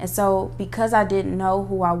 And so because I didn't know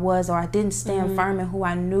who I was, or I didn't stand firm in who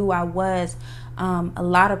I knew I was, a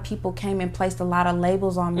lot of people came and placed a lot of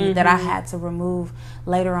labels on me that I had to remove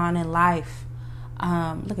later on in life.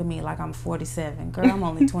 Look at me like I'm 47. Girl, I'm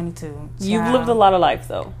only 22. You've lived a lot of life,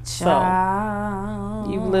 though. Child.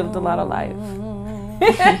 So you've lived a lot of life.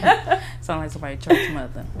 Sound like somebody church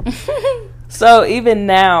mother. So even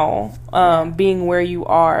now, being where you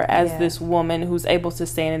are as this woman who's able to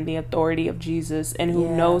stand in the authority of Jesus and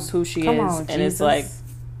who knows who she is, and Jesus. it's like,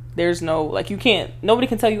 there's no, like, you can't, nobody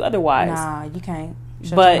can tell you otherwise. Nah, you can't.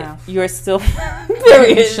 Shut but your mouth. You're still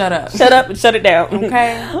period. Shut up. Shut up and shut it down.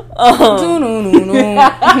 Okay. Windows,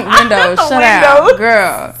 shut out.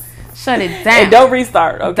 Girl, shut it down. And don't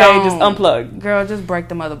restart, okay? Just unplug. Girl, just break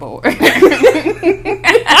the motherboard.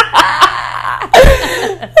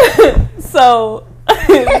 So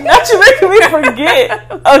Not you making me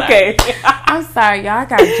forget. Okay. I'm sorry, y'all. I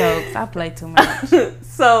got jokes. I play too much.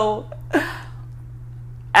 So,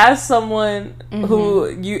 as someone who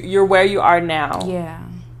you're where you are now, Yeah.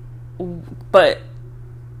 but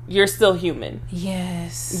you're still human.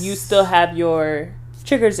 Yes. You still have your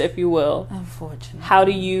triggers, if you will. Unfortunately. How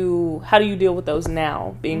do you deal with those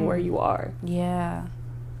now, being where you are? Yeah.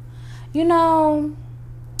 You know,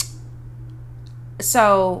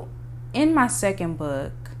 so in my second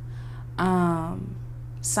book,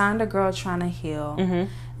 Signed a Girl Trying to Heal,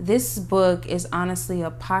 this book is honestly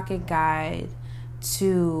a pocket guide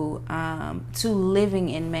to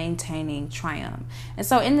living and maintaining triumph. And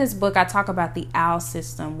so in this book, I talk about the OWL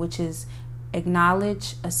system, which is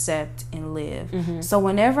acknowledge, accept, and live. So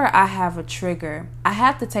whenever I have a trigger, I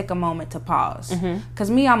have to take a moment to pause.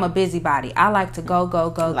 Because me, I'm a busybody. I like to go.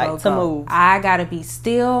 Move. I gotta be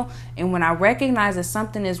still. And when I recognize that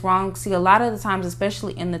something is wrong, see, a lot of the times,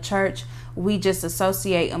 especially in the church, we just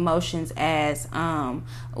associate emotions as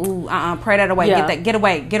pray that away, get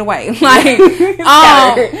away. Like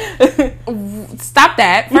stop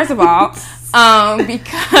that, first of all.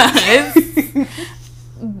 Because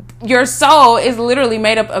your soul is literally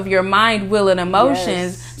made up of your mind, will, and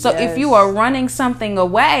emotions. So if you are running something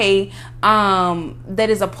away that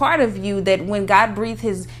is a part of you, that when God breathed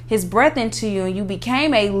his breath into you and you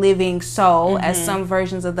became a living soul, as some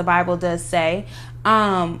versions of the Bible does say,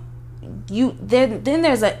 then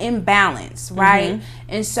there's an imbalance, right?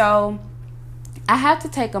 And so I have to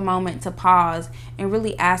take a moment to pause and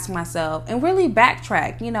really ask myself and really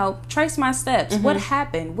backtrack, trace my steps. What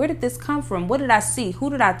happened? Where did this come from? What did I see? Who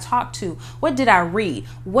did I talk to? What did I read?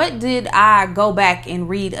 What did I go back and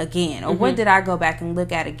read again? Or what did I go back and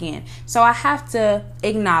look at again? So I have to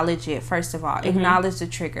acknowledge it, first of all, acknowledge the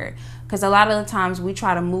trigger. Because a lot of the times we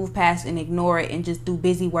try to move past and ignore it and just do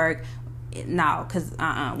busy work. No, because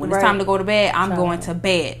when it's time to go to bed, I'm going to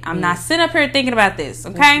bed. I'm not sitting up here thinking about this,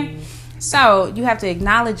 okay? So you have to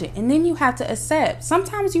acknowledge it, and then you have to accept.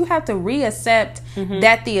 Sometimes you have to reaccept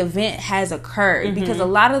that the event has occurred, because a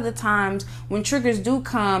lot of the times when triggers do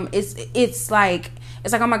come, it's like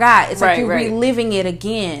oh my God, it's like you're reliving it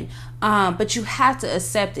again. But you have to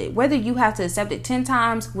accept it. Whether you have to accept it 10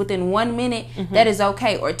 times within 1 minute, that is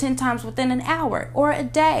okay, or 10 times within an hour or a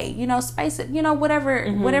day. Space it.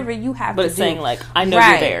 Whatever you have to do. But it's saying like, I know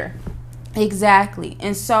you're there. Exactly.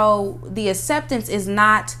 And so the acceptance is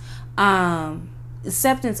not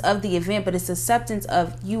acceptance of the event, but it's acceptance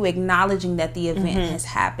of you acknowledging that the event has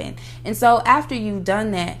happened. And so after you've done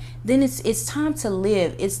that, then it's time to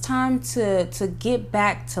live. It's time to get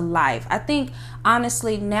back to life. I think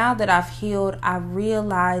honestly, now that I've healed, I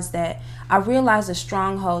realize the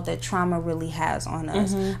stronghold that trauma really has on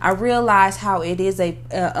us. I realize how it is a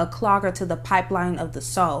clogger to the pipeline of the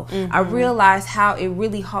soul. I realize how it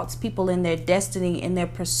really halts people in their destiny, in their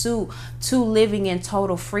pursuit to living in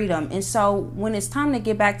total freedom. And so when it's time to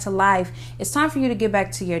get back to life, it's time for you to get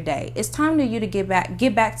back to your day. It's time for you to get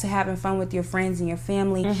back to having fun with your friends and your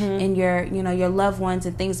family and your loved ones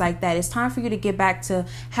and things like that. It's time for you to get back to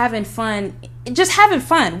having fun, just having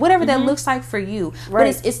fun, whatever that looks like for you.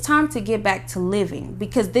 Right. But it's time to get back to living,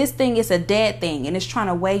 because this thing is a dead thing and it's trying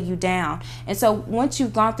to weigh you down. And so once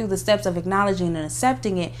you've gone through the steps of acknowledging and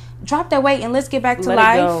accepting it, drop that weight and let's get back to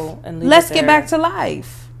life. Let's get back to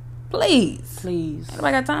life. Please.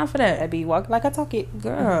 Nobody got time for that. I be walking like I talk it.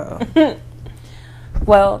 Girl.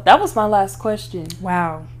 Well, that was my last question.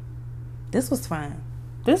 Wow. This was fun.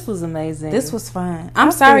 This was amazing. This was fun.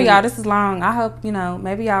 I'm sorry, y'all. This is long. I hope,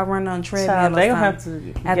 maybe y'all run on treadmill. They don't have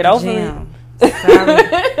to at get the over gym.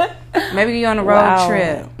 Maybe you're on a road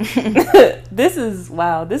trip. This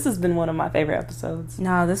has been one of my favorite episodes.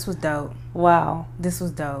 No, this was dope. Wow. This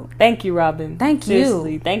was dope. Thank you, Robin.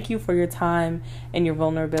 Seriously. Thank you for your time and your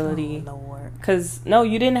vulnerability. Oh, Lord. Because, no,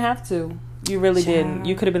 you didn't have to. You really didn't.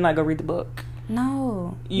 You could have been like, go read the book.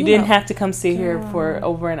 No. You didn't have to come sit here for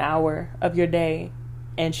over an hour of your day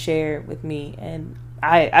and share with me. And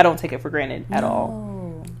I don't take it for granted at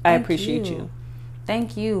all. I appreciate you.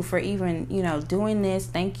 Thank you for even, doing this.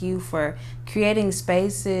 Thank you for creating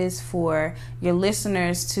spaces for your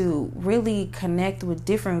listeners to really connect with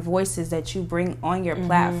different voices that you bring on your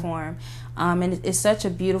platform. And it's such a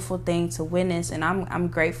beautiful thing to witness. And I'm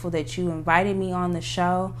grateful that you invited me on the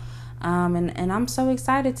show. And I'm so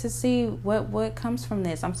excited to see what comes from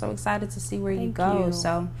this. I'm so excited to see where you go.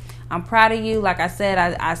 So I'm proud of you. Like I said,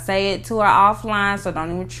 I say it to her offline, so don't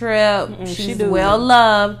even trip. She's well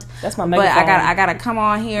loved. That's my megaphone. But I gotta come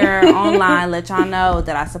on here online, let y'all know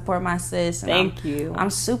that I support my sis. And thank you. I'm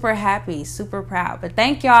super happy, super proud. But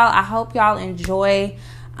thank y'all. I hope y'all enjoy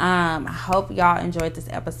I hope y'all enjoyed this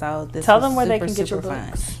episode. Tell them where they can get your fun.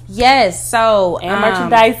 books. Yes, so and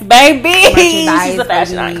merchandise, baby. Merchandise, She's a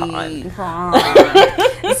fashion icon.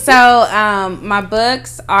 So my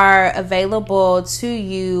books are available to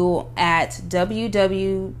you at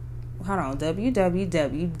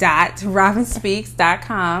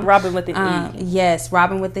www.robynspeaks.com. Robyn with an E. Yes,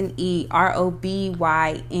 Robyn with an E.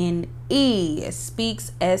 ROBYNE.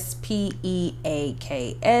 Speaks SPEAKS.com.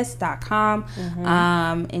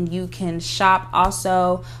 And you can shop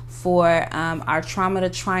also for our Trauma to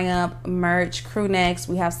Triumph merch, crew necks.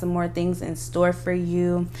 We have some more things in store for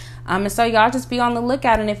you. And so y'all just be on the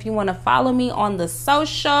lookout. And if you want to follow me on the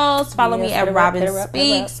socials, follow me at Robyn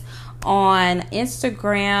Speaks on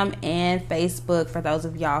Instagram and Facebook, for those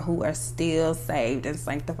of y'all who are still saved and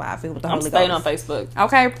sanctified, filled with the Holy Ghost. I'm staying on Facebook.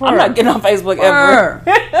 Okay, I'm not getting on Facebook ever.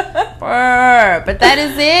 But that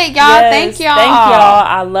is it, y'all. Yes, thank y'all.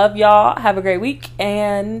 I love y'all. Have a great week.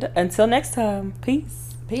 And until next time,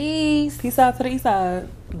 peace. Peace. Peace out to the east side.